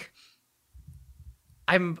think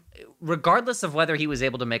regardless of whether he was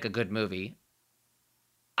able to make a good movie,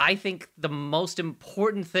 I think the most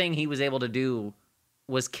important thing he was able to do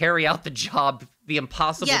was carry out the job, the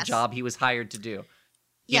impossible job he was hired to do.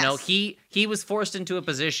 You know, he was forced into a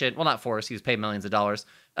position, well, not forced, he was paid millions of dollars,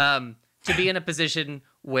 to be in a position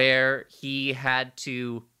where he had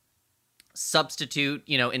to substitute,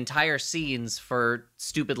 entire scenes for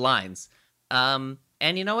stupid lines. And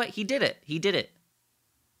you know what? He did it.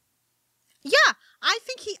 Yeah, I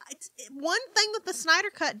think one thing that the Snyder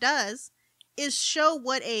Cut does is show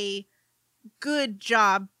what a good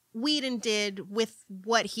job Whedon did with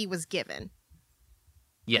what he was given.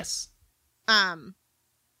 Yes. And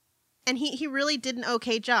he really did an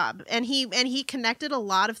okay job. And he connected a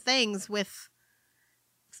lot of things with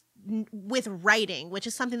writing, which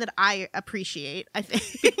is something that I appreciate, I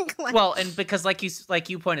think. Well, and because like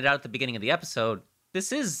you pointed out at the beginning of the episode, it's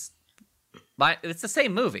the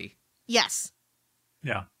same movie. Yes.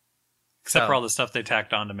 Yeah. Except for all the stuff they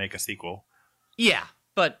tacked on to make a sequel. Yeah,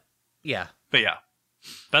 but yeah. But yeah.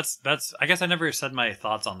 That's I guess I never said my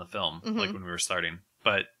thoughts on the film, like when we were starting.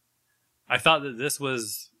 But I thought that this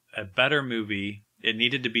was a better movie. It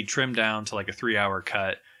needed to be trimmed down to like a 3-hour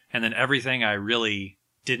cut. And then everything I really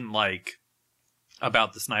didn't like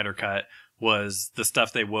about the Snyder Cut was the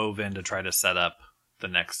stuff they wove in to try to set up the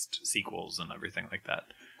next sequels and everything like that.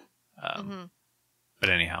 But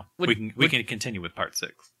anyhow, we can continue with part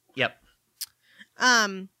 6. Yep.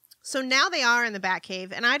 So now they are in the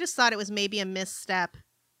Batcave, and I just thought it was maybe a misstep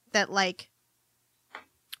that, like,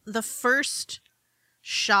 the first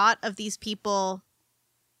shot of these people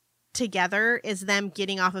together is them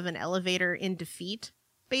getting off of an elevator in defeat,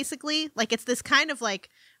 basically. Like, it's this kind of, like,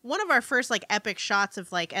 one of our first, like, epic shots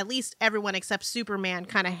of, like, at least everyone except Superman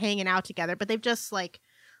kind of hanging out together, but they've just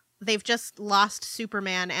lost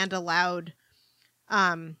Superman and allowed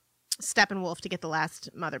Steppenwolf to get the last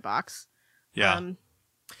mother box. Yeah.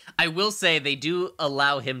 I will say they do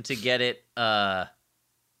allow him to get it.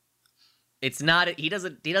 It's not, he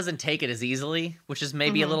doesn't take it as easily, which is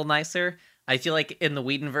maybe a little nicer. I feel like in the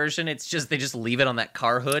Whedon version, it's just they just leave it on that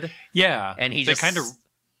car hood. Yeah, and he just kind of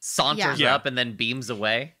saunters up and then beams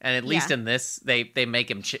away. And at least in this, they make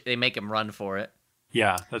him run for it.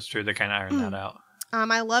 Yeah, that's true. They kind of iron that out.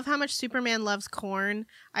 I love how much Superman loves corn.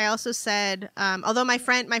 I also said, although my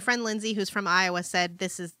friend Lindsay, who's from Iowa, said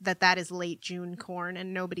that is late June corn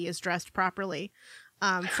and nobody is dressed properly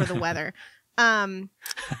for the weather. And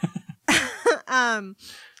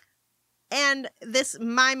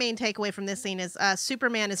my main takeaway from this scene is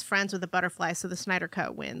Superman is friends with the butterfly, so the Snyder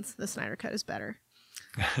Cut wins. The Snyder Cut is better,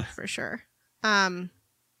 for sure.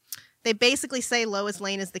 They basically say Lois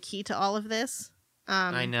Lane is the key to all of this.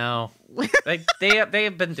 I know. they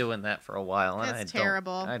have been doing that for a while, and that's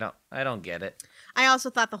terrible. I don't get it. I also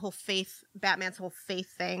thought Batman's whole faith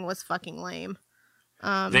thing was fucking lame.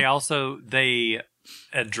 They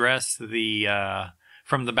address the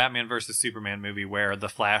from the Batman versus Superman movie where the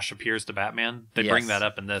Flash appears to Batman. They bring that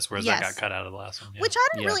up in this, whereas that got cut out of the last one. Yeah. Which I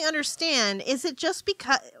don't really understand. Is it just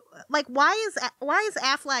because, like, why is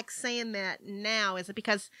Affleck saying that now? Is it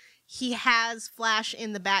because he has Flash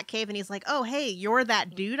in the Batcave and he's like, oh, hey, you're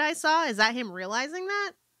that dude I saw? Is that him realizing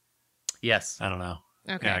that? Yes. I don't know.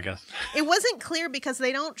 Okay. Yeah, I guess. It wasn't clear because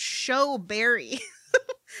they don't show Barry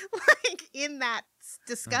like in that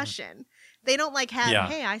discussion. They don't like have,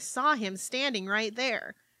 hey, I saw him standing right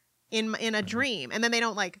there in a dream. And then they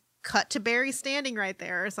don't like cut to Barry standing right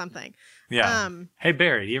there or something. Yeah. Hey,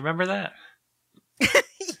 Barry, do you remember that? Yeah,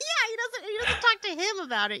 he doesn't talk to him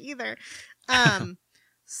about it either.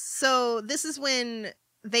 So this is when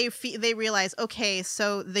they realize, okay,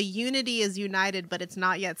 so the Unity is united, but it's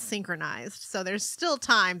not yet synchronized. So there's still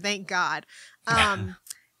time, thank God.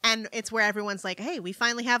 And it's where everyone's like, hey, we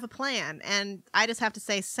finally have a plan. And I just have to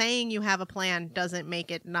say, saying you have a plan doesn't make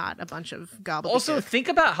it not a bunch of gobbledygook. Also, think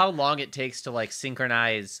about how long it takes to like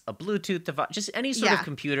synchronize a Bluetooth device, just any sort of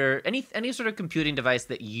computer, any sort of computing device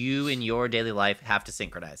that you in your daily life have to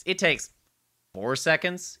synchronize. It takes 4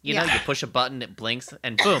 seconds. You know, you push a button, it blinks,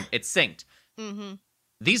 and boom, it's synced.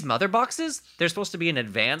 these mother boxes, they're supposed to be an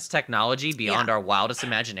advanced technology beyond our wildest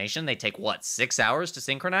imagination. They take, what, 6 hours to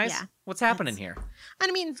synchronize? Yeah. What's happening here?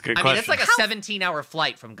 I mean, it's like a 17-hour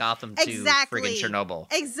flight from Gotham to friggin' Chernobyl.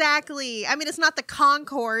 Exactly. I mean, it's not the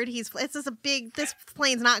Concorde. It's just a big. This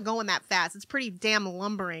plane's not going that fast. It's pretty damn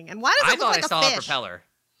lumbering. And why does it look like a fish? I thought I saw a propeller.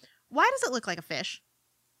 Why does it look like a fish?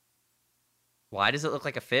 Why does it look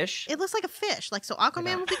like a fish? It looks like a fish. Like, so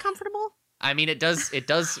Aquaman would be comfortable? I mean, it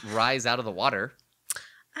does rise out of the water.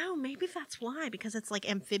 Oh, maybe that's why, because it's like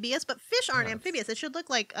amphibious, but fish aren't amphibious. It should look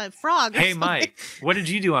like a frog. Hey, Mike, what did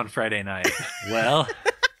you do on Friday night? Well,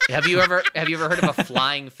 have you ever heard of a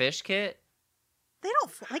flying fish, Kit?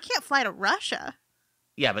 They can't fly to Russia.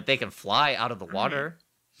 Yeah, but they can fly out of the water.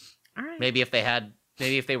 All right. Maybe if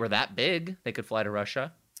they were that big, they could fly to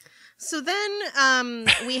Russia. So then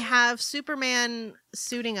we have Superman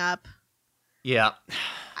suiting up. Yeah.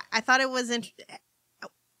 I thought it was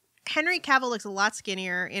Henry Cavill looks a lot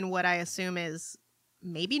skinnier in what I assume is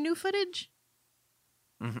maybe new footage.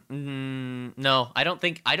 No, I don't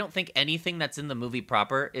think anything that's in the movie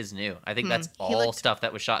proper is new. I think that's all stuff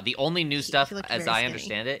that was shot. The only new stuff, as I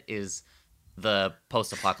understand it, is the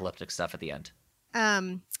post-apocalyptic stuff at the end.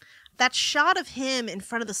 That shot of him in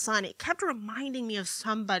front of the sun, it kept reminding me of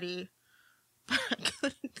somebody, but I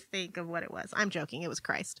couldn't think of what it was. I'm joking. It was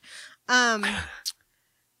Christ.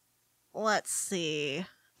 Let's see.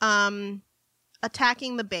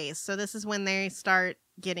 Attacking the base. So this is when they start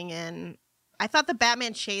getting in. I thought the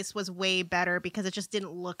Batman chase was way better because it just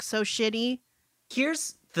didn't look so shitty.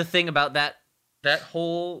 Here's the thing about that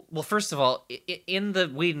whole... Well, first of all, in the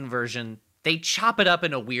Whedon version, they chop it up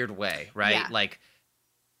in a weird way, right? Yeah. Like,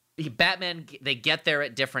 Batman, they get there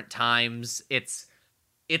at different times. And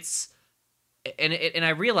I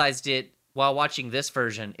realized it while watching this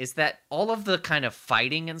version, is that all of the kind of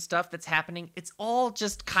fighting and stuff that's happening, it's all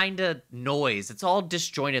just kind of noise. It's all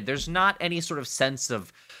disjointed. There's not any sort of sense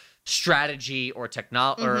of strategy or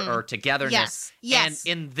or togetherness. Yes.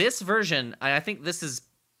 And in this version, I think this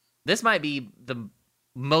might be the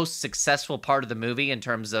most successful part of the movie in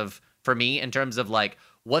terms of like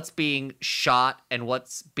what's being shot and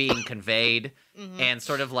what's being conveyed and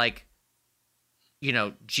sort of like, you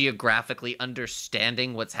know, geographically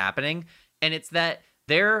understanding what's happening. And it's that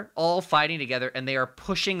they're all fighting together and they are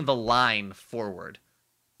pushing the line forward.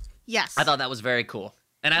 Yes. I thought that was very cool.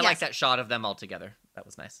 And I like that shot of them all together. That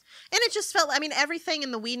was nice. And it just felt, I mean, everything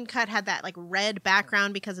in the Whedon cut had that like red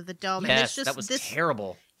background because of the dome. Yes, and that was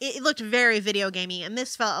terrible. It looked very video gamey, and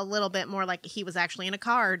this felt a little bit more like he was actually in a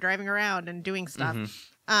car driving around and doing stuff.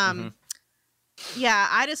 Yeah,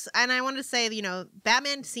 I wanted to say, you know,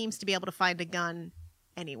 Batman seems to be able to find a gun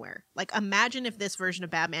anywhere. Like, imagine if this version of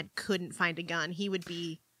Batman couldn't find a gun. He would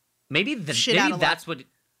be maybe that's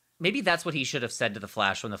what he should have said to the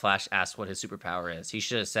Flash when the Flash asked what his superpower is. He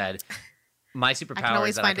should have said, my superpower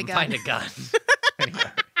is that I can find a gun. Anyway.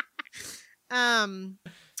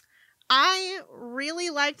 I really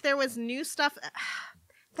liked there was new stuff.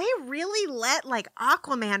 They really let like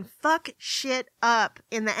Aquaman fuck shit up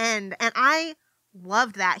in the end, and I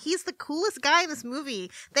loved that. He's the coolest guy in this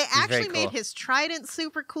movie. They actually made his trident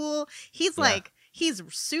super cool. He's he's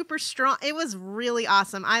super strong. It was really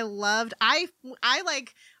awesome. I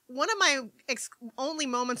like one of my only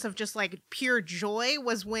moments of just like pure joy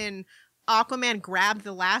was when Aquaman grabbed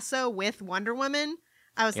the lasso with Wonder Woman.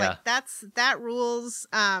 I was like, that rules.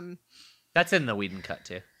 That's in the Whedon cut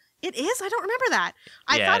too. It is? I don't remember that.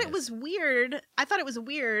 I thought it was weird. I thought it was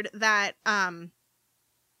weird that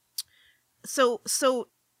so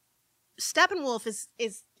Steppenwolf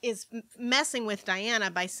is messing with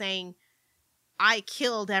Diana by saying, I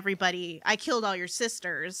killed everybody. I killed all your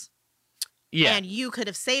sisters. Yeah. And you could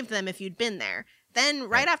have saved them if you'd been there. Then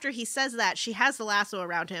right after he says that, she has the lasso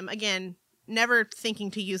around him. Again, never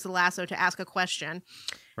thinking to use the lasso to ask a question.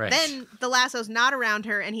 Right. Then the lasso's not around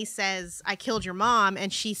her, and he says, I killed your mom,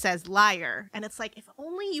 and she says, liar. And it's like, if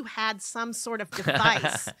only you had some sort of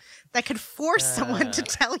device that could force someone to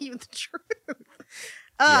tell you the truth.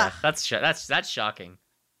 Yeah, that's shocking.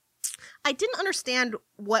 I didn't understand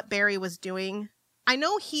what Barry was doing. I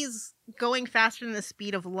know he's going faster than the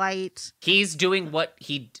speed of light. He's doing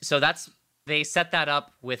they set that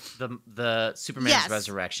up with the Superman's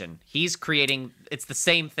resurrection. He's creating, it's the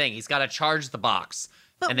same thing. He's got to charge the box.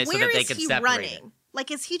 But so that they can separate running? It.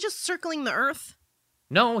 Like, is he just circling the Earth?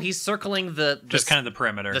 No, he's circling just kind of the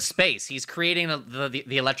perimeter. The space. He's creating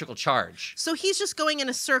the electrical charge. So he's just going in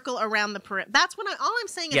a circle around the perimeter. That's when all I'm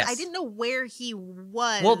saying is I didn't know where he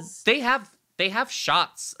was. Well, they have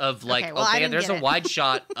shots of like, there's a wide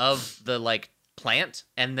shot of the like plant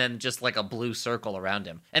and then just like a blue circle around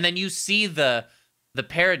him. And then you see the the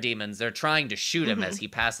parademons, they're trying to shoot him as he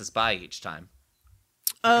passes by each time.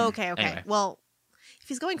 Oh, okay. Anyway. Well, if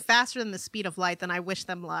he's going faster than the speed of light, then I wish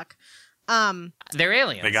them luck. They're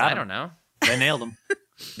aliens. They got him. I don't know. They nailed him.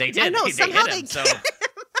 They did. I know, somehow hit him, they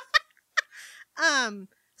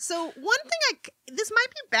So one thing this might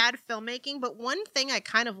be bad filmmaking, but one thing I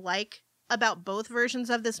kind of like about both versions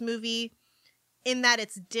of this movie, in that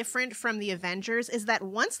it's different from the Avengers, is that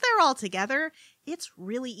once they're all together, it's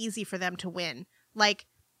really easy for them to win. Like,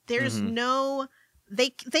 there's no...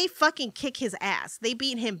 They fucking kick his ass. They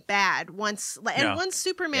beat him bad once. And once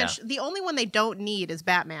Superman... the only one they don't need is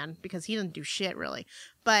Batman, because he doesn't do shit, really.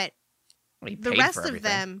 But the rest of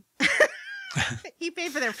them... he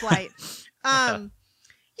paid for their flight.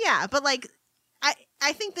 Yeah, but like,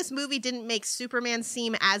 I think this movie didn't make Superman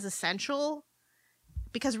seem as essential,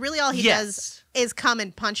 because really all he does is come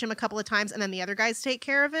and punch him a couple of times, and then the other guys take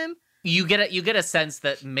care of him. You get a sense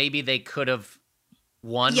that maybe they could have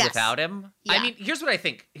won without him. Yeah. I mean, here's what I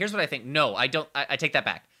think. No, I don't. I take that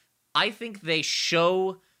back. I think they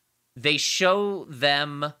show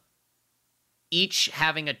them each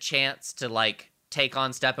having a chance to like take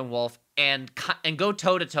on Steppenwolf and go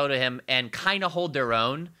toe to toe to him and kind of hold their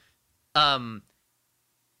own.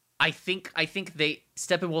 I think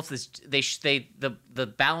Steppenwolf is the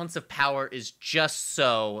balance of power is just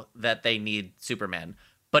so that they need Superman,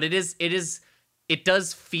 but it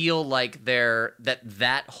does feel like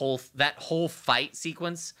that whole fight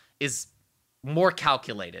sequence is more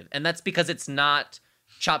calculated, and that's because it's not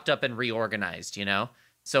chopped up and reorganized, you know.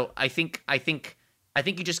 So I think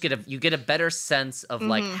you just get a better sense of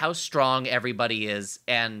like how strong everybody is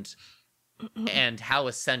and how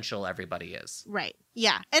essential everybody is. Right.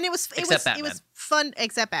 Yeah. And it was fun,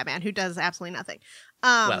 except Batman, who does absolutely nothing.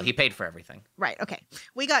 Well, he paid for everything. Right. Okay.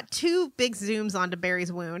 We got 2 big zooms onto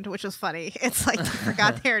Barry's wound, which was funny. It's like, I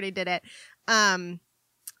forgot they already did it.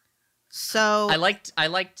 So I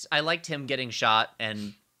liked him getting shot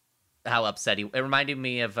and how upset it reminded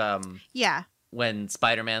me of when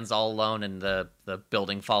Spider-Man's all alone and the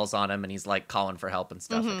building falls on him and he's like calling for help and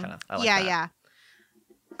stuff. I like that. Yeah.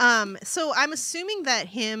 So I'm assuming that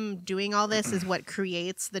him doing all this is what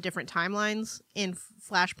creates the different timelines in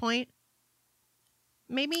Flashpoint.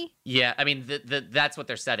 Maybe? Yeah, I mean, that's what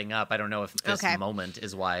they're setting up. I don't know if this moment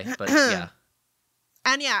is why, but yeah.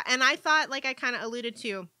 And I thought, like I kind of alluded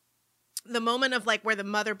to, the moment of like where the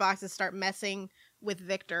mother boxes start messing with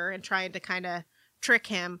Victor and trying to kind of trick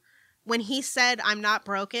him. When he said, "I'm not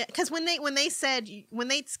broken," because when they said he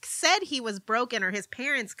was broken, or his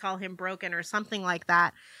parents call him broken or something like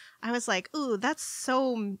that, I was like, "Ooh, that's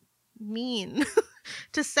so mean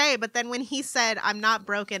to say." But then when he said, "I'm not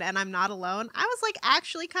broken and I'm not alone," I was like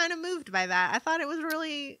actually kind of moved by that. I thought it was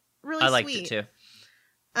really, really sweet. I liked it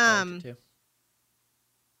too.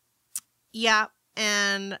 Yeah,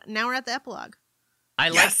 and now we're at the epilogue. I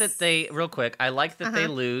like that they lose.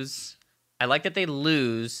 I like that they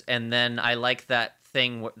lose, and then I like the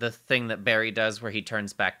thing that Barry does where he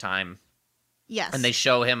turns back time. Yes. And they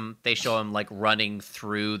show him like running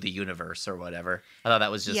through the universe or whatever. I thought that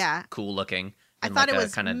was just cool looking. I thought it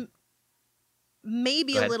was kind of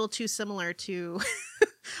maybe a little too similar to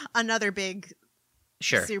another big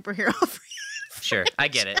superhero. Sure, I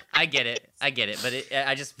get it. But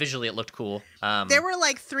I just visually it looked cool. There were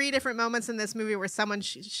like 3 different moments in this movie where someone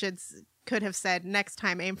could have said, "Next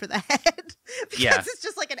time, aim for the head." Because it's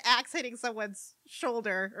just like an axe hitting someone's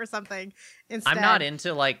shoulder or something. Instead, I'm not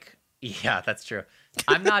into like. Yeah, that's true.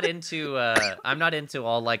 I'm not into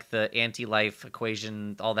all like the anti-life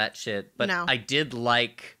equation, all that shit. But no. I kind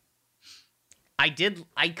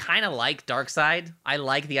of like Darkseid. I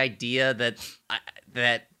like the idea that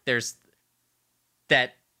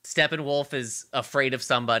Steppenwolf is afraid of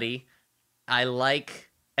somebody. I like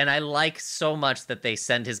so much that they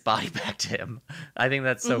send his body back to him. I think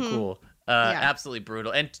that's so cool. Absolutely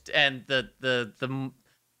brutal. And the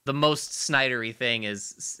most Snydery thing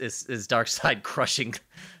is Darkseid crushing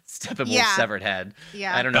Steppenwolf's severed head.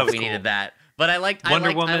 Yeah. I don't know if we needed that. But I liked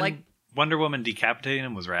Wonder Woman decapitating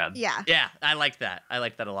him was rad. Yeah. Yeah, I like that. I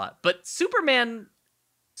like that a lot. But Superman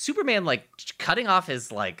like cutting off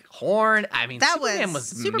his like horn. I mean,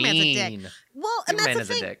 Superman's mean. A dick. Well, and Superman that's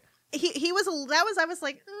the thing. A dick. He was I was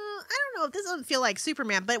like, I don't know if this doesn't feel like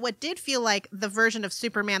Superman, but what did feel like the version of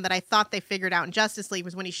Superman that I thought they figured out in Justice League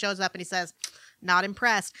was when he shows up and he says, "Not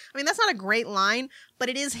impressed." I mean, that's not a great line, but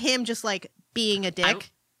it is him just like being a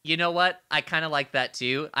dick. You know what? I kind of like that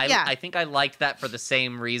too. I think I liked that for the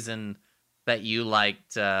same reason that you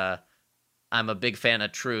liked I'm a big fan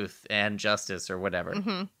of Truth and Justice or whatever.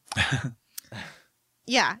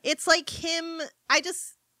 Yeah, it's like him.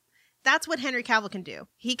 that's what Henry Cavill can do.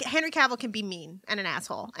 Henry Cavill can be mean and an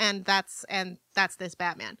asshole, and that's this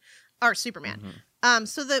Batman or Superman.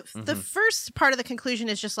 So the first part of the conclusion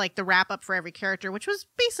is just like the wrap up for every character, which was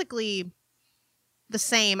basically the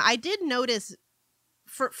same. I did notice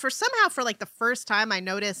for somehow for like the first time I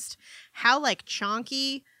noticed how like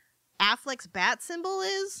chonky Affleck's bat symbol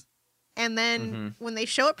is. And then when they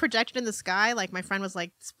show it projected in the sky, like my friend was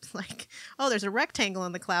like, oh, there's a rectangle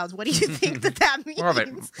in the clouds. What do you think that means?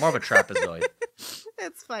 More of a trapezoid.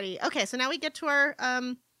 It's funny. Okay, so now we get to our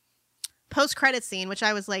post-credit scene, which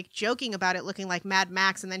I was like joking about it looking like Mad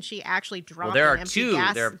Max, and then she actually dropped there are an empty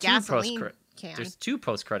gasoline can. There's two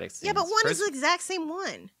post-credit scenes. Yeah, but one is the exact same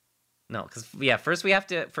one. No, because first we have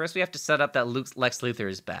to set up that Lex Luthor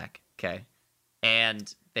is back. Okay,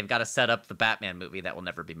 and they've got to set up the Batman movie that will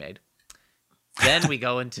never be made. Then we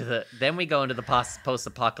go into the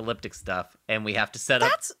post-apocalyptic stuff, and we have to set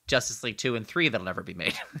up Justice League 2 and 3 that'll never be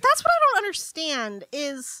made. That's what I don't understand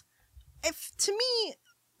is, if to me,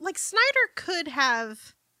 like Snyder could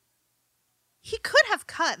have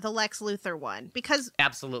cut the Lex Luthor one, because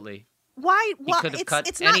absolutely. Why he could have cut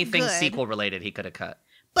it's anything not good. Sequel related. He could have cut.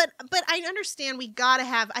 But I understand we gotta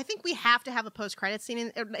have. I think we have to have a post-credit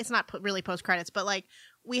scene. It's not really post-credits, but like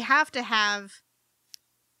we have to have.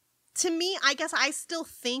 To me, I guess I still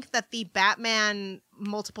think that the Batman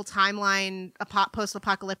multiple timeline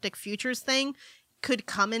post-apocalyptic futures thing could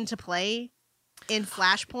come into play in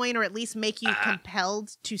Flashpoint, or at least make you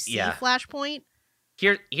compelled to see Flashpoint.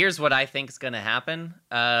 Here's what I think is going to happen.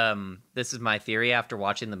 This is my theory after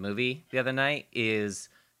watching the movie the other night. Is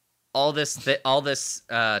all this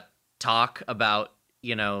talk about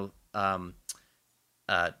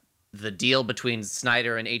the deal between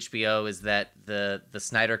Snyder and HBO is that the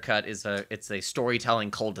Snyder cut is a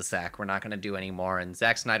storytelling cul-de-sac. We're not going to do anymore. And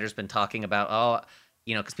Zack Snyder's been talking about,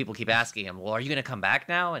 because people keep asking him, well, are you going to come back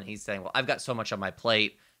now? And he's saying, well, I've got so much on my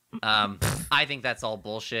plate. I think that's all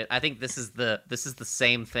bullshit. I think this is the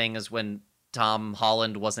same thing as when Tom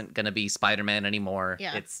Holland wasn't going to be Spider-Man anymore.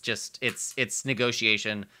 Yeah. It's just it's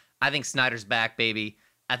negotiation. I think Snyder's back, baby.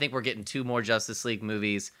 I think we're getting 2 more Justice League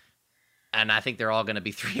movies. And I think they're all going to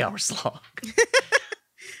be 3 hours long.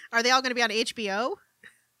 Are they all going to be on HBO?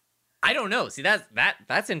 I don't know. See,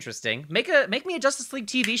 that's interesting. Make me a Justice League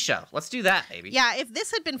TV show. Let's do that, baby. Yeah, if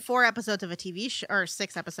this had been 4 episodes of a TV show, or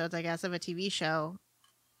 6 episodes, I guess, of a TV show,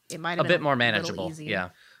 it might have been a bit more manageable.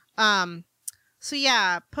 Yeah. So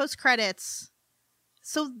yeah, post credits.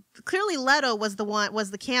 So clearly Leto was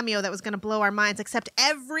the cameo that was going to blow our minds. Except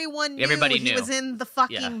everybody knew he was in the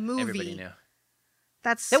fucking movie. Everybody knew.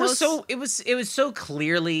 It was so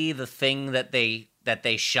clearly the thing that they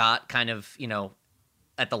shot kind of,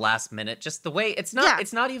 at the last minute. Just the way it's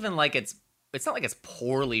not even like it's not like it's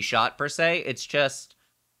poorly shot per se. It's just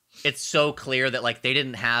it's so clear that like they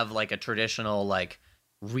didn't have like a traditional like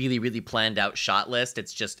really, really planned out shot list.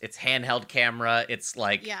 It's handheld camera. It's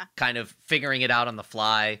like kind of figuring it out on the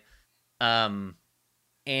fly. God,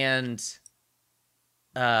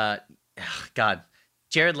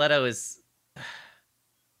 Jared Leto is.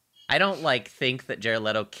 I don't think that Jared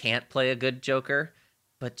Leto can't play a good Joker,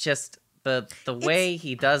 but just the way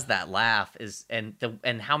he does that laugh is and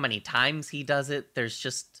how many times he does it. There's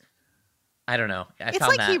just I don't know. It's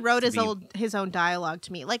like he wrote his own dialogue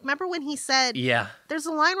to me. Like remember when he said, there's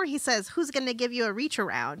a line where he says, "Who's going to give you a reach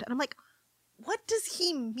around?" And I'm like, what does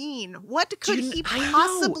he mean? What could he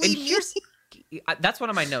possibly mean? That's one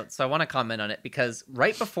of my notes, so I want to comment on it because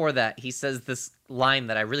right before that he says this line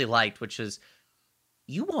that I really liked, which is,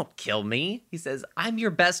 "You won't kill me." He says, "I'm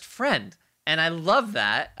your best friend." And I love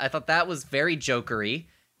that. I thought that was very jokery.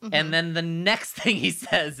 Mm-hmm. And then the next thing he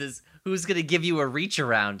says is, "Who's going to give you a reach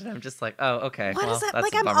around?" And I'm just like, oh, okay. What is that? That's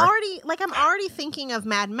I'm already thinking of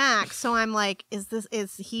Mad Max. So I'm like,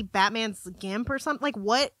 is he Batman's Gimp or something? Like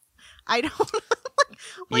what? I don't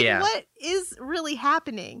what is really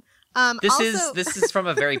happening? This is from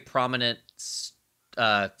a very prominent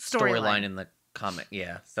storyline in the comic,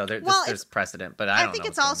 so there's precedent, but I think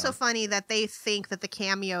it's also funny that they think that the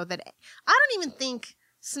cameo that I don't even think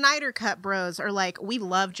Snyder Cut bros are like, we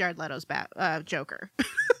love Jared Leto's Joker.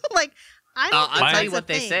 Like I'll tell you what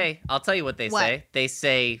they say. I'll tell you what they say. They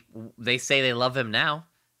say they love him now.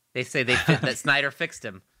 They say that Snyder fixed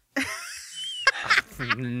him.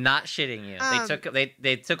 Not shitting you.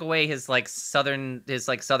 They took away his Southern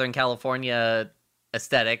California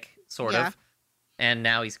aesthetic sort of, and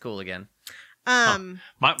now he's cool again.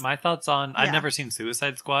 My thoughts on I've never seen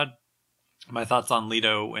Suicide Squad. My thoughts on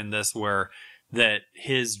Leto in this were that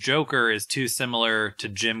his Joker is too similar to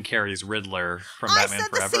Jim Carrey's Riddler from Batman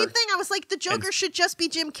Forever. I said the same thing. I was like, the Joker should just be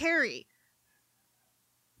Jim Carrey.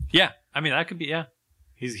 Yeah, I mean that could be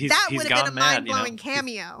That would have been a mind-blowing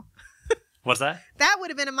cameo. What's that? That would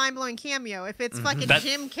have been a mind-blowing cameo if it's fucking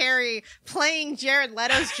Jim Carrey playing Jared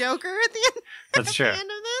Leto's Joker at the end. That's true. At the end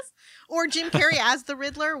of this, or Jim Carrey as the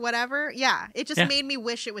Riddler, whatever. Yeah, it just made me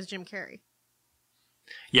wish it was Jim Carrey.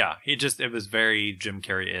 Yeah, it was very Jim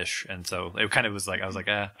Carrey-ish, and so it kind of was like I was like,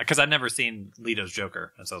 because I'd never seen Leto's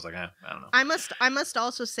Joker, and so I was like, I don't know. I must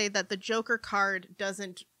also say that the Joker card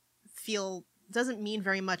doesn't mean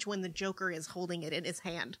very much when the Joker is holding it in his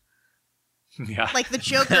hand. Yeah. Like the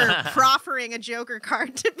Joker proffering a Joker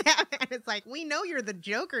card to Batman. It's like, we know you're the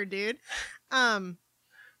Joker, dude. Yeah,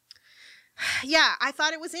 I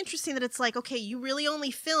thought it was interesting that it's like, okay, you really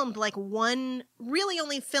only filmed one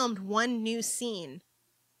new scene.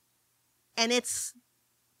 And it's,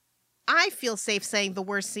 I feel safe saying, the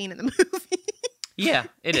worst scene in the movie. Yeah,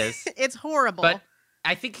 it is. It's horrible. But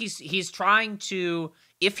I think he's trying to,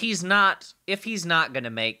 if he's not going to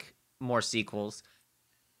make more sequels,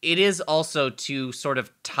 it is also to sort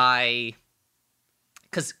of tie,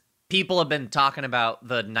 because people have been talking about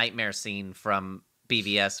the nightmare scene from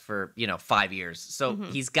BVS for 5 years, so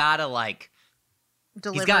he's got to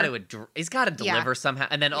deliver. He's got to deliver somehow,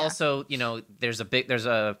 and then also there's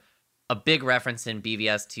a big reference in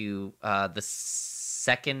BVS to the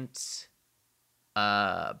second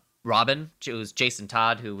Robin. It was Jason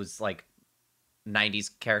Todd, who was like 90s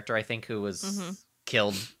character, I think, who was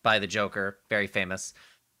killed by the Joker, very famous.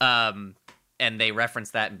 And they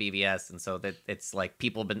reference that in BVS, and so that it's like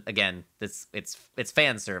people been it's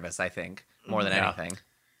fan service, I think, more than anything.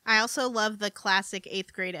 I also love the classic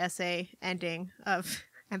 8th grade essay ending of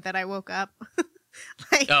 "and then I woke up."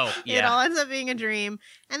 It all ends up being a dream.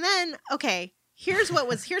 And then, okay, here's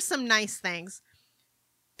some nice things.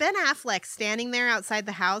 Ben Affleck standing there outside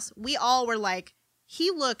the house, we all were like, he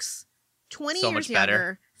looks 20 years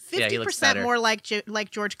younger, 50% more like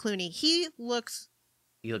George Clooney. He looks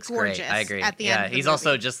gorgeous. Great. I agree. At the end of the he's movie.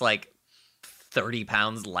 Also just like 30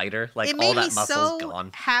 pounds lighter. Like it all made that me muscle's so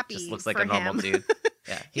gone. Happy just looks like for a normal him. dude.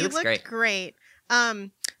 Yeah, he looks looked great.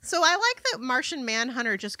 So I like that Martian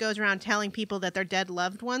Manhunter just goes around telling people that their dead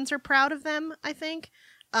loved ones are proud of them, I think.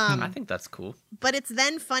 I think that's cool. But it's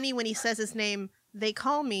then funny when he says his name, they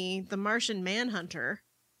call me the Martian Manhunter.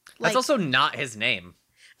 That's also not his name.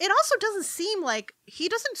 It also doesn't seem like, he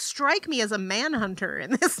doesn't strike me as a manhunter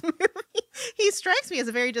in this movie. He strikes me as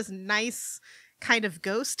a very just nice kind of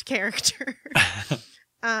ghost character.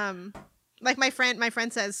 Like my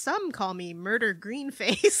friend says, some call me Murder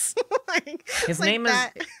Greenface. His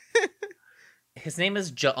name is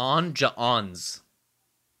John Johns.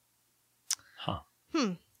 Huh.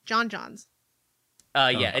 John Johns.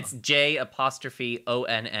 Yeah, it's J''ONN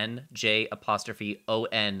J''ONZZ.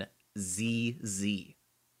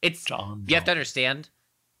 It's John. You have to understand,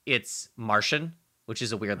 it's Martian, which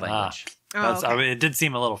is a weird language. Okay. I mean, it did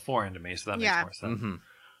seem a little foreign to me, so that makes more sense. Mm-hmm.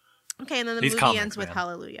 Okay, and then the movie ends with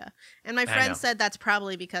Hallelujah. And my friend said that's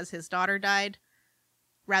probably because his daughter died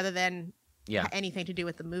rather than anything to do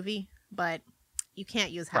with the movie. But you can't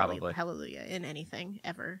use Hallelujah in anything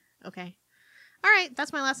ever. Okay. All right,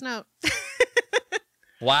 that's my last note.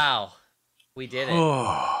 Wow. We did it.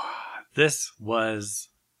 Oh, this was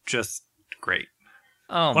just great.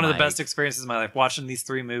 Oh, one of the best experiences of my life, watching these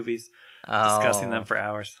 3 movies, discussing them for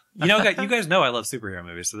hours. You guys know I love superhero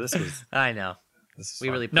movies, so this was... I know.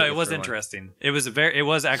 It was interesting. It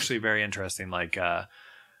was actually very interesting, like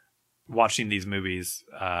watching these movies,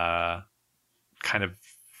 kind of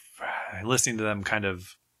listening to them, kind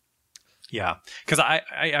of, yeah. Because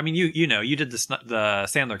I mean, you did the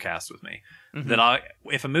Sandler cast with me. Mm-hmm. That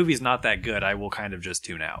if a movie's not that good, I will kind of just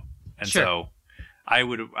tune out, and so I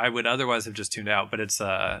would otherwise have just tuned out. But it's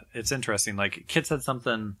interesting. Like Kit said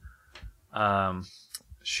something,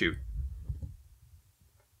 shoot.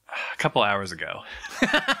 A couple hours ago.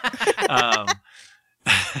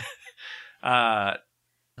 Gosh,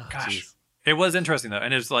 it was interesting though,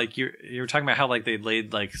 and it's like you were talking about how like they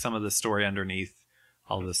laid like some of the story underneath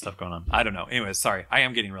all of this stuff going on. I don't know. Anyways, sorry, I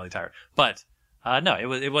am getting really tired. But no,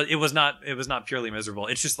 it was not purely miserable.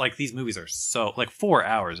 It's just like these movies are so like 4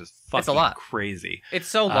 hours is fucking a lot. Crazy. It's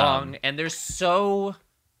so long, and there's so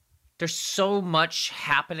much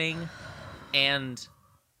happening, and.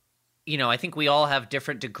 I think we all have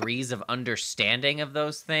different degrees of understanding of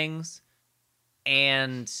those things.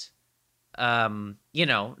 And, none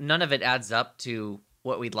of it adds up to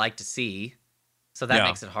what we'd like to see. So that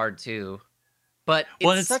makes it hard too. But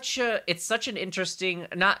it's such an interesting,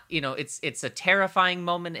 it's a terrifying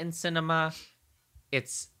moment in cinema.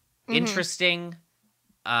 It's interesting.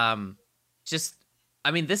 This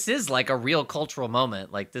is like a real cultural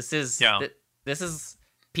moment. Like this is,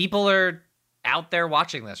 people are out there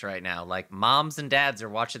watching this right now. Like moms and dads are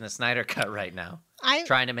watching the Snyder Cut right now,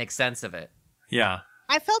 trying to make sense of it. Yeah.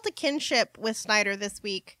 I felt a kinship with Snyder this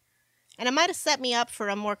week, and it might have set me up for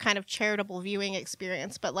a more kind of charitable viewing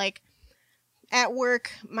experience. But like at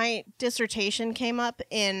work, my dissertation came up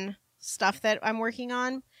in stuff that I'm working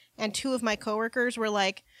on, and 2 of my coworkers were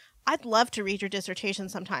like, "I'd love to read your dissertation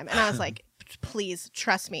sometime," and I was like, "Please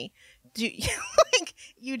trust me,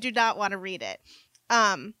 you do not want to read it."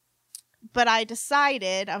 But I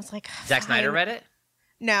decided, I was like, Zack Snyder read it?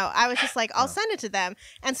 No, I was just like, I'll send it to them.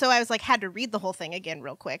 And so I was like, had to read the whole thing again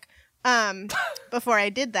real quick before I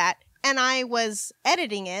did that. And I was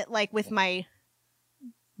editing it like with my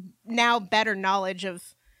now better knowledge of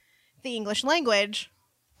the English language.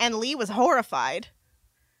 And Lee was horrified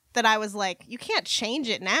that I was like, you can't change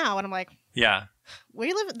it now. And I'm like, yeah.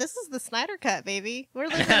 This is the Snyder Cut, baby. We're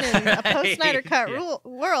living in a post-Snyder Cut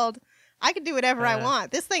world. I can do whatever I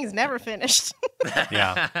want. This thing's never finished.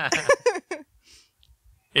 Yeah.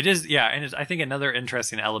 It is, yeah, and I think another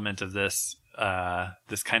interesting element of this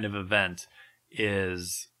this kind of event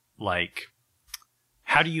is like,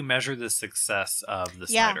 how do you measure the success of the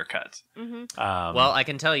Snyder Cut? Mm-hmm. Well, I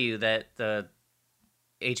can tell you that the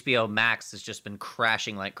HBO Max has just been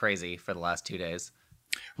crashing like crazy for the last 2 days.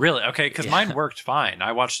 Really? Okay, because mine worked fine.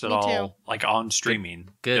 I watched it all like on streaming.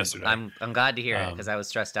 Good. Yesterday. I'm glad to hear it because I was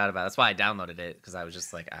stressed out about it. That's why I downloaded it, because I was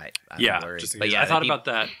just like, I'm worried. But yeah, I thought about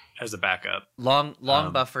that as a backup. Long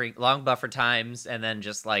buffer times, and then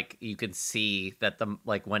just like you could see that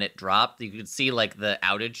when it dropped, you could see like the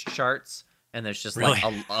outage charts, and there's just like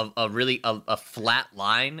a flat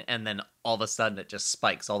line, and then all of a sudden it just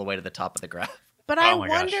spikes all the way to the top of the graph. But I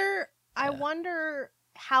wonder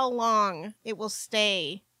how long it will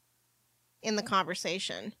stay in the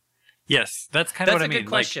conversation. Yes, that's kind of what I mean. That's a good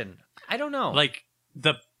question. I don't know. Like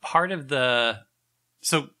the part of there's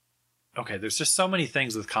just so many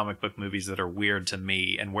things with comic book movies that are weird to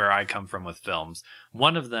me and where I come from with films.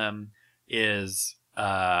 One of them is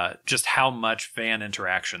just how much fan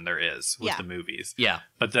interaction there is with the movies. Yeah.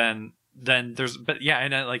 But then there's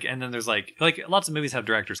and then there's like lots of movies have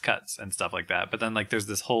director's cuts and stuff like that. But then like there's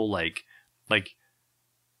this whole like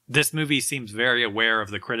this movie seems very aware of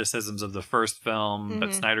the criticisms of the first film,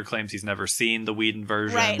 but Snyder claims he's never seen the Whedon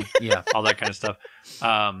version. Right. Yeah. All that kind of stuff.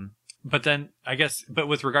 But then but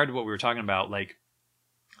with regard to what we were talking about, like,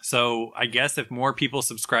 so I guess if more people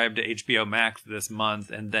subscribe to HBO Max this month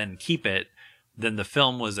and then keep it, then the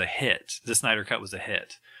film was a hit. The Snyder Cut was a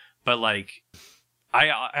hit. But like,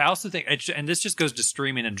 I also think, and this just goes to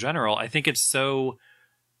streaming in general, I think it's so,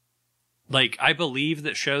 like, I believe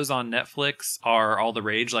that shows on Netflix are all the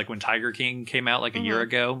rage. Like when Tiger King came out like a year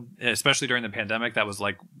ago, especially during the pandemic, that was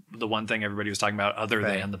like the one thing everybody was talking about other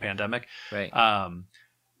than the pandemic. Right.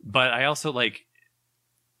 But I also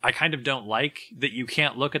I kind of don't like that you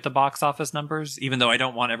can't look at the box office numbers, even though I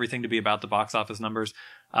don't want everything to be about the box office numbers.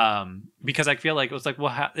 Because I feel like it was like,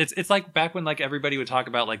 well, it's like back when like everybody would talk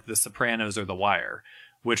about like The Sopranos or The Wire,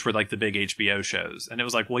 which were like the big HBO shows. And it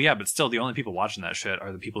was like, well, yeah, but still the only people watching that shit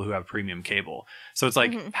are the people who have premium cable. So it's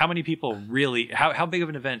like, how many people really, how big of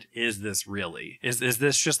an event is this really? Is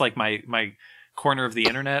this just like my corner of the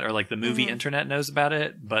internet, or like the movie internet knows about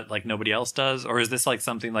it, but like nobody else does? Or is this like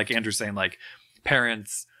something like Andrew's saying, like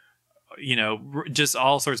parents, you know, just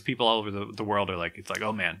all sorts of people all over the world are like, it's like,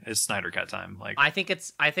 oh man, it's Snyder Cut time. Like, I think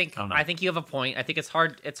you have a point. I think it's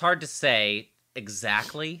hard to say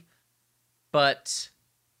exactly, but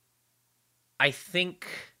I think,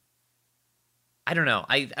 I don't know.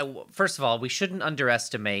 I first of all, we shouldn't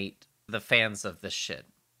underestimate the fans of this shit,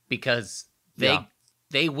 because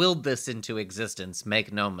they willed this into existence,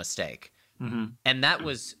 make no mistake. And that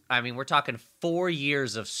was, I mean, we're talking 4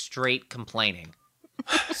 years of straight complaining.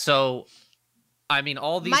 So, I mean,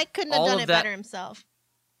 Mike couldn't have done it better himself.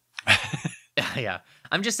 Yeah.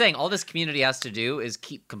 I'm just saying, all this community has to do is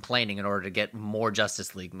keep complaining in order to get more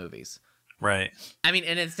Justice League movies. Right. I mean,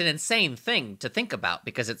 and it's an insane thing to think about,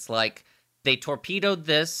 because it's like they torpedoed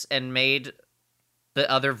this and made the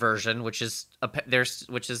other version, which is they're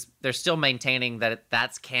still maintaining that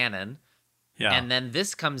that's canon. Yeah. And then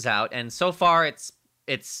this comes out, and so far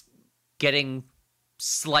it's getting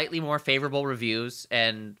slightly more favorable reviews,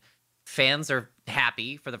 and fans are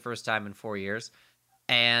happy for the first time in 4 years.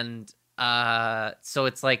 And so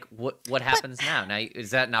it's like, what happens now? Now,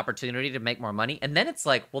 is that an opportunity to make more money? And then it's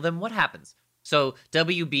like, well, then what happens? So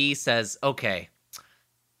WB says, okay,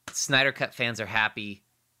 Snyder Cut fans are happy.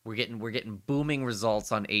 We're getting booming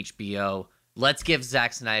results on HBO. Let's give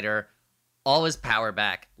Zack Snyder all his power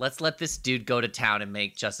back. Let's let this dude go to town and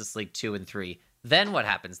make Justice League 2 and 3. Then what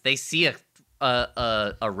happens? They see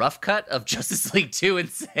a rough cut of Justice League 2 and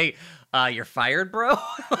say, you're fired, bro.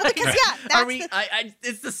 Like, because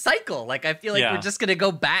it's the cycle. Like, I feel like we're just gonna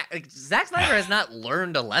go back. Like, Zack Snyder has not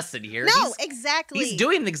learned a lesson here. No, exactly. He's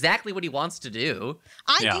doing exactly what he wants to do.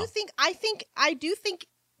 I do think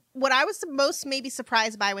what I was the most maybe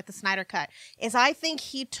surprised by with the Snyder Cut is I think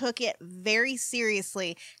he took it very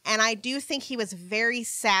seriously, and I do think he was very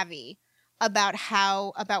savvy about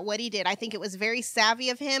what he did. I think it was very savvy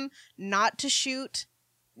of him not to shoot,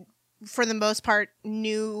 for the most part,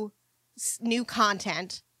 new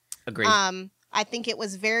content. Agreed. I think it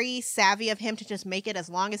was very savvy of him to just make it as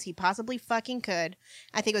long as he possibly fucking could.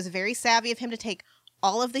 I think it was very savvy of him to take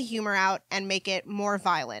all of the humor out and make it more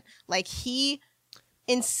violent. Like,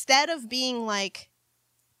 instead of being like,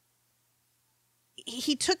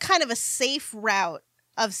 he took kind of a safe route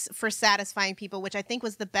for satisfying people, which I think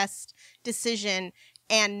was the best decision,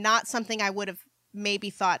 and not something I would have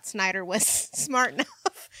maybe thought Snyder was smart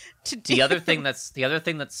enough to do. The other thing that's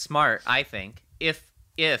smart, I think, if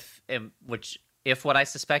what I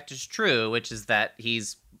suspect is true, which is that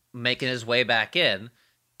he's making his way back in,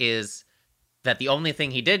 is that the only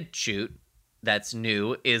thing he did shoot that's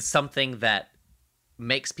new is something that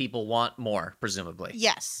makes people want more, presumably.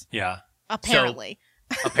 Yes. Yeah. Apparently.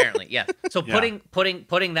 Apparently, yeah. So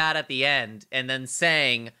putting that at the end and then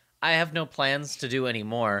saying, I have no plans to do any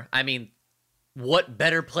more. I mean, what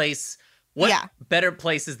better place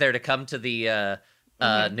is there to come to the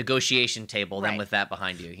negotiation table than with that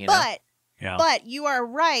behind you, you know? But you are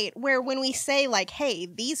right, where when we say, like, hey,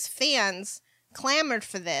 these fans clamored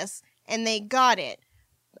for this and they got it,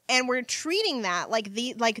 and we're treating that like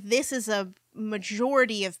this is a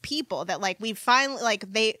majority of people, that like we finally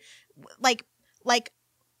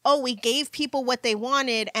we gave people what they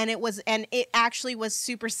wanted, and it actually was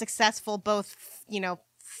super successful, both, you know,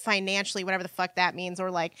 financially, whatever the fuck that means, or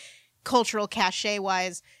like cultural cachet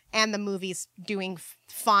wise, and the movie's doing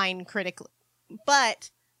fine critically. But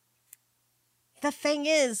the thing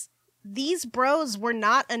is, these bros were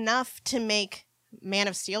not enough to make Man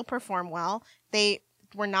of Steel perform well. They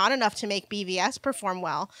were not enough to make BVS perform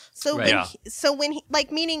well. So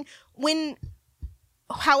when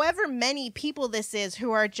however many people this is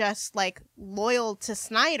who are just like loyal to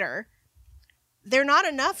Snyder, they're not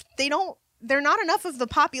enough. They're not enough of the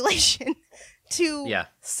population to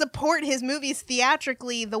support his movies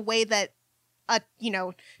theatrically the way that a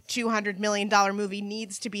 $200 million movie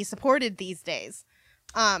needs to be supported these days.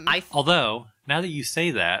 Although, now that you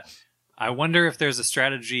say that, I wonder if there's a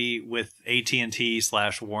strategy with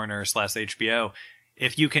AT&T/Warner/HBO.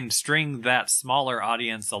 If you can string that smaller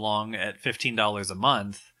audience along at $15 a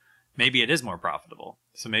month, maybe it is more profitable.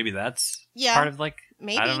 So maybe that's part of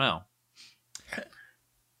maybe. I don't know.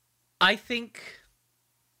 I think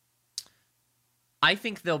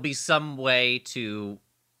there'll be some way to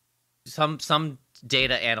some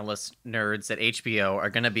data analyst nerds at HBO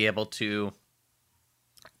are going to be able to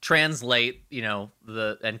translate,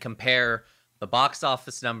 and compare the box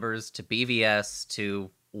office numbers to BVS to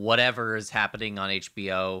whatever is happening on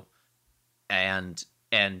HBO, and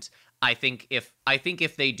I think if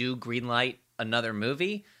they do greenlight another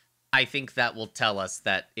movie, I think that will tell us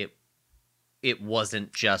that it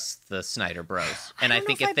wasn't just the Snyder Bros. And I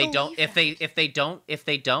think if they don't,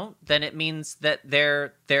 then it means that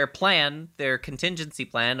their contingency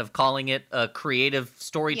plan of calling it a creative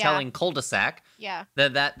storytelling cul-de-sac,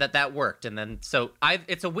 that worked. And then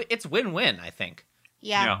it's win-win, I think.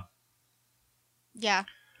 Yeah.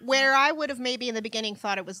 Where I would have maybe in the beginning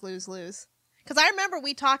thought it was lose-lose. Because I remember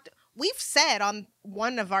we've said on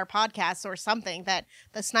one of our podcasts or something that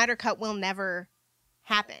the Snyder Cut will never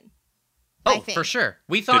happen. Oh, for sure.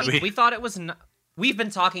 We thought it was. We've been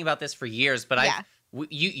talking about this for years, but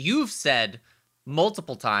you've said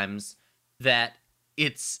multiple times that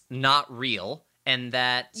it's not real, and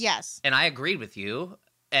that and I agreed with you,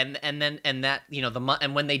 and that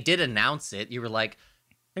and when they did announce it, you were like,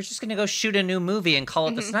 they're just gonna go shoot a new movie and call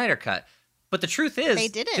it the Snyder Cut. But the truth is, they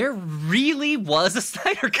didn't. There really was a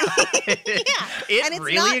Snyder Cut. It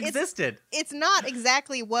really existed. It's not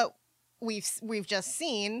exactly what we've just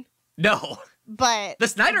seen. No, but the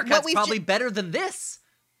Snyder Cut's probably better than this.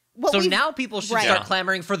 So now people should start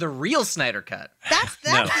clamoring for the real Snyder Cut. That's the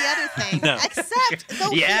other thing. Except,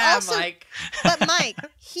 Mike. But Mike,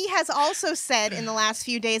 he has also said in the last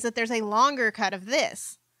few days that there's a longer cut of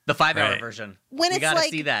this, the 5-hour version. We gotta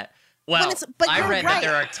see that. Well, I read that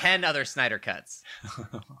there are 10 other Snyder Cuts.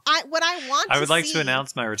 I would like to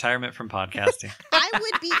announce my retirement from podcasting.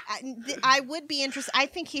 I would be interested. I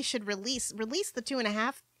think he should release the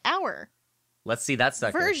 2.5 hour. Let's see that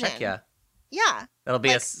sucker. Version. Heck yeah. Yeah. That'll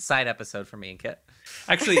be a side episode for me and Kit.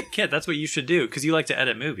 Actually, Kit, that's what you should do because you like to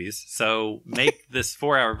edit movies. So make this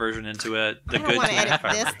 4-hour version into the good 2.5 hour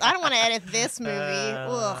version. I don't want to edit this movie.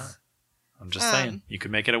 Ugh. I'm just saying, you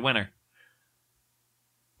could make it a winner.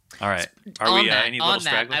 All right. Are we any little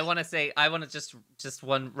stragglers? I want to just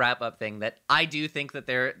one wrap up thing that I do think that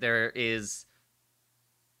there's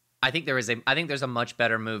a much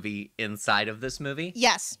better movie inside of this movie.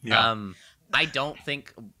 Yes. Yeah. I don't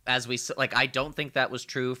think I don't think that was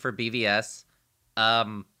true for BVS.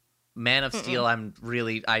 Man of Steel,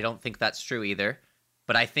 I don't think that's true either.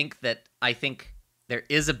 But I think there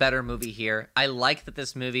is a better movie here. I like that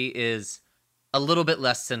this movie is a little bit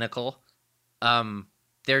less cynical.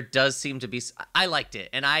 There does seem to be. I liked it,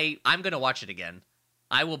 and I'm gonna watch it again.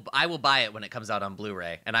 I will buy it when it comes out on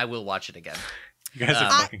Blu-ray, and I will watch it again. You guys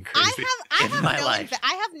are fucking crazy.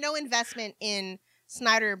 I have no investment in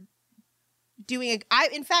Snyder doing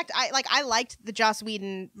I liked the Joss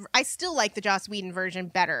Whedon. I still like the Joss Whedon version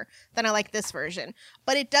better than I like this version,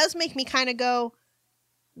 but it does make me kind of go,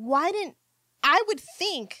 why didn't I would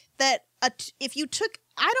think that if you took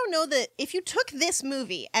this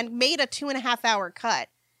movie and made a 2.5-hour cut,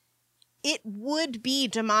 it would be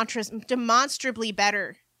demonstrably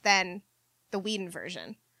better than the Whedon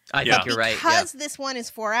version. I think you're right. Because this one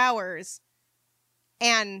is 4 hours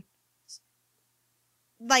and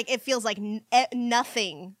like it feels like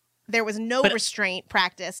nothing. There was no restraint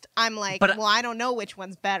practiced. I'm like, well, I don't know which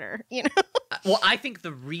one's better, you know? Well, I think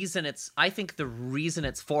the reason it's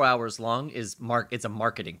 4 hours long is it's a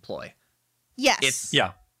marketing ploy. Yes.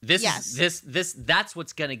 That's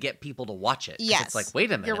what's going to get people to watch it. Yes. It's like,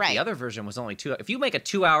 wait a minute. You're right. The other version was only 2. If you make a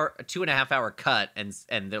 2.5 hour cut and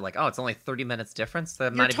they're like, oh, it's only 30 minutes difference,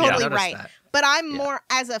 then you're totally right. That. But I'm more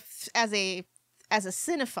as a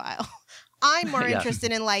cinephile. I'm more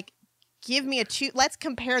interested in like, give me let's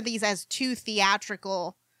compare these as 2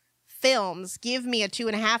 theatrical films. Give me a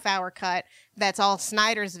 2.5 hour cut that's all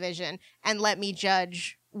Snyder's vision and let me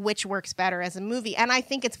judge which works better as a movie. And I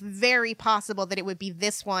think it's very possible that it would be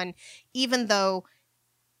this one, even though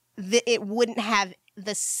it wouldn't have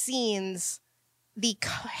the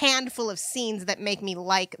handful of scenes that make me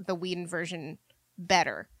like the Whedon version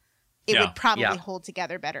better. It would probably hold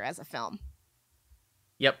together better as a film.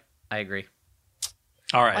 Yep, I agree.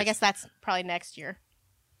 All right. Well, I guess that's probably next year.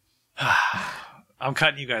 I'm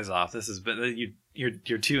cutting you guys off. This is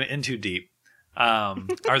you're too deep. Are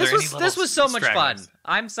there this was so much fun. stragglers?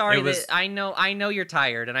 I'm sorry that I know you're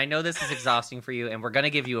tired and I know this is exhausting for you and we're going to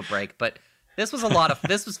give you a break, but this was a lot of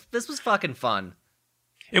this was fucking fun.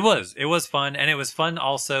 It was fun, and it was fun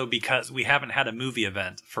also because we haven't had a movie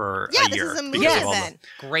event for a year. This is a movie event.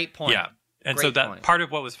 Great point. Yeah. And Great so that point. part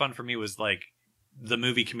of what was fun for me was like the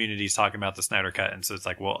movie community's talking about the Snyder Cut, and so it's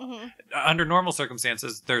like, well, under normal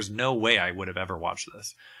circumstances, there's no way I would have ever watched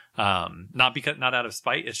this. Not out of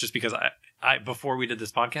spite. It's just because I before we did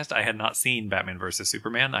this podcast, I had not seen Batman vs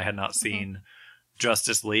Superman. I had not seen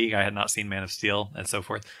Justice League. I had not seen Man of Steel, and so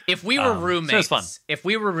forth. If we were roommates, so it was fun.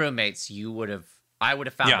 I would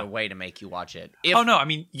have found a way to make you watch it. I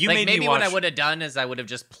mean, you made me watch. Maybe what I would have done is I would have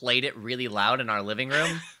just played it really loud in our living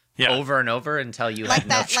room over and over until you had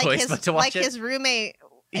no choice but to watch it. Like his roommate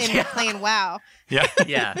playing WoW. Yeah.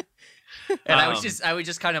 Yeah. And I would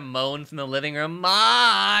just kind of moan from the living room,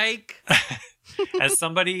 Mike. As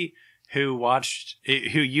somebody who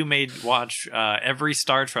you made watch every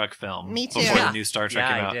Star Trek film before the new Star Trek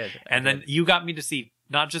came out. And then you got me to see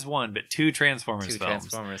not just one, but 2 Transformers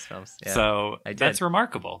films. Yeah. So that's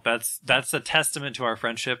remarkable. That's a testament to our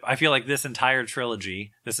friendship. I feel like this entire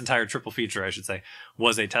trilogy, this entire triple feature, I should say,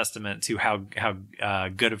 was a testament to how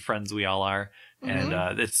good of friends we all are.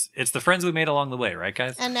 And it's the friends we made along the way, right,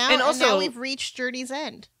 guys? And now we've reached Journey's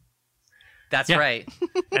End. That's right.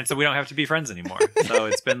 And so we don't have to be friends anymore. So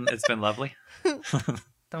it's been lovely.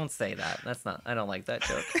 Don't say that. That's not. I don't like that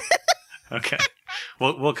joke. Okay.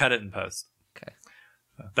 We'll cut it in post. Okay.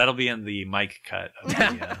 That'll be in the Mike cut of the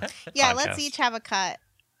yeah, podcast. let's each have a cut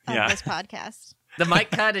of this podcast. The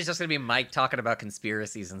Mike cut is just going to be Mike talking about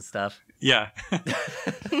conspiracies and stuff. Yeah.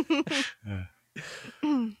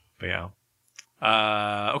 But yeah.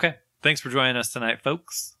 Okay. Thanks for joining us tonight,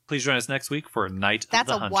 folks. Please join us next week for Night of the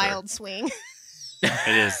Hunter. That's a wild swing.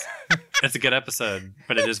 It is. It's a good episode,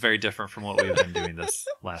 but it is very different from what we've been doing this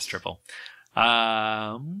last triple.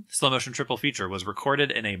 Slow motion triple feature was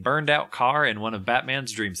recorded in a burned out car in one of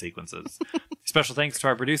Batman's dream sequences. Special thanks to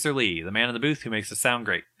our producer Lee, the man in the booth who makes us sound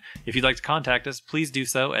great. If you'd like to contact us, please do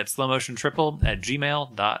so at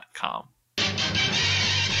slowmotiontriple@gmail.com.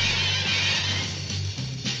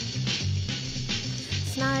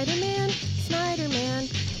 Snyder Man,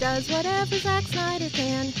 Does whatever Zack Snyder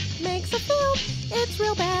can. Makes a film, it's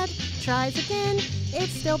real bad. Tries again,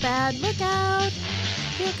 it's still bad. Look out,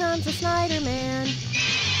 here comes the Snyder Man.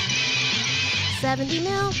 70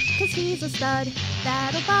 mil, cause he's a stud.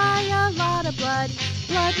 That'll buy a lot of blood.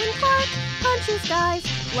 Blood when Clark punches guys.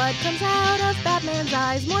 Blood comes out of Batman's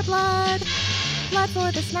eyes. More blood. Blood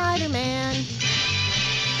for the Snyder Man.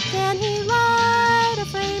 Can he light a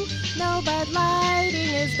frame? No, but lighting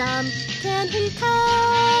is dumb. Can he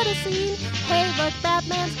cut a scene? Hey, look,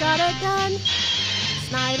 Batman's got a gun.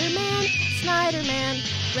 Snyder Man,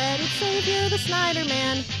 ready to save you, the Snyder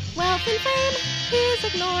Man. Wealth and fame, he's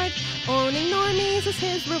ignored. Owning normies is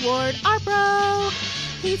his reward. Our bro,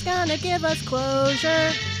 he's gonna give us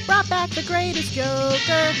closure. Brought back the greatest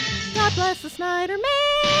Joker. God bless the Snyder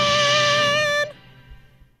Man.